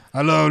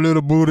 I love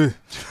little booty.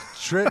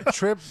 Trap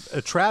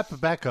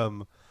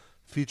Beckham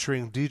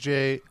featuring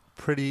DJ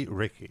Pretty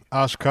Ricky.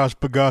 Oshkosh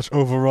Bagosh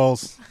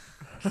overalls.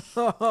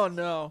 Oh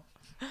no.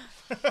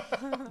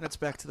 That's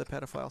back to the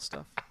pedophile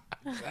stuff.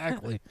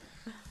 Exactly.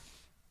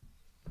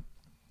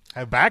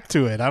 Back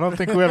to it. I don't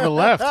think we ever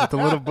left with the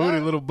little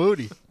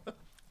booty.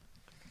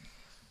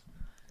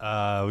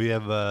 We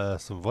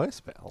have some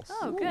voicemails.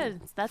 Oh,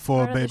 good. That's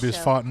Four part of the babies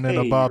show. farting in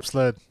a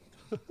bobsled.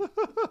 Go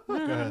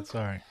ahead,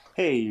 sorry.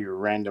 Hey,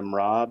 Random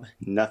Rob,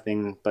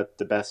 nothing but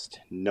the best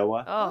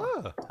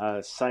Noah,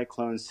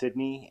 Cyclone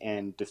Sydney,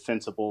 and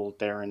defensible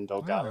Darren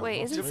Delgado.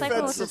 Wait, isn't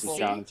Cyclone This is Sydney?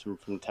 Jonathan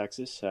from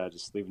Texas.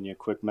 Just leaving you a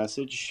quick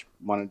message.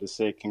 Wanted to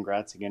say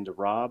congrats again to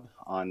Rob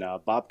on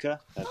Bobka.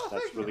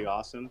 That's really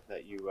awesome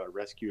that you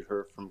rescued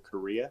her from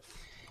Korea.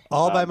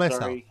 All by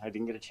myself. Sorry, I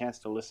didn't get a chance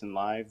to listen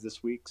live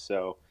this week,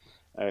 so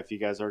if you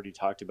guys already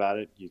talked about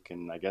it, you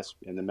can, I guess,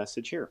 end the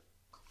message here.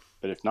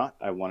 But if not,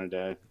 I wanted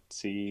to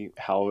see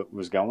how it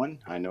was going.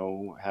 I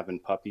know having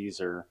puppies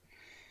are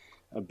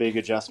a big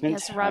adjustment.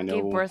 Yes, Rob I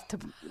know, gave birth to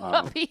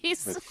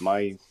puppies. With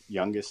my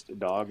youngest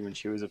dog when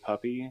she was a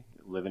puppy,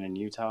 living in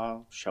Utah,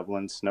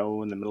 shoveling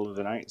snow in the middle of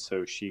the night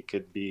so she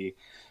could be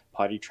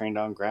potty trained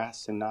on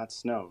grass and not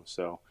snow.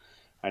 So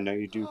I know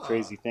you do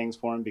crazy things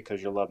for him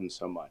because you love him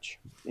so much.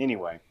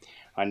 Anyway,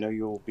 I know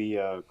you'll be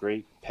a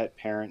great pet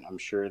parent. I'm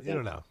sure that... You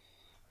don't know.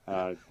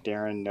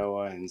 Darren,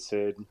 Noah, and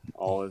Sid,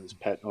 all of his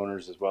pet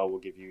owners as well, will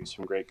give you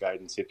some great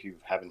guidance if you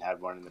haven't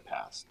had one in the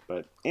past.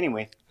 But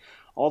anyway,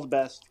 all the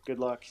best. Good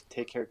luck.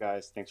 Take care,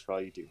 guys. Thanks for all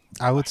you do.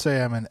 I would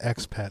say I'm an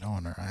ex-pet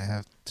owner. I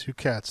have 2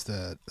 cats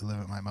that live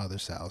at my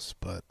mother's house,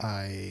 but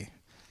I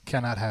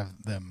cannot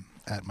have them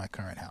at my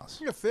current house.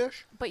 You have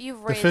fish. But you've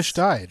The raised... fish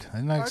died.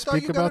 Didn't I thought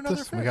speak you got about another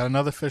this? We fish. got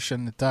another fish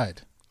and it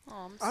died.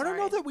 Oh, I'm I don't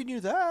know that we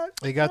knew that.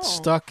 It got No.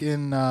 stuck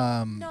in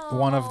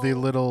one of the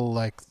little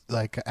like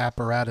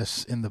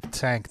apparatus in the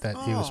tank that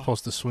he was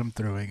supposed to swim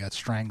through. And got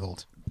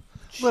strangled.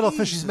 Little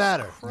fishies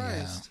matter.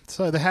 Yeah.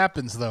 So that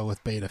happens though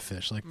with beta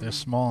fish. Like they're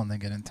small and they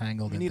get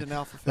entangled. You in need an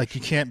alpha fish. Like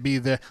you can't be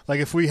there.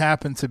 Like if we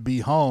happen to be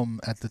home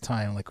at the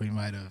time, like we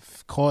might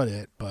have caught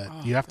it,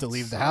 but you have to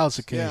leave the house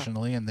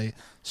occasionally, and they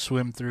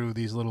swim through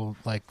these little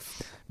like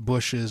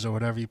bushes or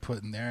whatever you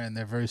put in there, and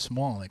they're very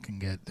small. They can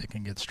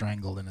get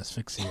strangled and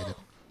asphyxiated.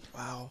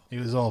 Wow. He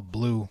was all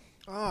blue.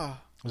 Ah,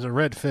 It was a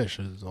red fish.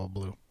 It was all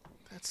blue.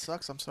 that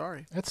sucks. I'm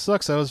sorry. It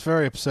sucks. I was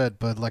very upset,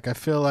 but like I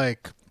feel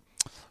like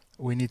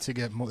we need to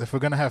get more. If we're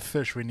gonna have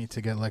fish, we need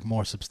to get like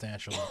more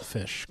substantial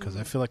fish because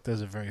I feel like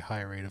there's a very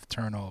high rate of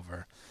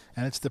turnover,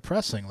 and it's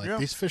depressing. Like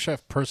these fish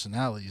have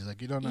personalities.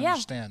 Like you don't Yeah.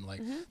 understand.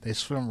 Like they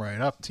swim right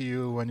up to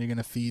you when you're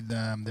gonna feed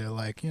them. They're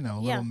like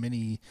little Yeah.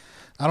 mini.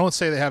 I don't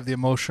say they have the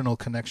emotional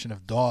connection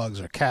of dogs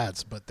or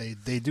cats, but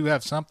they do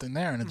have something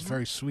there, and it's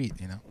very sweet.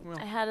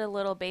 I had a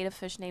little beta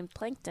fish named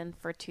Plankton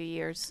for 2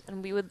 years,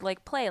 and we would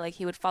like play. Like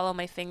he would follow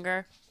my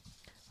finger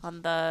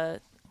on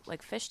the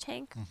like fish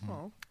tank,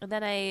 and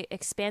then I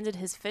expanded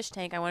his fish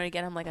tank. I wanted to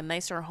get him like a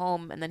nicer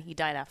home, and then he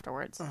died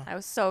afterwards. I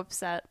was so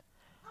upset.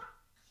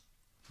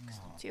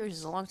 2 years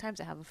is a long time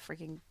to have a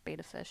freaking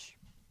beta fish.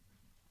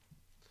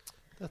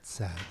 That's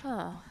sad.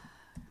 Oh,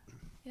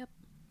 yep.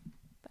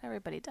 But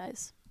everybody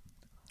dies.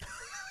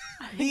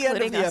 The end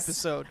of Including the us.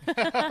 episode. Was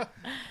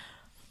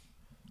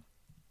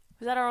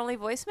that our only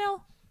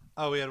voicemail?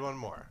 Oh, we had one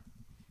more.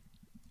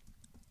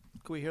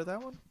 Can we hear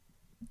that one?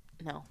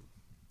 No.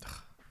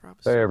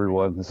 Hey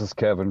everyone, this is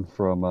Kevin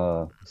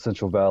from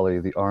Central Valley,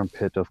 the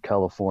armpit of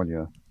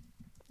California.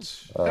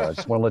 I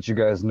just want to let you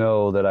guys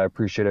know that I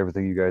appreciate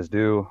everything you guys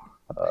do.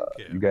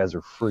 You guys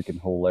are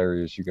freaking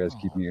hilarious. You guys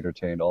keep me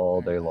entertained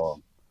all day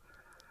long.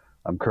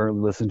 I'm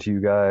currently listening to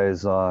you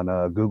guys on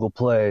Google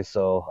Play,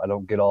 so I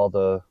don't get all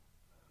the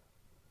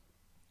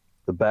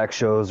back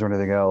shows or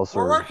anything else.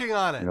 We're or, working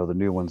on it. The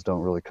new ones don't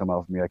really come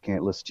out for me. I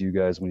can't listen to you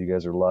guys when you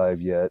guys are live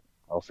yet.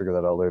 I'll figure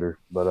that out later.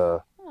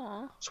 But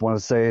just want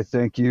to say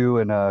thank you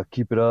and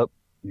keep it up.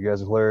 You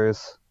guys are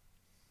hilarious.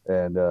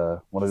 And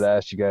wanted to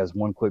ask you guys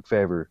one quick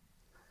favor.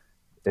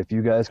 If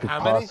you guys could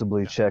How many?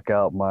 possibly check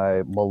out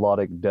my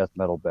melodic death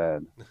metal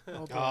band. We're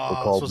this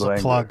called was a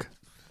Wrangler. plug.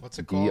 What's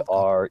it called?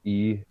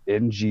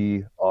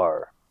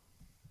 DRENGR.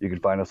 You can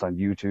find us on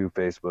YouTube,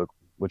 Facebook,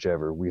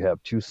 whichever. We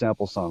have 2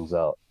 sample songs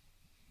out.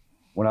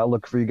 We're not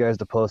looking for you guys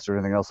to post or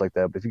anything else like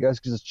that, but if you guys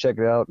could just check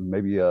it out and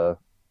maybe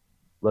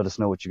let us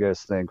know what you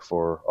guys think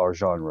for our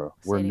genre.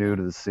 We're new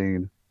to the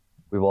scene.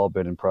 we've all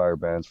been in prior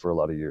bands for a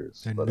lot of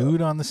years. They're But,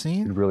 nude on the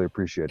scene? we really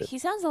appreciate it. He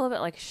sounds a little bit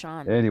like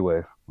Sean.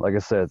 Anyway, like I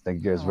said,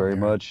 thank you guys very yeah.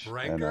 much.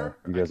 And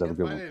you guys have a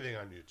good one.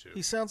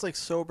 He sounds like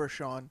sober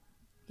Sean.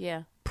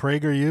 Yeah.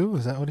 PragerU?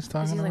 Is that what he's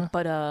talking He's about? like,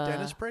 but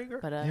Dennis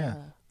Prager? But Yeah.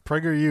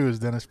 PragerU is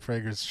Dennis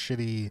Prager's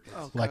shitty,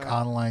 Oh, like,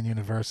 God. online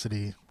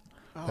university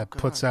that God.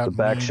 puts out The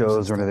back memes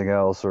shows or and anything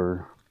else,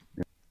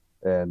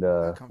 and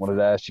wanted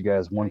to ask you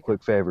guys one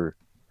quick favor.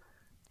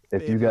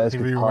 If you guys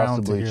Maybe could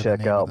around to possibly hear the check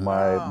name of out that.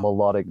 my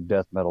melodic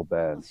death metal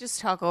band, Let's just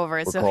talk over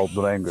it. we're So called he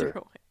Drenger.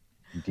 threw it.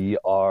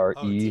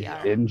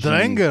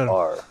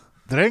 DRENGR.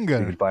 Drenger.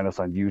 You can find us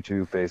on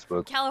YouTube,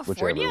 Facebook,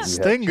 California? whichever.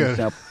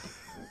 Stinger.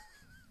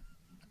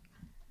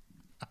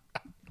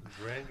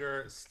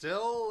 Drenger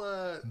still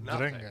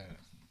nothing. Drenger.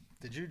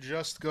 Did you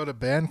just go to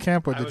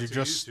Bandcamp or I did went you to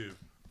just? YouTube.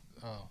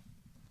 Oh,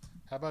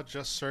 how about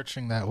just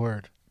searching that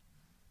word?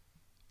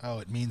 Oh,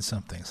 it means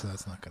something, so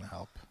that's not going to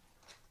help.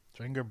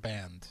 Drenger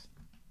Band.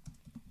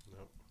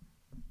 Nope.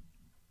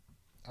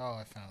 Oh,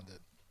 I found it.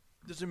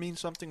 Does it mean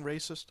something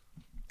racist?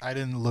 I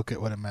didn't look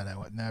at what it meant. I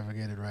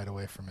navigated right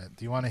away from it.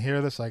 Do you want to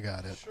hear this? I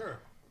got it. Sure.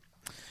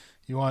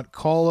 You want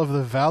Call of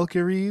the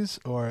Valkyries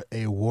or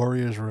A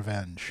Warrior's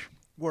Revenge?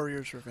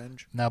 Warrior's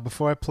Revenge. Now,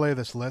 before I play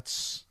this,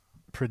 let's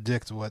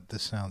predict what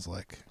this sounds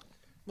like.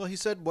 Well, he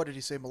said, what did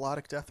he say?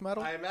 Melodic death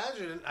metal? I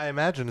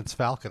imagine it's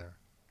Falconer.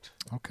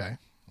 Okay,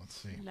 let's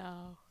see.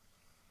 No.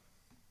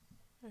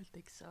 I don't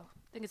think so.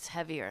 I think it's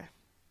heavier.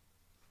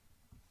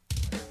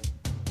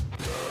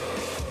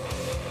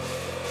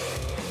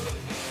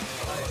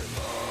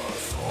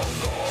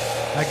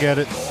 I get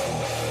it.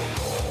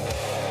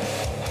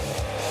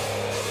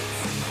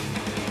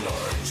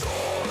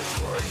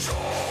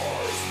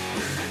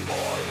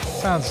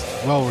 Sounds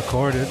well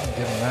recorded,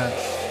 given that.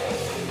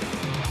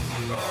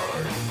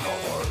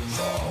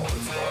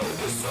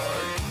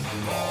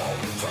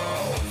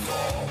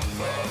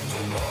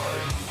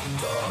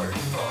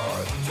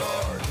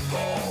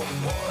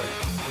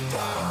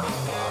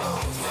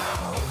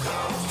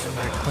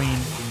 Very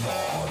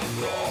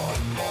clean.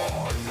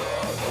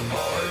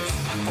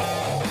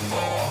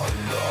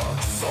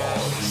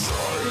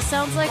 This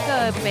sounds like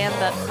a band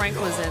that Frank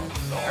was in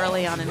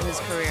early on in his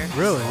career.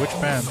 Really? Which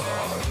band?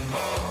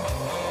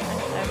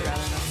 I'd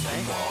rather not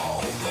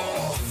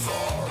say.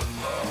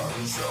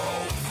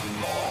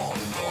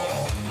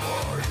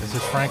 Is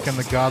this Frank and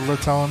the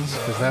Godler Tones?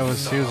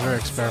 Because he was very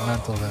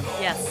experimental then.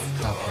 Yes.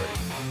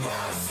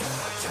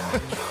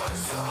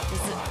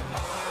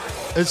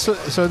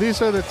 So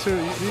these are the two.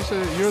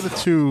 You're the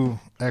two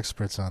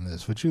experts on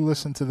this. Would you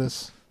listen to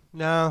this?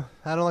 No,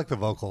 I don't like the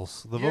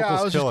vocals. The Yeah, vocals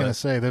I was kill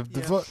just gonna it.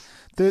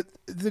 say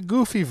the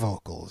goofy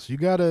vocals. You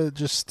gotta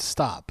just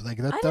stop. Like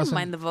that I didn't doesn't.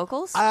 mind the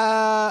vocals.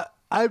 I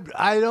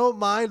don't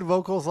mind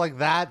vocals like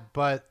that,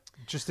 but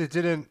just it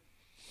didn't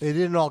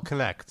all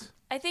connect.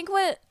 I think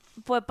what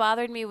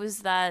bothered me was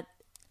that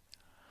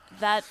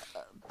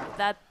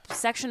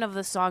section of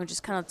the song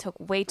just kind of took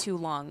way too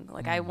long.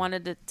 Like I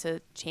wanted it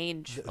to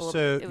change a little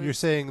So bit. you're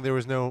saying there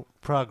was no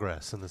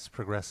progress in this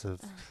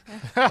progressive?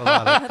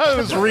 melodic- It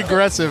was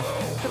regressive.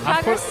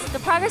 The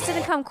progress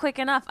didn't come quick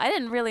enough. I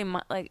didn't really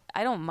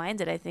I don't mind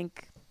it. I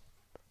think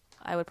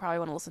I would probably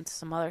want to listen to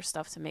some other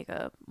stuff to make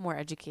a more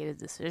educated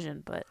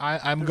decision. But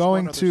I'm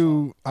going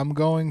to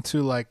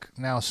like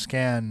now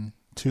scan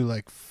to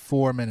like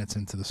 4 minutes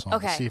into the song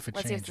okay, to see if it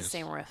let's changes. see if it's the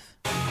same riff.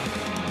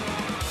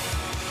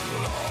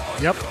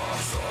 Yep.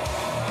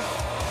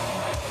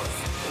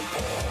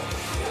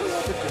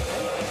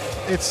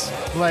 It's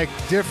like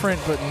different,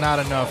 but not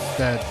enough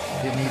that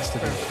it needs to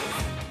be. I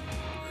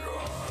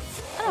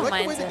I don't like the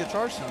mind way the it.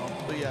 guitar sounds,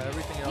 but yeah,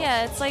 everything else.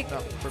 Yeah, it's like no,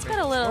 for it's me. got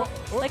a little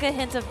like a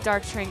hint of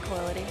dark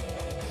tranquility.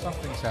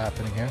 Something's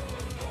happening here.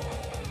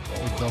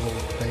 With double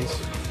bass,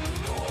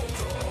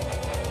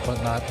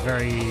 but not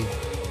very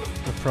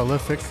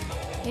prolific.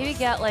 Maybe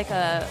get like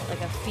a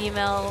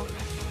female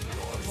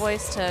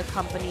voice to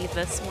accompany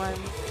this one.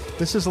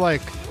 This is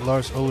like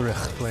Lars Ulrich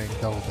playing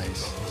double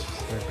bass. It's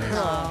just very basic.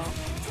 Oh.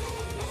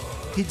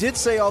 He did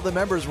say all the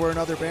members were in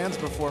other bands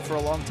before for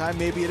a long time.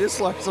 Maybe it is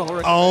Lars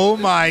Ulrich. Oh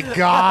my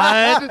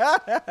God!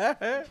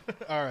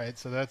 All right,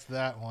 so that's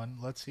that one.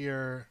 Let's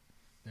hear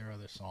their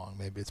other song.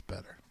 Maybe it's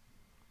better.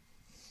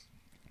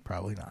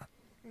 Probably not.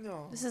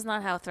 No. This is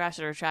not how Thrash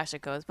It or Trash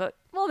It goes, but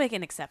we'll make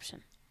an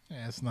exception.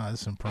 Yeah, it's not.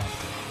 It's impromptu.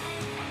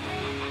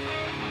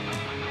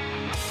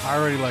 I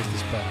already like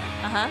this better.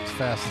 Uh-huh. It's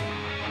faster.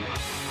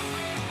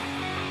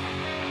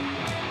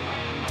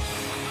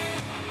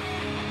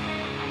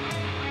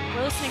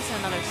 We're listening to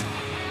another song.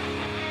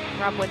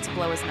 Rob went to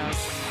blow his nose.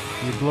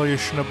 You blow your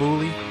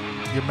schnabooli,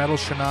 your metal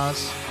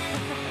shanaz.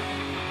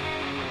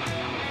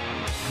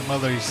 My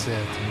mother used to say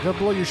it to me. You gotta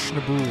blow your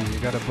schnabooli, you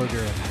got a booger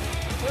in it.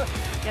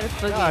 Get a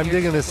boogie I'm in your-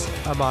 digging this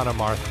Amon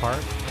Amarth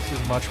part. This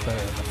is much better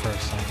than the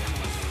first song.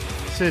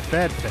 Sid,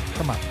 bad pick.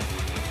 Come on.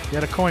 You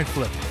had a coin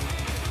flip.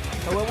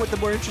 I went with the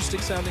more interesting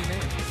sounding name.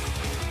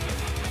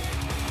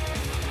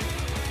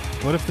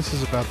 What if this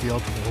is about the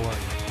ultimate warrior?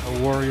 A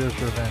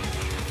warrior's revenge.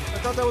 I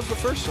thought that was the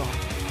first song.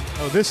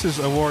 Oh, this is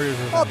a Warriors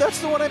Revenge. Oh, that's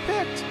the one I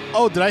picked.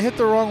 Oh, did I hit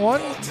the wrong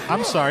one?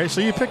 I'm sorry. So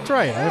you picked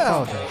right. I Yeah.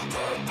 apologize.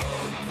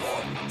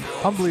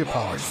 Humbly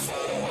apologize.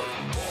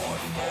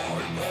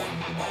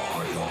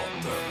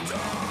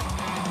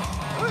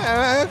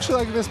 I actually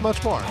like this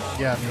much more.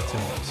 Yeah, me too.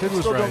 Sid was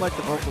Still right. don't like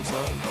the vocals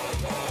though.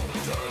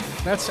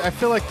 I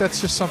feel like that's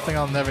just something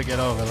I'll never get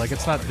over. Like,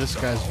 it's not this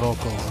guy's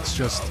vocals. It's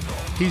just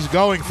he's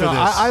going for No,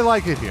 this. I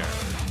like it here.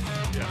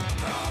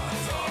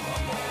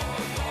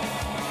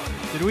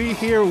 Did we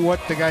hear what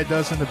the guy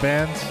does in the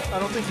band? I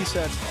don't think he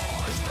said.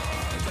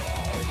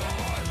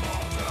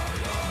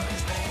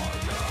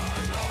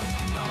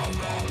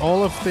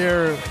 All of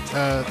their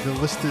the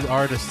listed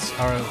artists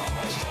are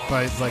just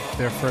by like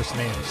their first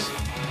names.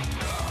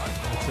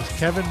 It says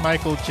Kevin,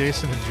 Michael,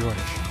 Jason, and George.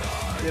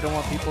 They don't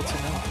want people to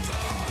know.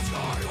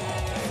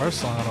 First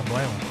song, I don't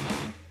blame him.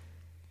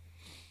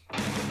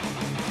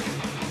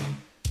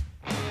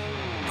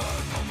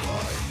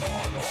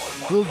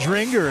 Little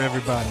Dringer,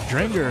 everybody.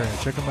 Dringer.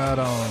 Check him out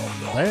on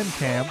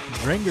Bandcamp.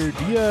 Dringer,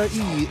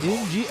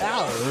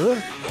 D-R-E-N-G-R.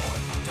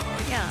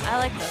 Yeah, I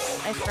like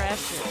this. I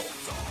thrashed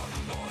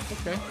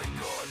it. Okay.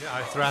 Yeah,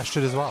 I thrashed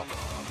it as well.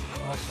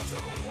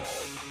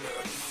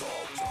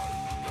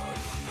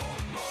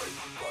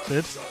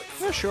 Sid?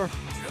 Yeah, sure.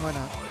 Why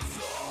not?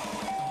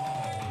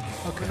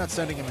 Okay. We're not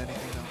sending him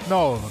anything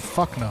though. No,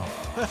 fuck no.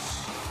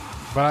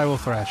 But I will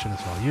thrash it as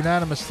well.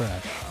 Unanimous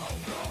thrash.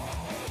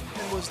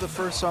 And was the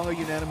first song a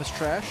unanimous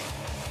trash?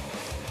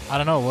 I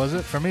don't know, was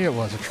it? For me, it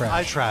was a trash.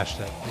 I trashed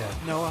it. Yeah.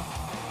 Noah.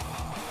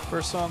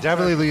 First song.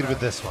 Definitely trash, lead trash. with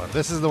this one.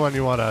 This is the one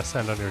you want to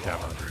send on your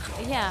demo.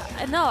 Yeah,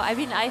 no, I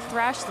mean, I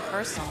thrashed the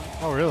first song.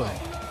 Oh, really?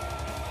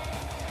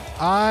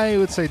 I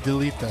would say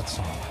delete that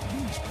song.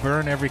 Just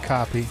burn every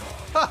copy.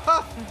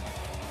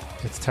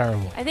 It's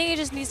terrible. I think it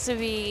just needs to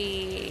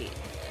be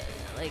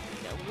like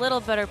a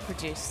little better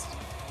produced.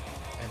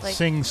 Like,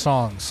 Sing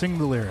songs. Sing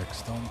the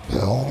lyrics. Don't.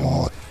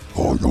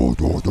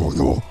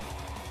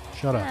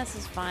 Shut yeah, up. this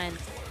is fine.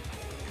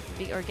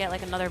 Or get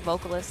like another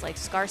vocalist, like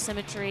Scar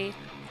Symmetry.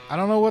 I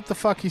don't know what the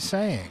fuck he's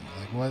saying.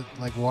 Like what?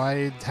 Like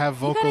why have You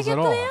vocals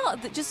gotta at all?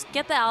 just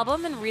get the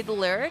album and read the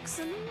lyrics,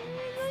 and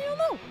then you'll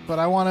know. But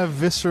I want to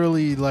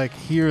viscerally like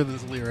hear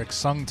the lyrics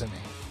sung to me.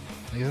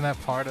 Isn't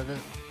that part of it?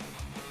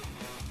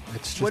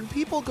 It's just When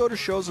people go to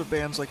shows of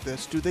bands like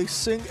this, do they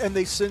sing and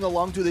they sing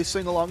along? Do they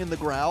sing along in the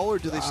growl or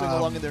do they sing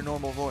along in their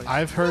normal voice?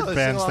 I've heard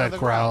bands that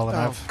growl, and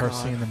I've God.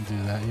 seen them do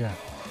that. Yeah,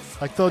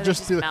 like they'll Or they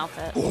just do mouth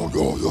it.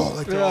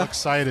 like they're all Yeah.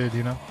 excited,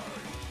 you know.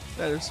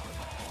 That is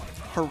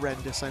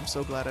horrendous. I'm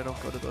so glad I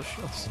don't go to those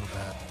shows. So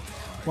bad.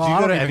 Do you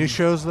go to any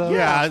shows, though? Yeah,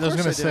 Yeah, I of was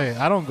course gonna I do.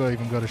 say I don't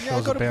even go to Yeah, I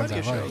shows go of to bands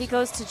I plenty of like. He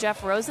goes to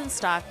Jeff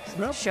Rosenstock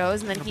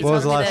shows, and then he What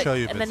was tells the me last that, show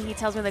you've and been then he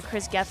tells me that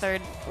Chris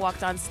Gethard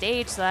walked on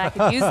stage, so that I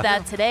could use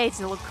that today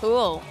to look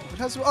cool. It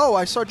has, oh,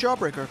 I saw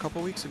Jawbreaker a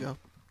couple weeks ago.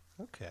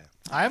 Okay.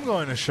 I am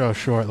going to show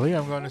shortly.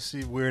 I'm going to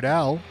see Weird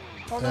Al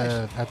Oh,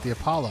 nice. at the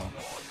Apollo.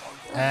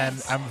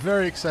 And I'm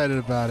very excited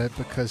about it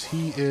because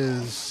he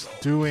is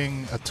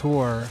doing a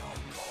tour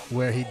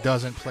where he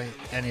doesn't play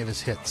any of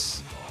his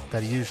hits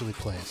that he usually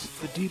plays.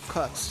 The deep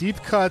cuts. Deep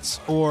cuts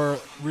or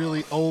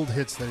really old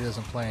hits that he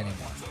doesn't play anymore.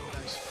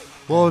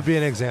 What would be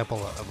an example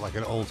of like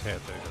an old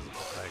hit that he doesn't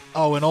play?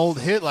 Oh, an old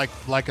hit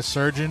like a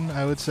Surgeon,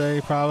 I would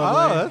say probably.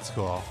 Oh, that's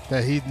cool.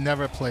 That he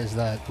never plays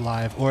that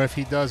live, or if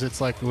he does, it's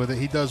like with it.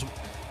 He does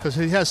because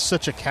he has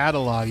such a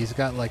catalog. He's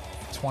got like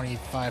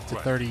 25 to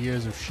 30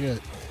 years of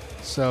shit.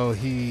 So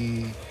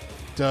he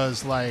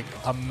does like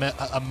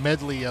a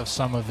medley of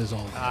some of his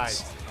old hits.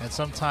 Nice. And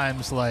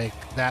sometimes like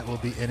that will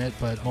be in it,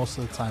 but most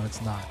of the time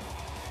it's not.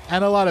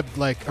 And a lot of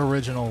like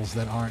originals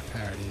that aren't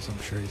parodies.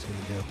 I'm sure he's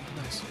gonna do.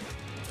 Nice.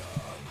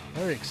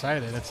 Very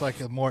excited. It's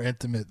like more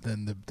intimate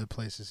than the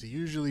places he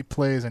usually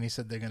plays, and he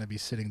said they're going to be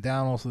sitting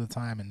down most of the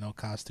time and no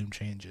costume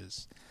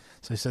changes.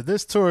 So he said,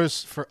 this tour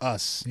is for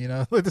us, you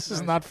know? This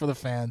is not for the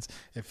fans.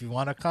 If you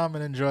want to come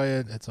and enjoy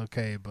it, it's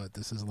okay, but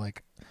this is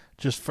like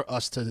just for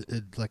us to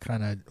like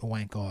kind of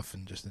wank off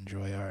and just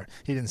enjoy our...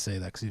 He didn't say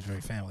that because he's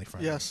very family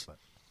friendly. Yes. But.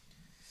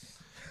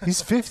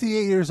 He's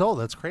 58 years old.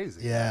 That's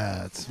crazy.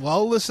 Yeah.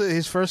 Well, listen,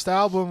 his first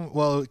album,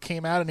 well, it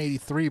came out in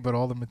 83, but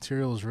all the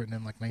material was written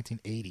in like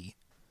 1980.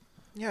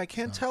 Yeah, I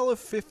can't tell if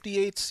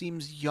 58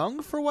 seems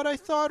young for what I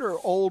thought or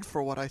old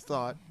for what I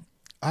thought.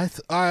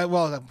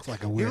 Well, that's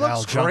like a He Weird Al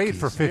looks great junkie.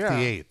 for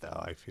 58, though,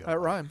 I feel. That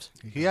rhymes.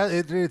 He has,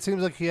 it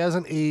seems like he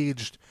hasn't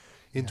aged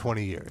in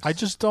 20 years. I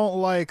just don't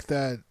like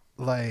that,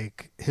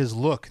 like, his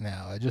look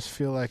now. I just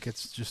feel like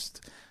it's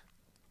just,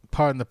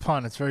 pardon the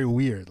pun, it's very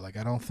weird. Like,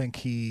 I don't think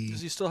he...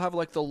 Does he still have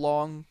like the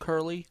long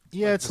curly?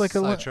 Yeah, it's like a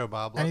Sideshow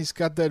Bob look? and he's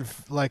got that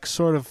like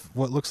sort of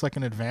what looks like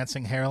an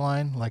advancing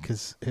hairline, like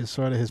his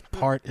sort of his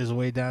part is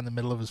way down the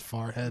middle of his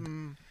forehead.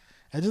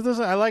 It just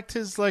doesn't. I liked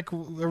his like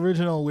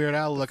original Weird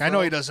Al look. I know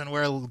he doesn't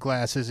wear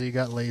glasses. He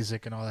got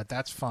LASIK and all that.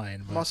 That's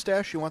fine. But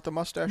Mustache? You want the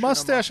mustache? or no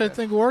mustache, I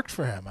think, worked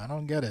for him. I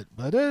don't get it,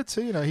 but it's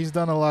he's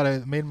done a lot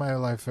of made my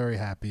life very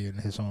happy in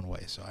his own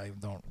way. So I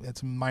don't.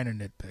 It's a minor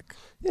nitpick.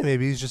 Yeah,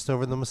 maybe he's just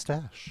over the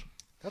mustache.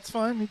 That's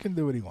fine. He can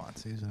do what he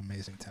wants. He's an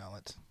amazing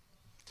talent.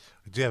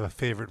 Do you have a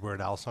favorite Weird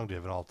Al song? Do you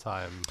have an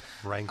all-time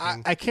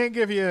ranking? I can't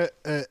give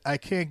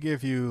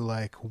you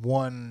like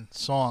one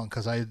song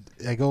because I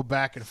go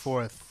back and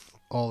forth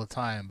all the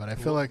time. But I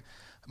feel like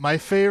my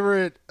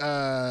favorite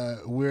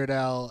Weird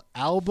Al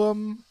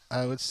album,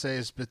 I would say,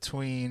 is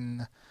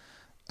between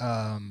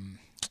so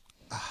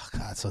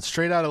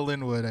Straight Outta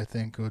Linwood, I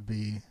think, would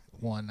be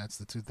one. That's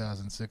the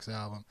 2006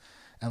 album.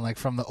 And like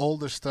from the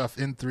older stuff,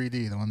 In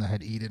 3D, the one that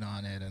had Eat It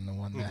on it, and the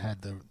one that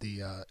had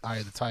the Eye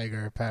of the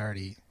Tiger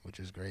parody, which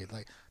is great.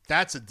 Like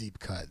that's a deep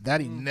cut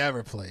that he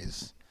never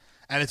plays,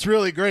 and it's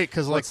really great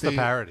because like What's the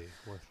parody?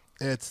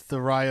 It's the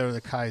Raya or the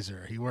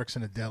Kaiser. He works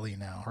in a deli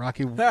now.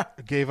 Rocky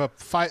gave up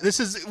 5. This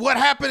is what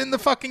happened in the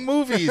fucking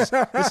movies.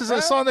 This is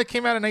a song that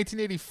came out in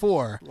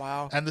 1984.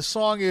 Wow. And the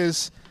song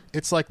is,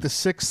 it's like the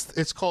 6th.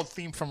 It's called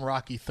Theme from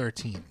Rocky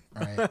 13,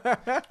 right?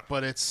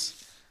 But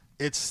it's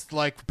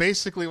like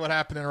basically what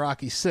happened in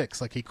Rocky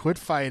 6. Like he quit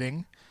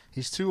fighting.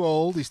 He's too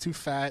old. He's too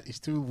fat. He's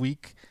too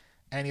weak.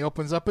 And he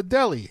opens up a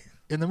deli.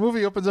 In the movie,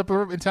 he opens up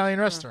an Italian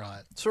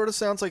restaurant. Sort of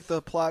sounds like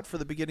the plot for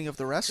the beginning of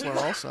The Wrestler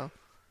also.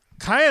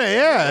 Kind of,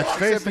 yeah. It's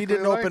Except he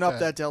didn't basically open like up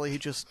that deli. He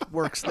just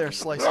works there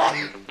slicing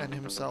meat and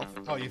himself.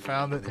 Oh, you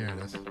found it? Here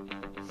it is.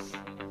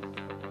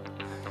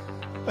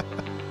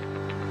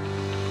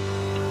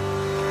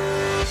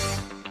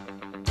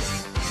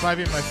 Might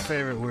be my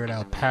favorite Weird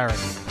Al parody.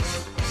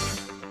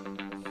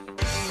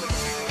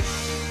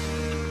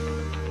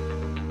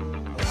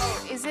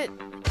 Is it?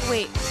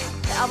 Wait,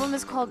 the album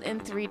is called In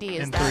 3D.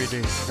 Is In that,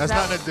 3D. That's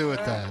nothing to do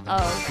with that.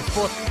 Oh.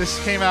 Before,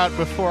 this came out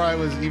before I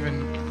was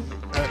even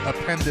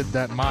appended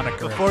that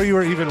moniker. Before you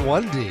were even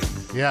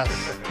 1D. Yes.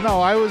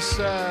 No, I was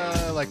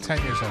like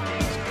 10 years old.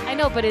 I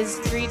know, but is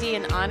 3D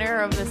in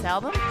honor of this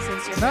album?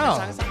 Since your No. favorite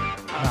song is on? No,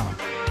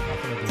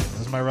 nothing to do with it.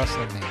 That's my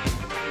wrestling name.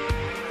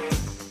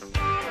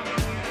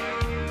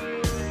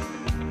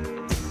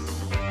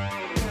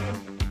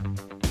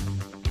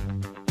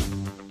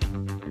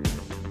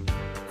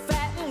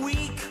 Fat and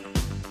weak,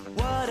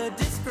 what a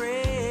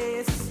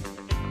disgrace.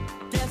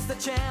 Guess the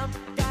champ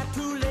got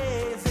too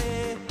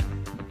lazy.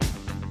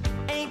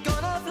 Ain't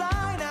gonna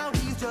fly now,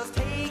 he's just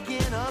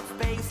taking up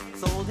space.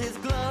 Sold his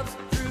gloves,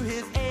 threw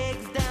his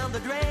eggs down the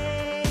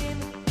drain.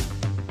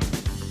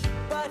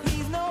 But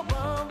he's no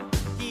bum,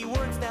 he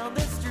works down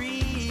the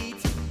street.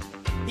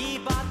 He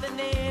bought the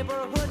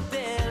neighborhood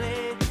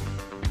deli.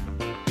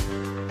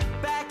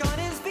 Back on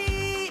his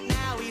feet,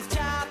 now he's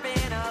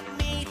chopping up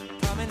meat.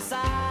 Come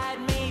inside,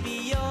 maybe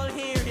you'll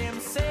hear him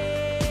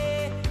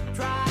say,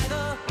 try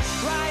the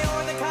Rye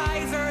or the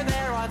Kaiser,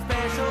 they're on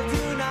special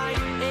tonight.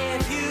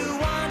 If you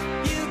want,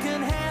 you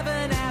can have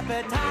an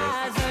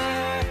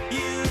appetizer.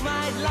 You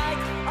might like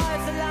our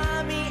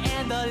salami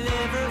and the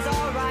liver's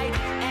alright.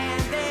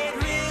 And they'd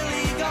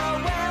really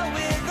go well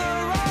with the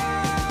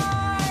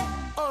Rye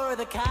or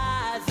the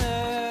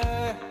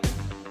Kaiser.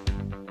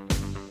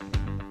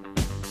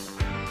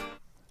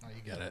 Oh,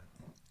 you get it.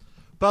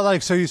 But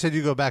like, so you said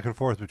you go back and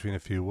forth between a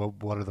few.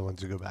 What are the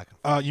ones you go back and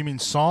forth? You mean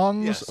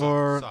songs Yeah, songs,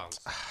 or songs.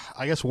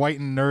 I guess White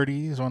and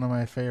Nerdy is one of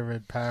my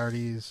favorite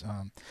parodies.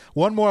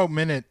 One More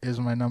Minute is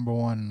my number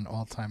one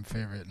all-time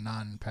favorite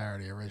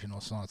non-parody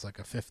original song. It's like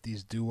a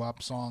 50s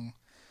doo-wop song,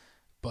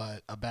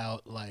 but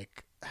about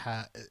like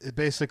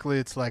basically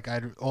it's like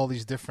all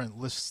these different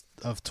lists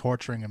of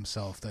torturing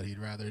himself that he'd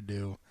rather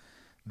do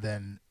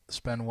than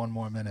spend one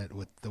more minute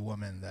with the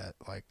woman that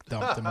like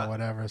dumped him or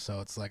whatever. So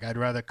it's like I'd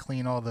rather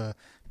clean all the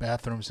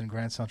bathrooms in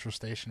Grand Central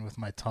Station with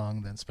my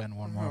tongue than spend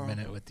one more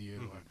minute with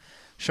you. Or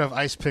shove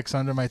ice picks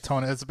under my toe.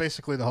 It's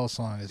basically the whole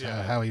song is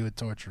how he would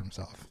torture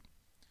himself.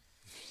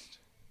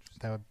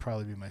 That would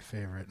probably be my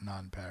favorite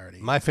non-parody.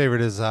 My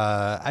favorite is,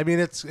 I mean,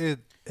 it's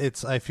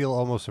I feel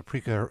almost a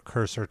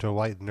precursor to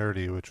White and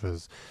Nerdy, which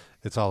was,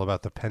 it's all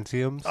about the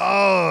Pentiums.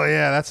 Oh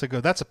yeah, that's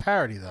a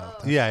parody though.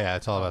 Yeah,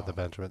 it's all about the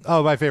Benjamin.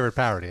 Oh, my favorite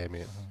parody. I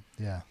mean,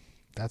 Yeah,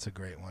 that's a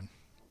great one.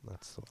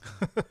 That's the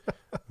one.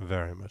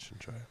 Very much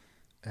enjoy it.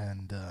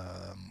 And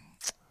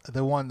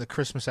the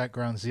Christmas at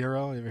Ground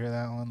Zero. You ever hear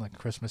that one? Like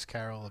Christmas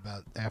Carol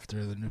about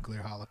after the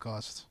nuclear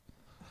holocaust.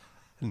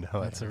 No,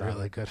 That's I a have not.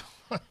 really good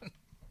one.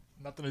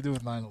 Nothing to do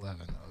with 9/11.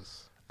 That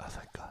was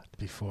thank God.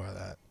 Before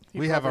that. He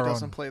We have probably our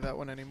doesn't own. play that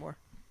one anymore.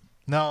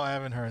 No, I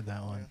haven't heard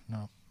that one.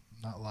 No,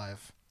 not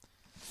live.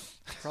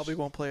 Probably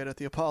won't play it at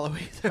the Apollo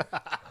either.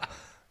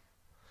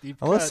 Deep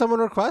Unless cut. someone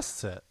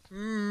requests it.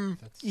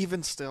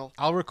 Even still,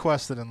 I'll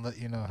request it and let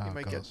you know how you it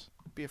might goes.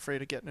 be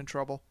afraid of getting in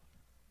trouble.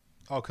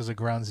 Oh, because of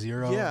Ground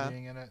Zero Yeah.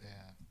 being in it?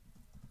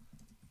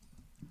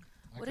 Yeah.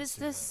 What is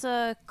this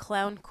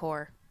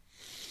clowncore?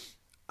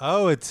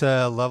 Oh, it's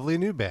a lovely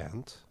new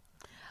band.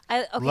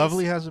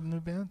 Lovely has a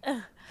new band?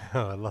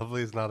 Oh,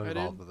 Lovely is not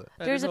involved with it.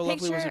 There's a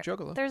picture.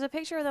 There's a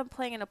picture of them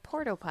playing in a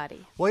porta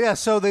potty. Well, yeah,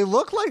 so they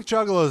look like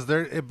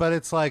juggalos, but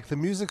it's like the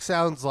music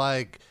sounds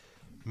like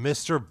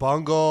Mr.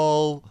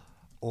 Bungle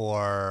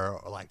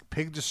or like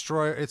Pig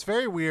Destroyer. It's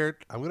very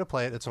weird. I'm going to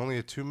play it. It's only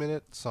a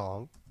 2-minute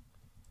song.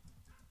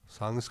 The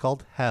song is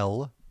called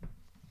Hell.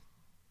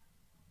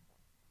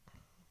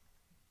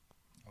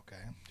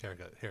 Okay. Here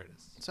it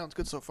is. Sounds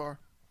good so far.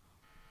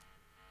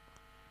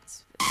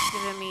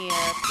 giving me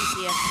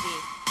PTSD.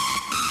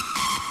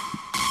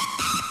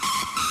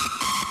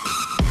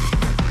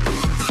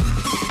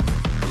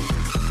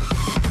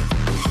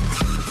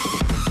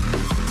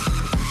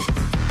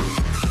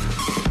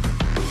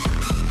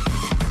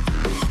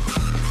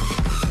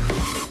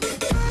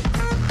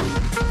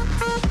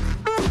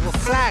 Little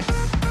sax.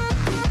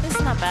 This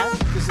is not bad.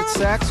 Is it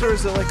sax or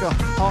is it like a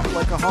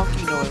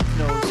honky nose?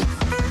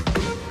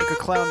 Like a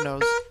clown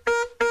nose?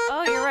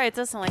 Oh, you're right. It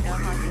does sound like a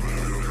honky.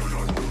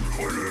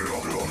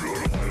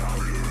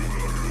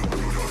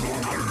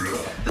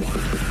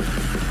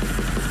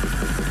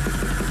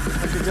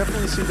 I could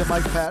definitely see the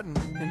Mike Patton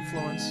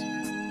influence.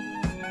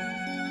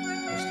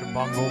 Mr.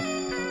 Bungle.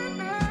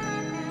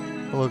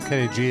 A little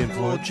Kenny G A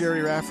little influence.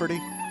 Jerry Rafferty.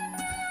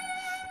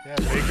 Yeah,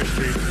 Baker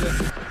Street.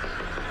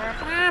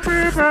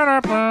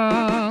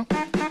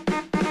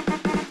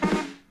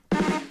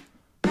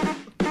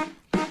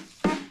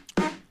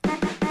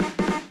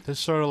 This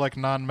is sort of like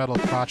non-metal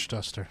crotch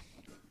duster.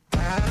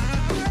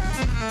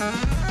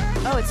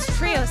 Oh, it's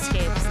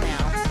Trioscapes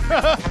now.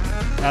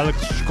 Alex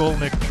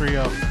Skolnick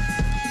Trio.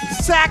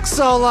 Sax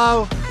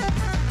solo.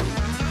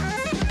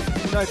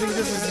 No, I think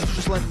this is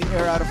just letting the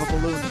air out of a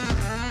balloon.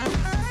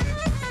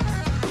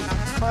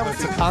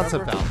 It's a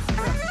concept album.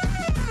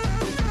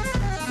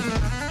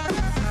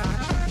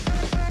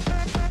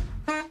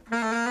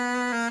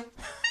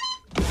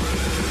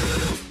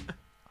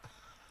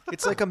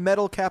 It's like a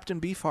metal Captain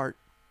Beefheart.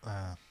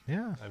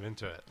 Yeah, I'm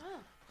into it.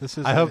 This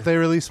is. I hope they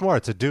release more.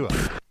 It's a duo.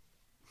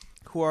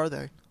 Who are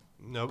they?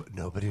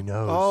 Nobody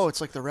knows. Oh,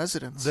 it's like the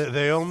Residents.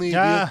 They only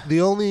Ah.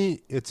 the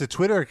only it's a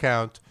Twitter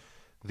account.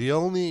 The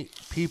only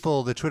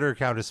people the Twitter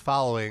account is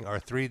following are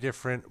 3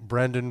 different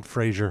Brendan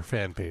Fraser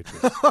fan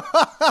pages.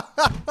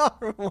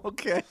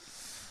 Okay.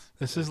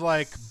 This is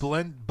like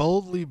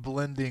boldly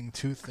blending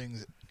two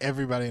things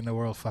everybody in the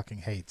world fucking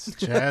hates: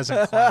 jazz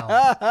and clown.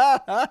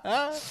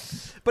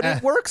 But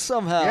it works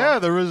somehow. Yeah,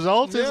 the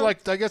result is Yeah.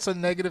 like, I guess a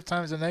negative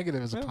times a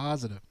negative is a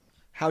positive.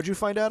 How'd you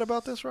find out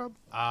about this, Rob?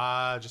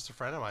 Just a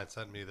friend of mine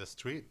sent me this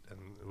tweet and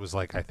it was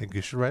like, I think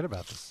you should write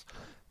about this.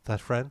 That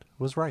friend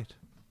was right.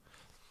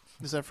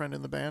 Is that friend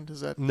in the band?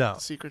 Is that No. the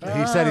secret?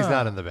 He said he's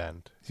not in the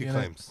band. He Is he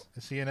claims.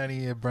 Is he in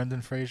any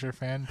Brendan Fraser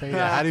fan page?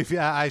 Yeah, how do you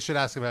feel? I should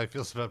ask him how he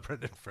feels about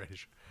Brendan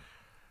Fraser.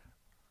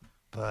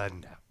 But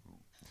no.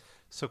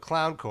 So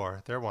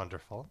Clowncore, they're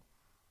wonderful.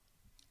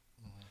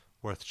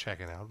 Worth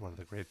checking out. One of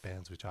the great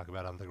bands we talk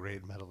about on the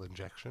Great Metal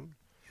Injection.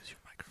 Use your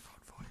microphone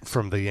voice.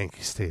 From the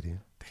Yankee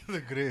Stadium.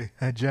 The great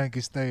at Yankee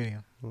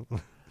Stadium.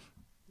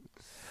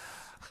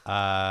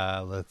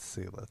 Let's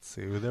see.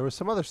 There was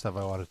some other stuff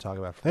I wanted to talk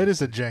about. It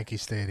is a janky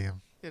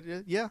stadium.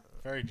 Yeah.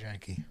 Very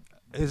janky.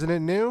 Isn't it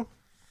new?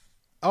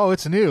 Oh,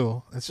 it's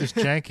new. It's just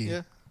janky.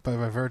 Yeah. By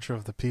virtue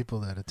of the people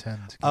that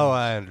attend. Oh,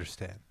 I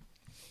understand.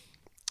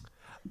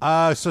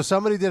 So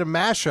somebody did a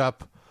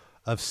mashup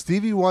of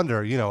Stevie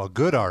Wonder, a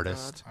good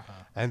artist,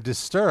 and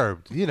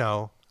Disturbed,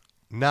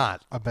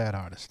 not a bad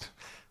artist.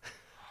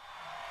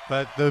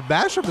 But the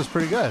mashup is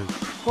pretty good.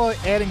 Well,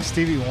 adding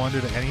Stevie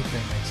Wonder to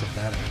anything makes it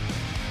better.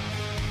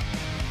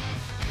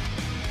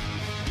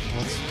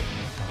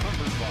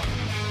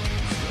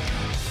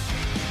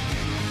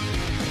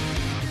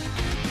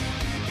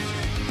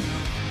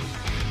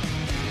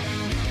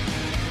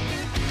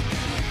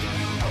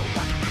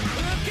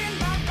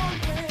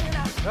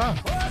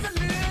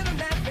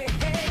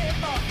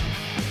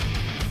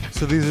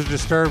 So these are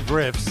Disturbed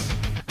riffs.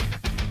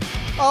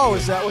 Oh,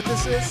 is that what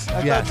this is?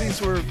 I Yes. thought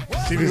these were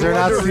These are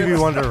not Stevie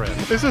Wonder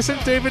riffs. Is this in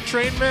David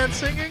Trainman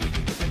singing?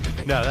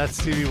 No, that's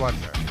Stevie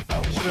Wonder.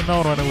 Should have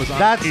known when it was on.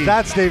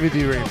 That's David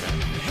D. Raymond.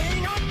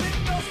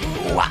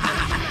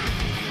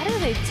 How do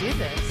they do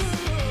this?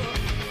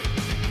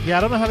 Yeah,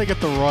 I don't know how they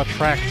get the raw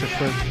track to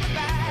put.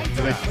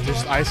 Do they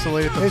just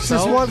isolate it themselves?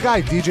 It's this one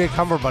guy, DJ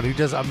Cumberbund, who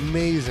does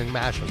amazing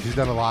mashups. He's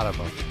done a lot of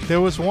them.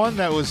 There was one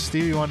that was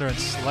Stevie Wonder and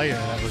Slayer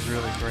that was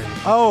really great.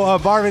 Oh,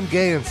 Marvin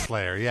Gaye and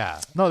Slayer, yeah.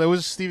 No, there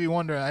was Stevie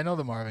Wonder. I know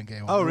the Marvin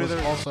Gaye one. Oh, There was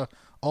really?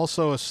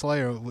 Also a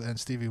Slayer and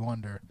Stevie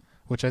Wonder,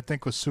 which I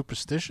think was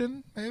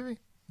Superstition, maybe?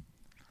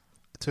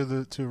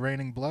 To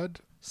Raining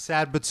Blood?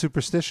 Sad but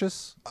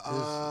Superstitious?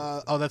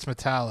 Oh, that's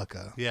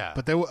Metallica. Yeah.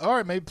 But all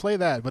right, maybe play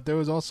that. But there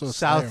was also a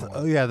Slayer South. one.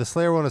 Oh, yeah, the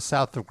Slayer one is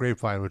South of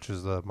Grapevine, which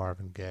is the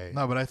Marvin Gaye.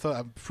 No, but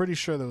I'm pretty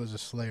sure there was a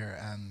Slayer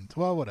and,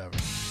 well, whatever.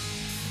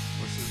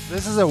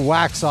 This is a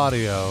Wax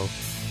Audio,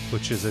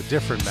 which is a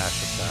different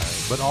mashup guy,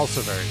 but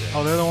also very good.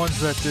 Oh, they're the ones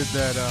that did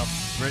that not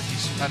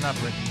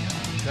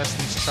Britney,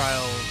 Destiny's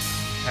Child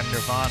and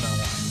Nirvana one.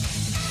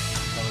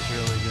 That was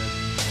really good.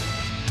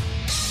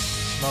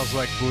 Smells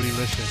like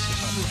Bootylicious or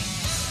something.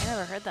 I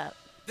never heard that.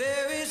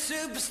 There is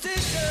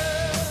superstition.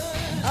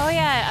 Oh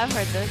yeah, I've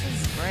heard this.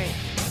 This is great.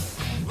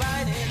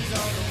 Writings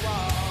on the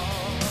wall.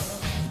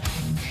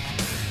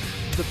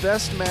 the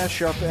best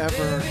mashup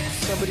ever.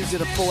 Somebody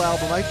did a full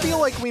album. I feel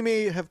like we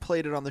may have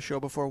played it on the show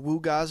before.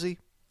 Wugazi.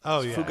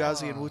 Oh, yeah.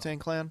 Fugazi and Wu-Tang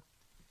Clan.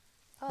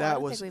 Oh, I that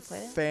don't was think we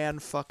played it.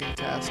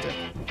 fan-fucking-tastic.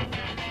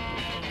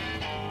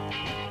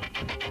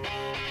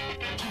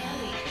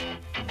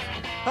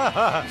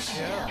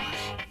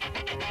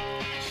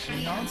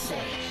 Beyonce.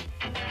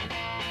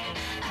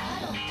 I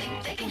don't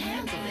think they can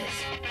handle this.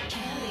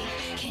 Kelly,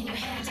 can you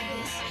handle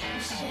this?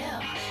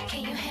 Michelle,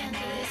 can you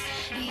handle this?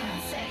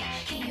 Beyonce,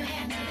 can you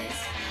handle this?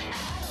 I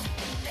don't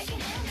think they can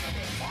handle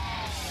this.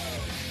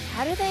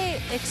 How do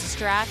they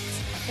extract,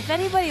 if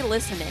anybody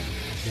listening,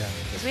 Yeah.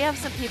 because we have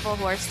some people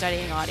who are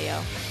studying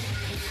audio,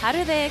 how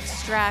do they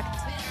extract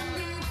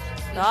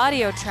the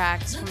audio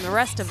tracks from the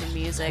rest of the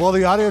music? Well,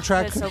 the audio so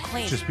track it's could so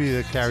clean. just be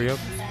the karaoke.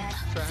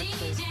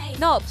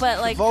 No, but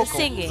like the, vocals.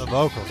 singing, The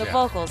vocals, the yeah.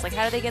 vocals. Like,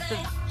 how do they get the?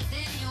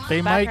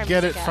 They might background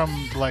get it music out?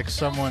 from like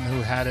someone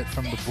who had it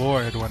from the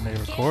board when they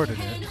recorded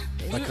it.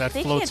 Like that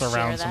They floats can't share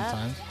around that.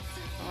 sometimes.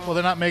 Well,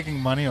 they're not making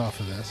money off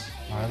of this,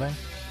 are they?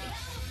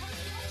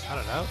 I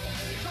don't know.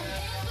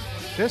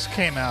 This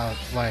came out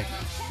like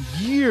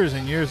years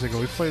and years ago.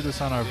 We played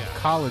this on our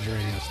college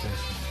radio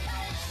station.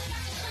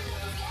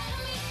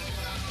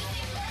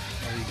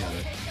 Oh, you got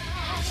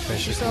it.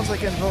 She sounds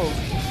like En Vogue.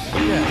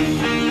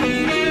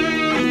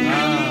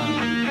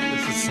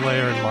 This is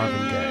Slayer and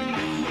Marvin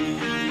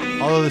Gaye.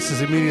 Although this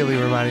is immediately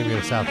reminding me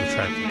of South of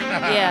Trenton.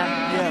 Yeah,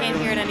 Yeah, can't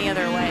hear it any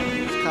other way.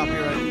 It's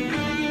copyright.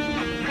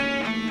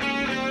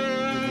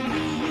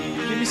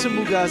 Give me some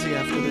Mugazi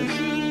after this.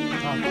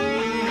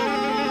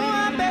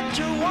 I bet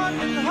you're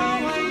wondering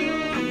how are you,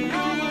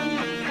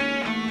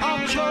 all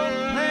your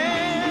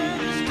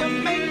plans to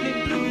make me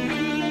blue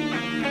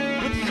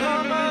with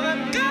some other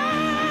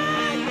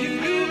guy you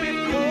knew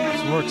before.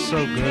 This works so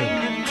good.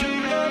 And true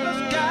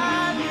lovers,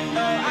 God, you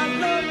know I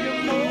love you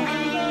more.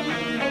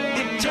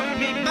 It took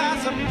me by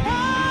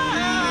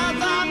surprise.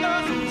 I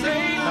must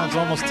say Sounds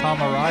almost Tom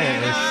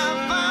Araya-ish.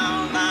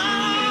 found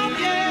out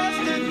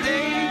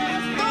yesterday.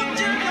 Don't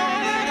you know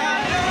that I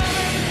love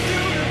you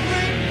through the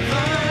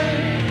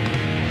grapevine?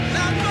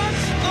 Not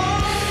much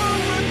longer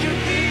would you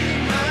be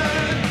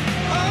mine.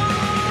 Oh,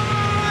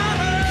 I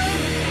heard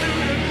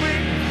through the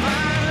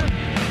grapevine.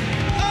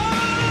 Oh,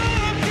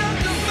 I'm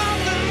just about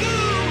to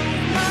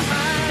lose my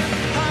mind.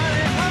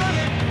 Honey,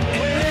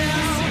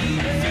 honey,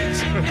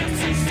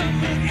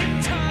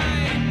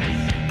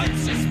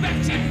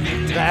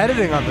 The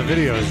editing on the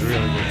video is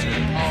really good too.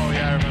 Oh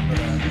yeah, I remember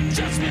that.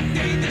 Judgment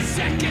Day, the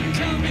second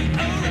coming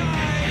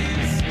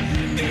arrives.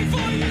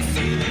 Before you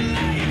see the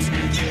light,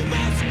 you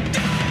must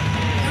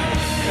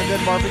die. And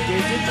then Marvin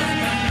Gaye did that.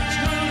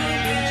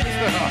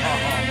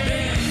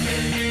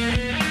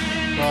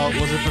 Well,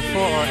 was it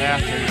before or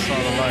after he saw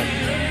the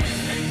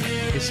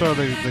light? He saw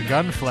the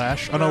gun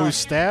flash. Oh no, he was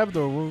stabbed,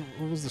 or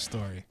what was the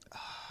story?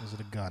 Was it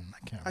a gun? I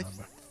can't I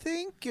remember.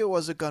 think it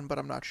was a gun, but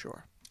I'm not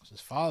sure. It was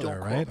his father, Don't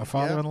right? quote A me.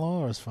 father-in-law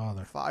or his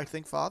father? I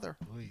think father.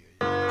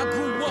 I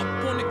grew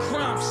up on the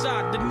crime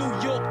side, the New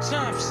York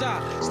Times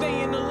side.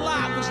 Staying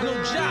alive was no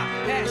job,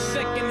 had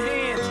second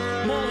hands.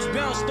 Moms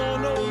bounced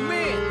on old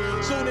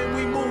men, so then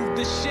we moved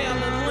to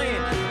Shaolin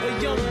Land.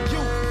 A young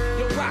youth,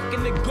 you're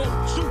rocking the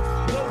go-to.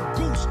 No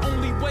goose,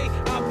 only way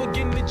I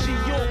begin to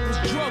G-York was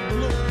drug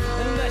loot.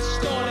 And let's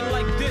start it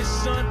like this,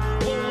 son.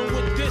 Rolling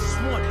with this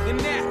one and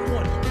that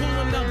one,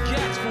 pulling out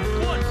gats for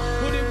fun.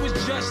 But it was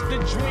just a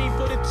dream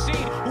for the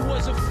teen who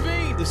was a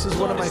fiend. This is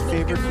one of my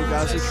favorite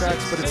Fugazi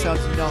tracks, but it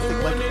sounds nothing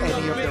like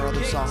any of their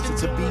other songs.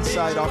 It's a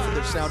B-side off of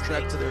their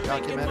soundtrack to their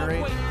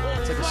documentary.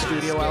 It's like a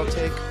studio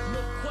outtake,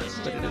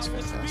 but it is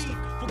fantastic.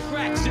 For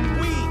cracks and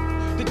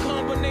weed, the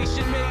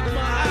combination made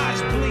my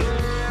eyes bleed.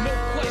 No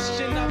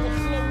question, I would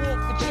flow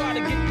off and try to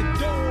get the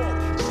dough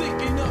off.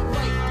 Sticking up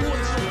like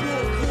boys on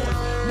board.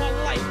 My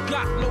life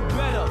got no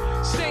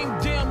better. Same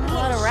damn A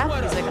lot of rap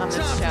music on this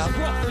show.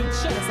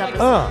 This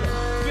episode.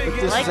 But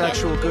this is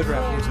actual good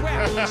rap music.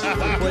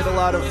 They played a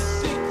lot of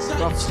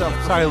rough stuff.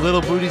 Sorry,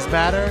 Little Booties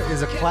Matter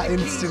is a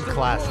instant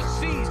classic.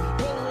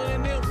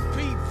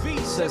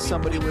 Says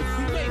somebody with,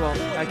 well,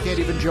 I can't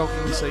even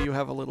jokingly say you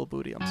have a little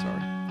booty. I'm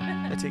sorry.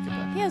 I take it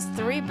back. He has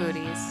 3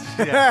 booties.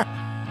 Yeah.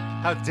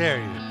 How dare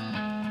you?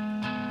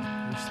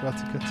 We're just about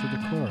to get to the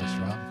chorus,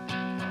 Rob.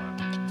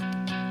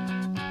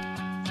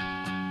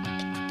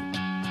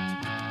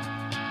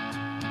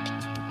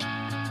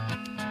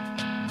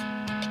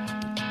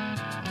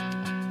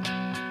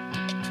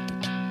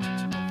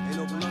 Ain't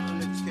no blood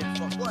on niggas can't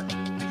fuck. What?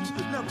 Nigga, you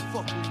could never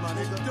fuck me, my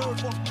nigga. Don't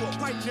fuck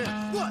what? Right now.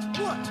 What?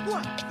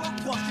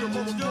 Fuck bust your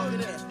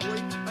motherfucking ass, boy.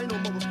 Ain't no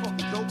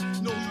motherfucking dope.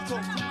 You know who you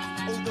talk to?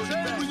 Old dirty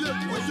bastard.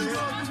 What's your name?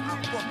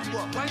 Fuck you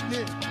up right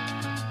now.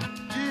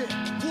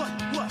 Yeah. What?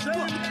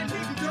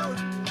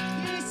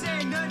 He ain't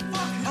saying nothing.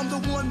 Fuck it. I'm the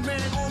one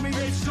man army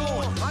they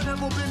sure. I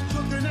never been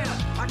looking at.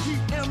 I keep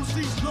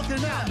MCs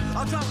looking at.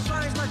 I drop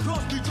signs like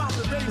Crosby drop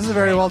the bass. This is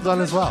very well done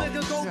as well.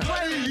 Niggas go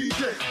crazy.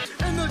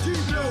 Energy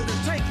building,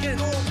 taking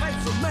all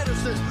types of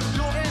medicine.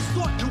 Your ass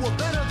thought you were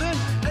better than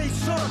a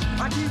son.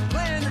 I keep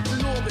planets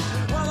in orbit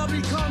while I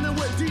be coming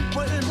with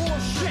deeper and more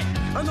shit.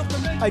 Enough to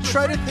make I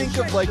try to think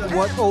of like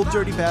what Old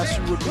Dirty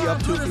Bastard would be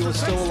up to if he was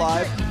still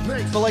alive.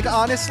 But like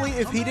honestly,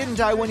 if he didn't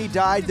die when he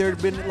died,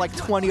 there'd been like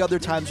 20 other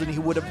times when he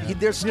would have.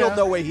 There's still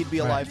no way he'd be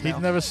alive He'd now.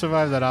 never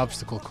survive that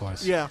obstacle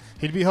course. Yeah.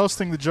 He'd be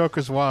hosting the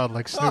Joker's Wild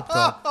like Snoop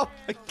Dogg. Oh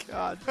my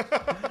god!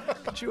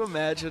 Could you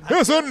imagine?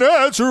 It's a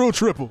natural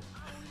triple.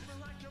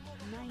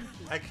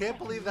 I can't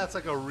believe that's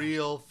like a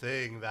real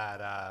thing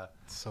that.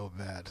 So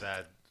bad.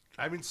 That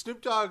I mean,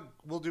 Snoop Dogg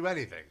will do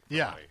anything. for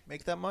Yeah. money.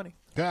 Make that money.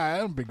 Yeah, I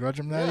don't begrudge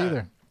him that Yeah.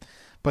 either.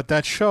 But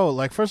that show,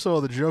 like, first of all,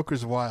 The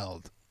Joker's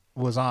Wild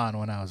was on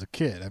when I was a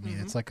kid. I mean,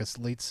 Mm-hmm. it's like a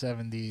late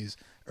 70s,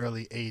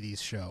 early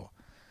 80s show.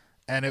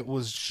 And it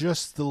was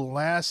just the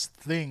last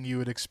thing you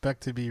would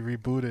expect to be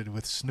rebooted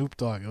with Snoop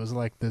Dogg. It was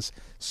like this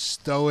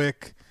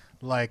stoic,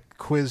 like,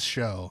 quiz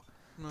show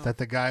that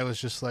the guy was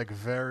just, like,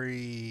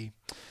 very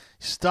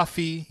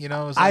stuffy, you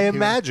know? It was I like he was-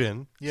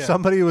 imagine Yeah.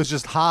 somebody was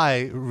just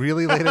high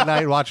really late at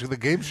night watching the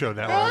Game Show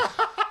Network.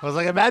 I was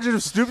like, imagine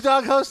if Snoop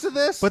Dogg hosted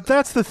this. But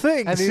that's the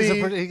thing. And See,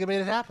 he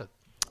made it happen.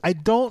 I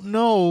don't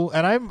know,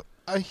 and I'm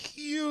a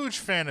huge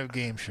fan of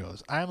game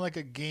shows. I'm like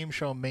a game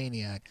show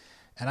maniac,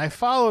 and I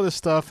follow this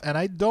stuff, and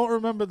I don't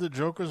remember The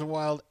Joker's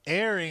Wild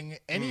airing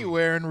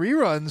anywhere in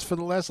reruns for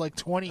the last like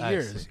 20 I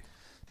years. see.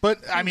 But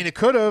I mean, it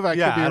could have. I could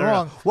be I don't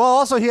wrong. know. Well,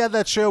 also he had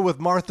that show with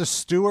Martha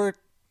Stewart,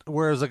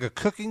 where it was like a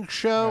cooking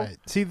show. Right.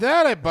 See,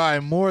 that I buy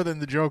more than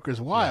The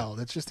Joker's Wild.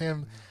 It's just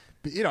him.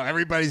 You know,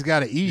 everybody's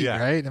got to eat, Yeah.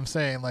 right? I'm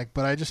saying, like,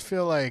 but I just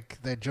feel like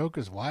that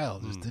Joker's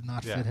Wild just did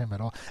not yeah. fit him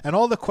at all. And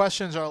all the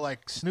questions are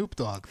like Snoop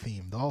Dogg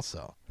themed,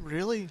 also.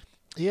 Really?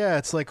 Yeah,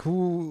 it's like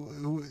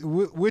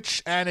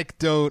which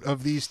anecdote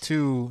of these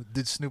two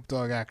did Snoop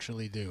Dogg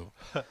actually do,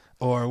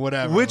 or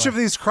whatever? Which like, of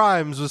these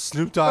crimes was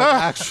Snoop Dogg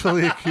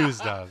actually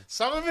accused of?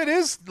 Some of it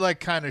is like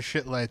kind of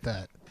shit like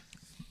that.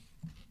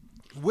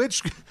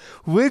 Which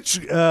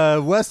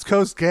West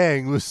Coast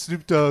gang was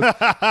Snoop Dogg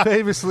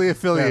famously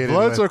affiliated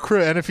Bloods with? or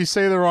Crips, and if you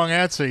say the wrong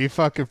answer, he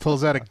fucking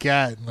pulls out a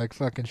gat and like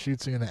fucking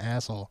shoots you in the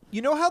asshole.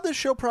 You know how this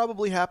show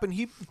probably happened?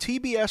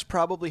 TBS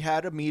probably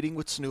had a meeting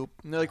with Snoop.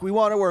 And they're like, we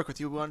want to work with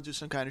you. We want to do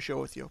some kind of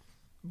show with you.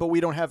 But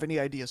we don't have any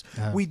ideas.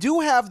 We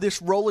do have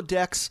this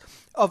Rolodex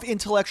of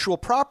intellectual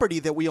property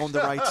that we own the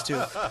rights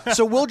to.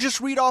 So we'll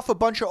just read off a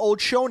bunch of old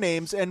show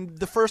names, and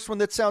the first one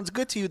that sounds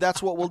good to you,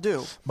 that's what we'll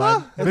do.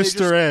 And they Mr.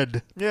 just-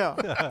 Ed.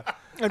 Yeah.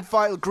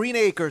 And Green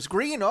Acres.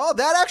 Oh,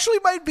 that actually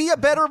might be a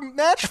better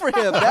match for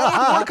him.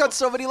 That would work on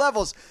so many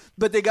levels.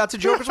 But they got to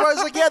Joker's Wild. I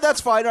was like, yeah,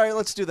 that's fine. All right,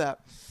 let's do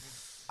that.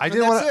 I And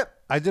did that's want to.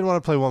 I did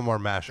want to play one more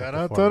mashup.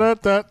 before we-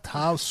 Da-da-da-da-da,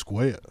 Times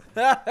Square.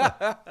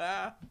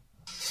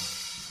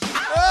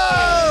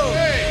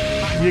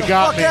 Oh! You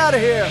got Fuck me. out of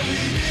here.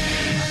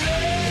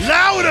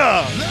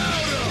 Louder!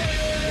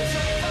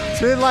 It's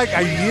been like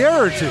a year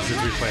or two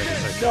since we played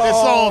this. I think. No. It's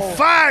on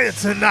fire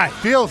tonight.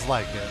 Feels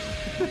like it.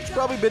 It's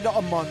probably been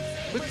a month.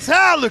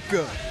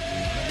 Metallica.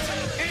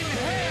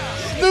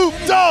 Snoop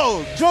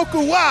Dogg. Joker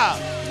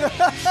Wild.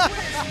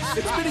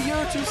 It's been a year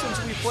or two since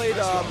we played.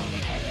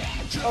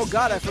 Oh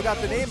God, I forgot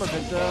the name of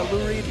it.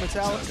 Lou Reed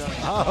Metallica.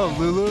 Oh,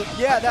 Lulu.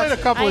 Yeah, Played that's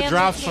a couple I of am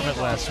drops the from it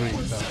king. last week.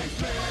 Though.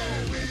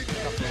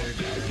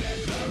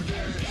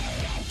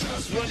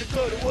 When you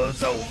thought it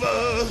was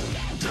over,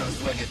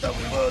 just when you thought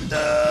we were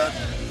done.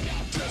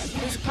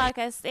 This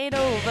podcast ain't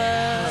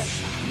over.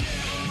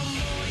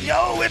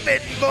 Yo, whip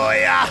it,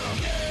 boy.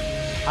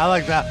 I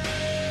like that.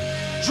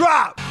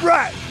 Drop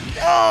right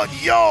on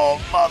your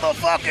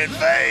motherfucking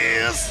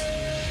face.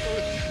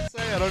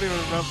 Say, I don't even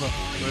remember.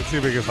 Let's see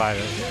if we can find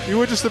it. You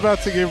were just about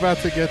to get to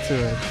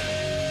it.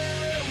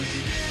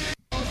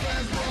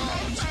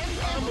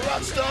 I'm a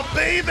rock star,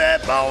 baby,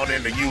 born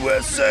in the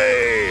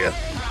USA.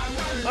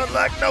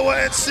 Unlike Noah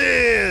and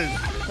Sid. A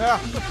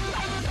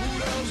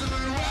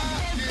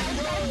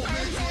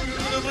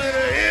bit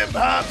of hip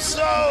hop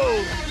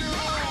soul.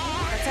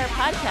 That's our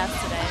podcast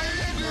today.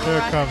 We're Here it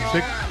rock comes. and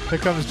roll. Here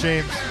comes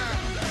James.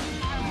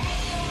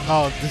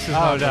 Oh, this is. Oh,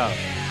 not no. it.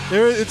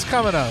 There, it's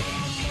coming up.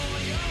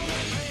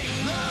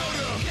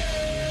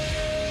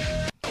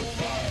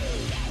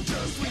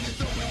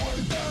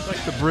 It's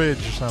like the bridge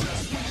or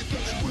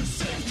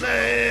something.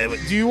 Man,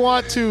 Do you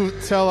want to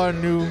tell our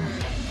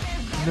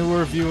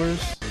newer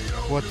viewers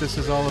what this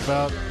is all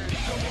about?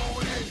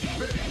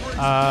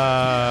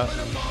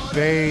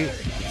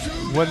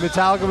 When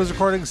Metallica was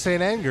recording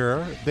Saint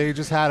Anger, they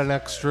just had an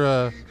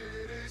extra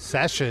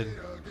session,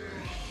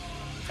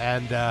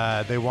 and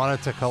they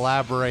wanted to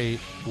collaborate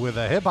with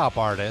a hip hop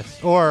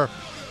artist, or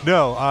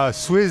no,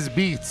 Swizz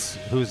Beatz,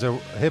 who's a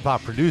hip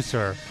hop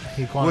producer,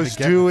 He wanted was to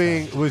get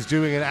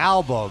doing an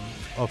album,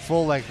 a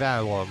full length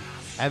album,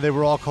 and they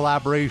were all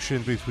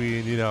collaboration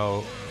between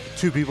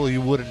two people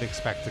you wouldn't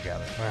expect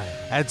together. Right.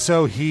 And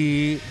so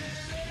he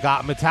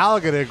got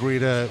Metallica to agree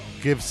to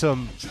give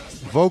some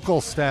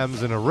vocal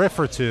stems and a riff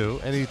or two,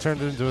 and he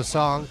turned it into a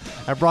song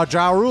and brought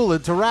Ja Rule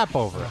in to rap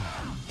over it.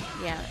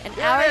 Yeah, and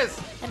Here our it is.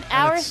 and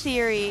our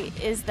theory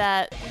is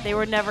that they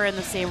were never in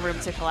the same room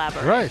to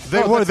collaborate. Right.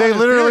 They Oh, were. that's They not a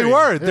literally theory.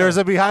 were. Yeah. There's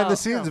a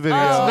behind-the-scenes video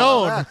It's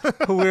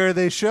known. where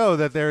they show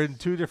that they're in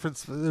two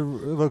different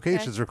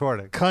locations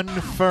recording.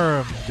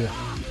 Confirmed.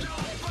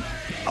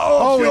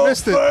 Oh, we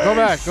missed it. Go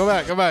back. Go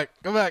back. Go back.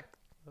 Go back.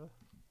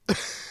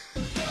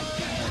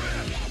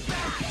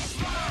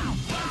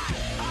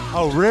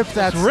 Oh, rip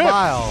that Rip.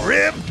 smile.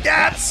 rip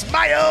that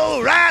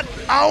smile right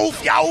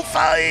off your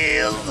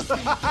face.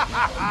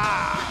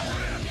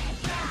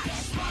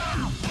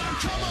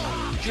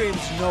 James,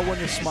 no one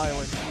is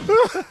smiling.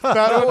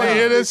 Not when they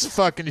hear this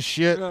fucking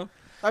shit. Yeah.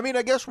 I mean,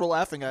 I guess we're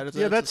laughing at it.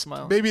 Yeah, that's a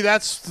smile. maybe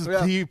that's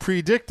he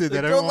predicted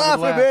that Don't everyone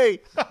would laugh at me.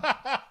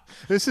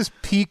 This is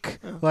peak,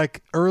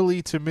 like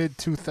early to mid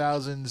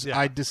 2000s.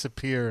 I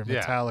Disappear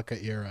Yeah.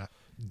 Metallica era.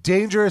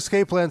 Danger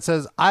Escape Plan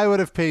says, I would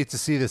have paid to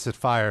see this at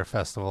Fire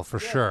Festival for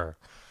sure.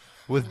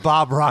 With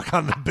Bob Rock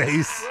on the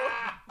bass.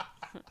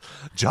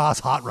 Jaw's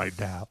hot right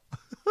now.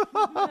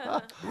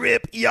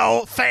 Rip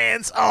your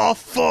fans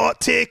off for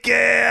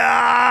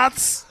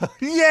tickets.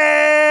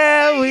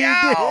 Yeah, we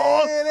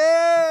Yo. did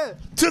it.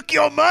 Took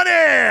your money.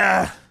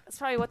 That's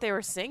probably what they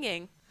were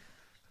singing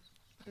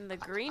in the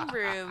green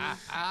room.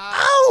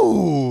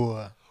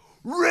 Ow!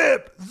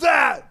 Rip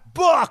that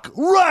buck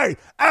right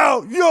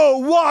out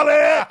your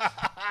wallet.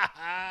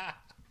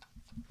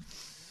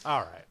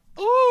 All right.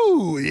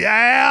 Ooh,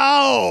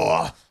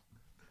 yeah.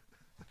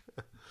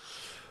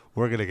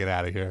 We're going to get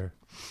out of here.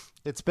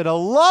 It's been a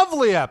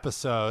lovely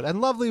episode,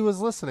 and Lovely was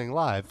listening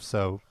live,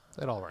 so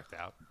it all worked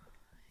out.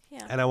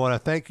 Yeah. And I want to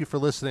thank you for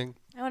listening.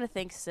 I want to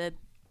thank Sid.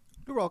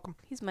 You're welcome.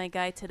 He's my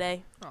guy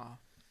today.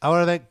 I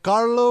want to thank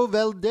Carlo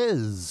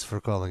Valdez for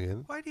calling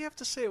in. Why do you have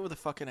to say it with a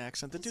fucking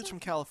accent? The dude's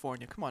from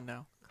California. Come on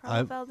now.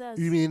 Carlo Valdez.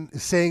 You mean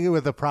saying it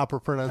with a proper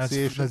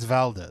pronunciation? That's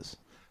Valdez.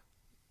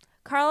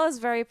 Carlo's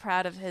very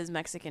proud of his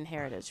Mexican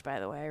heritage, by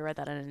the way. I read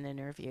that in an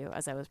interview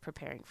as I was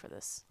preparing for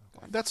this.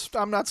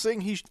 I'm not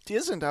saying he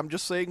isn't. I'm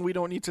just saying we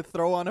don't need to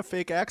throw on a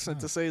fake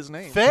accent to say his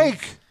name.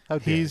 Fake?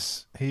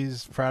 He's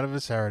proud of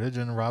his heritage,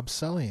 and Rob's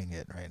selling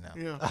it right now.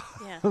 Yeah.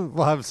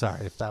 Well, I'm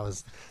sorry if that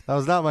was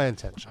not my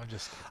intention.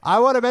 I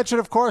want to mention,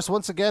 of course,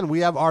 once again, we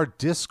have our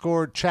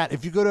Discord chat.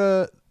 If you go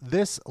to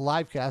this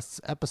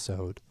livecast's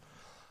episode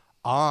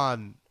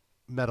on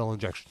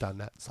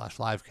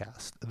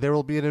metalinjection.net/livecast, there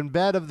will be an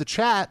embed of the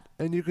chat,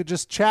 and you could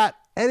just chat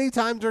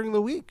anytime during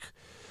the week.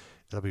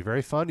 It'll be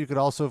very fun. You could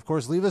also, of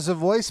course, leave us a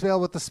voicemail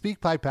with the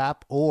SpeakPipe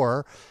app,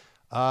 or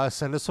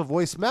send us a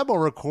voice memo.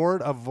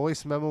 Record a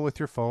voice memo with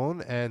your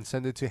phone and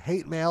send it to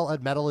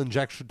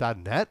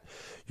hatemail@metalinjection.net.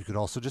 You could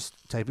also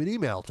just type an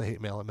email to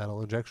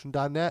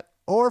hatemail@metalinjection.net,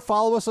 or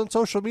follow us on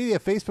social media,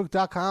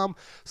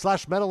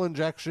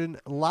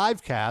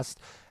 facebook.com/metalinjectionlivecast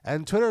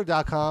and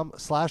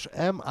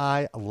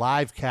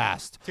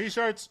twitter.com/MILivecast.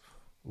 T-shirts.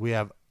 We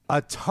have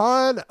a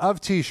ton of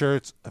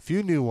T-shirts, a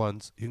few new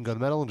ones. You can go to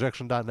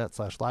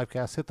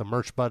metalinjection.net/livecast, hit the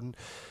merch button.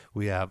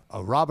 We have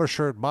a Rabba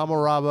shirt, Mama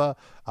Rabba,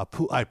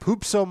 I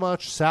Poop So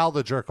Much, Sal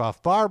the Jerk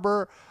Off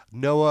Barber,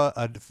 Noah,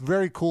 a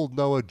very cool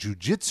Noah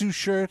Jiu-Jitsu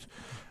shirt,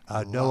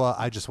 Noah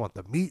I Just Want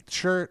the Meat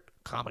shirt,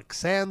 Comic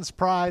Sans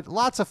Pride,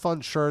 lots of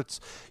fun shirts.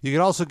 You can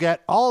also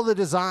get all the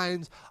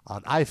designs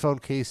on iPhone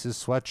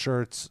cases,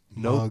 sweatshirts,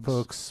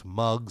 notebooks,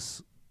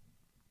 mugs,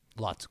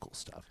 lots of cool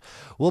stuff.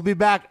 We'll be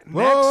back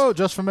next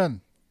Just for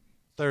Men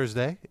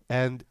Thursday,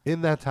 and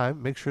in that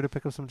time, make sure to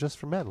pick up some Just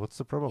for Men. What's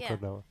the promo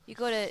code, Noah? You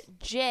go to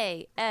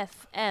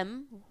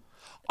JFM.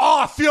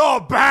 Off your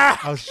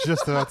back! I was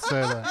just about to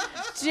say that.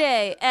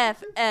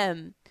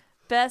 JFM.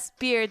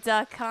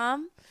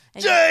 Bestbeer.com.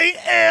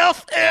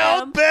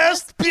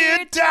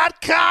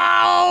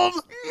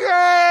 JFLBestBeer.com.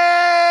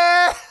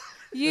 Yeah!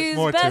 Use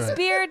more to Best it.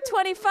 Beer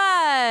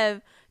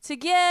 25 to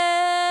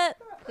get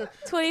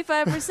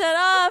 25%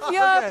 off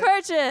your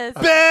purchase.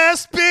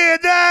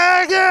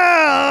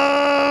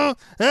 Bestbeer.com.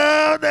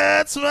 Oh,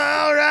 that's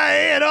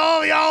right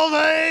on your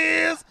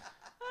face.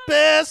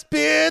 Best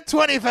Beer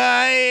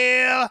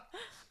 25.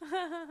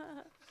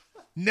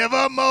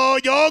 Nevermore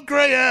your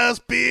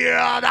grayest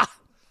beard.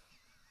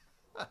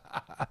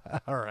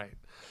 All right.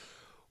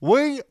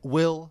 We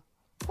will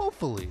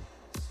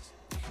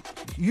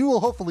you will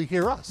hopefully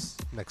hear us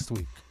next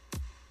week.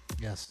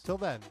 Yes. Till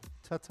then,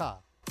 ta-ta.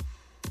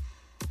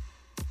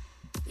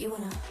 You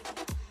wanna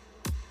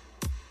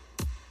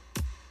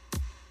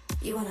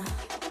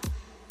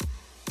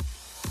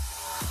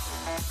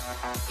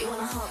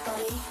hot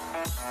body?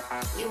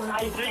 You wanna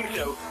I think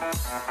so.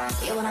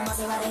 You wanna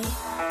Maserati?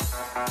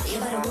 You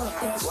better work,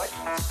 bitch. What?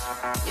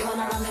 You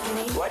wanna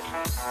Lamborghini? What?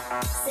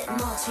 Sit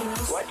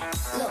martinis? What?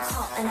 Look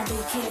hot in a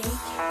bikini?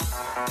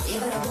 You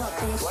better work,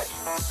 bitch. What?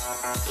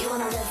 You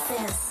wanna live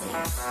fancy?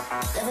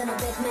 Live in a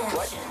big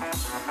mansion?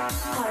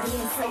 Party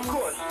in France? Of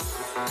course.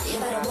 You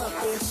better work,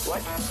 bitch.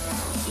 What?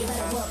 You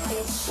better work,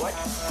 bitch. What?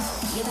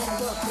 You better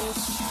work,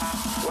 bitch.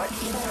 What?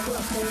 You better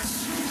work, bitch.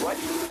 What?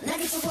 Now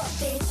get to work,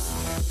 bitch.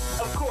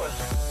 Of course.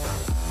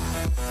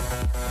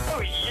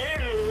 Oh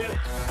yeah.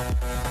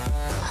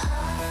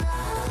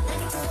 Now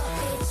get to work,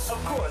 bitch. Of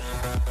course.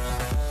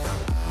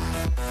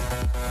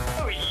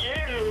 Oh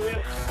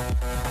yeah.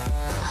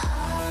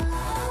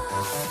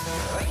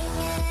 Bring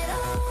it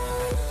on,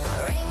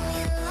 bring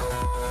it on.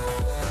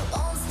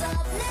 Won't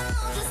stop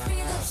now, just be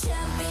the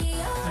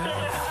champion.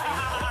 Get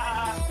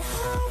hard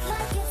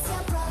like it's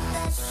your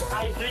brother's show.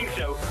 I think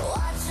so.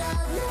 Watch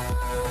out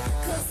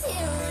now, 'cause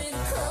here it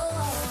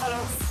comes.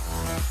 Hello.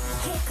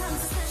 Here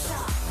comes the smash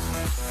up.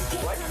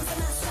 Here comes the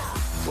mash up.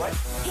 What?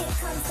 Here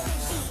comes the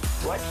big beat.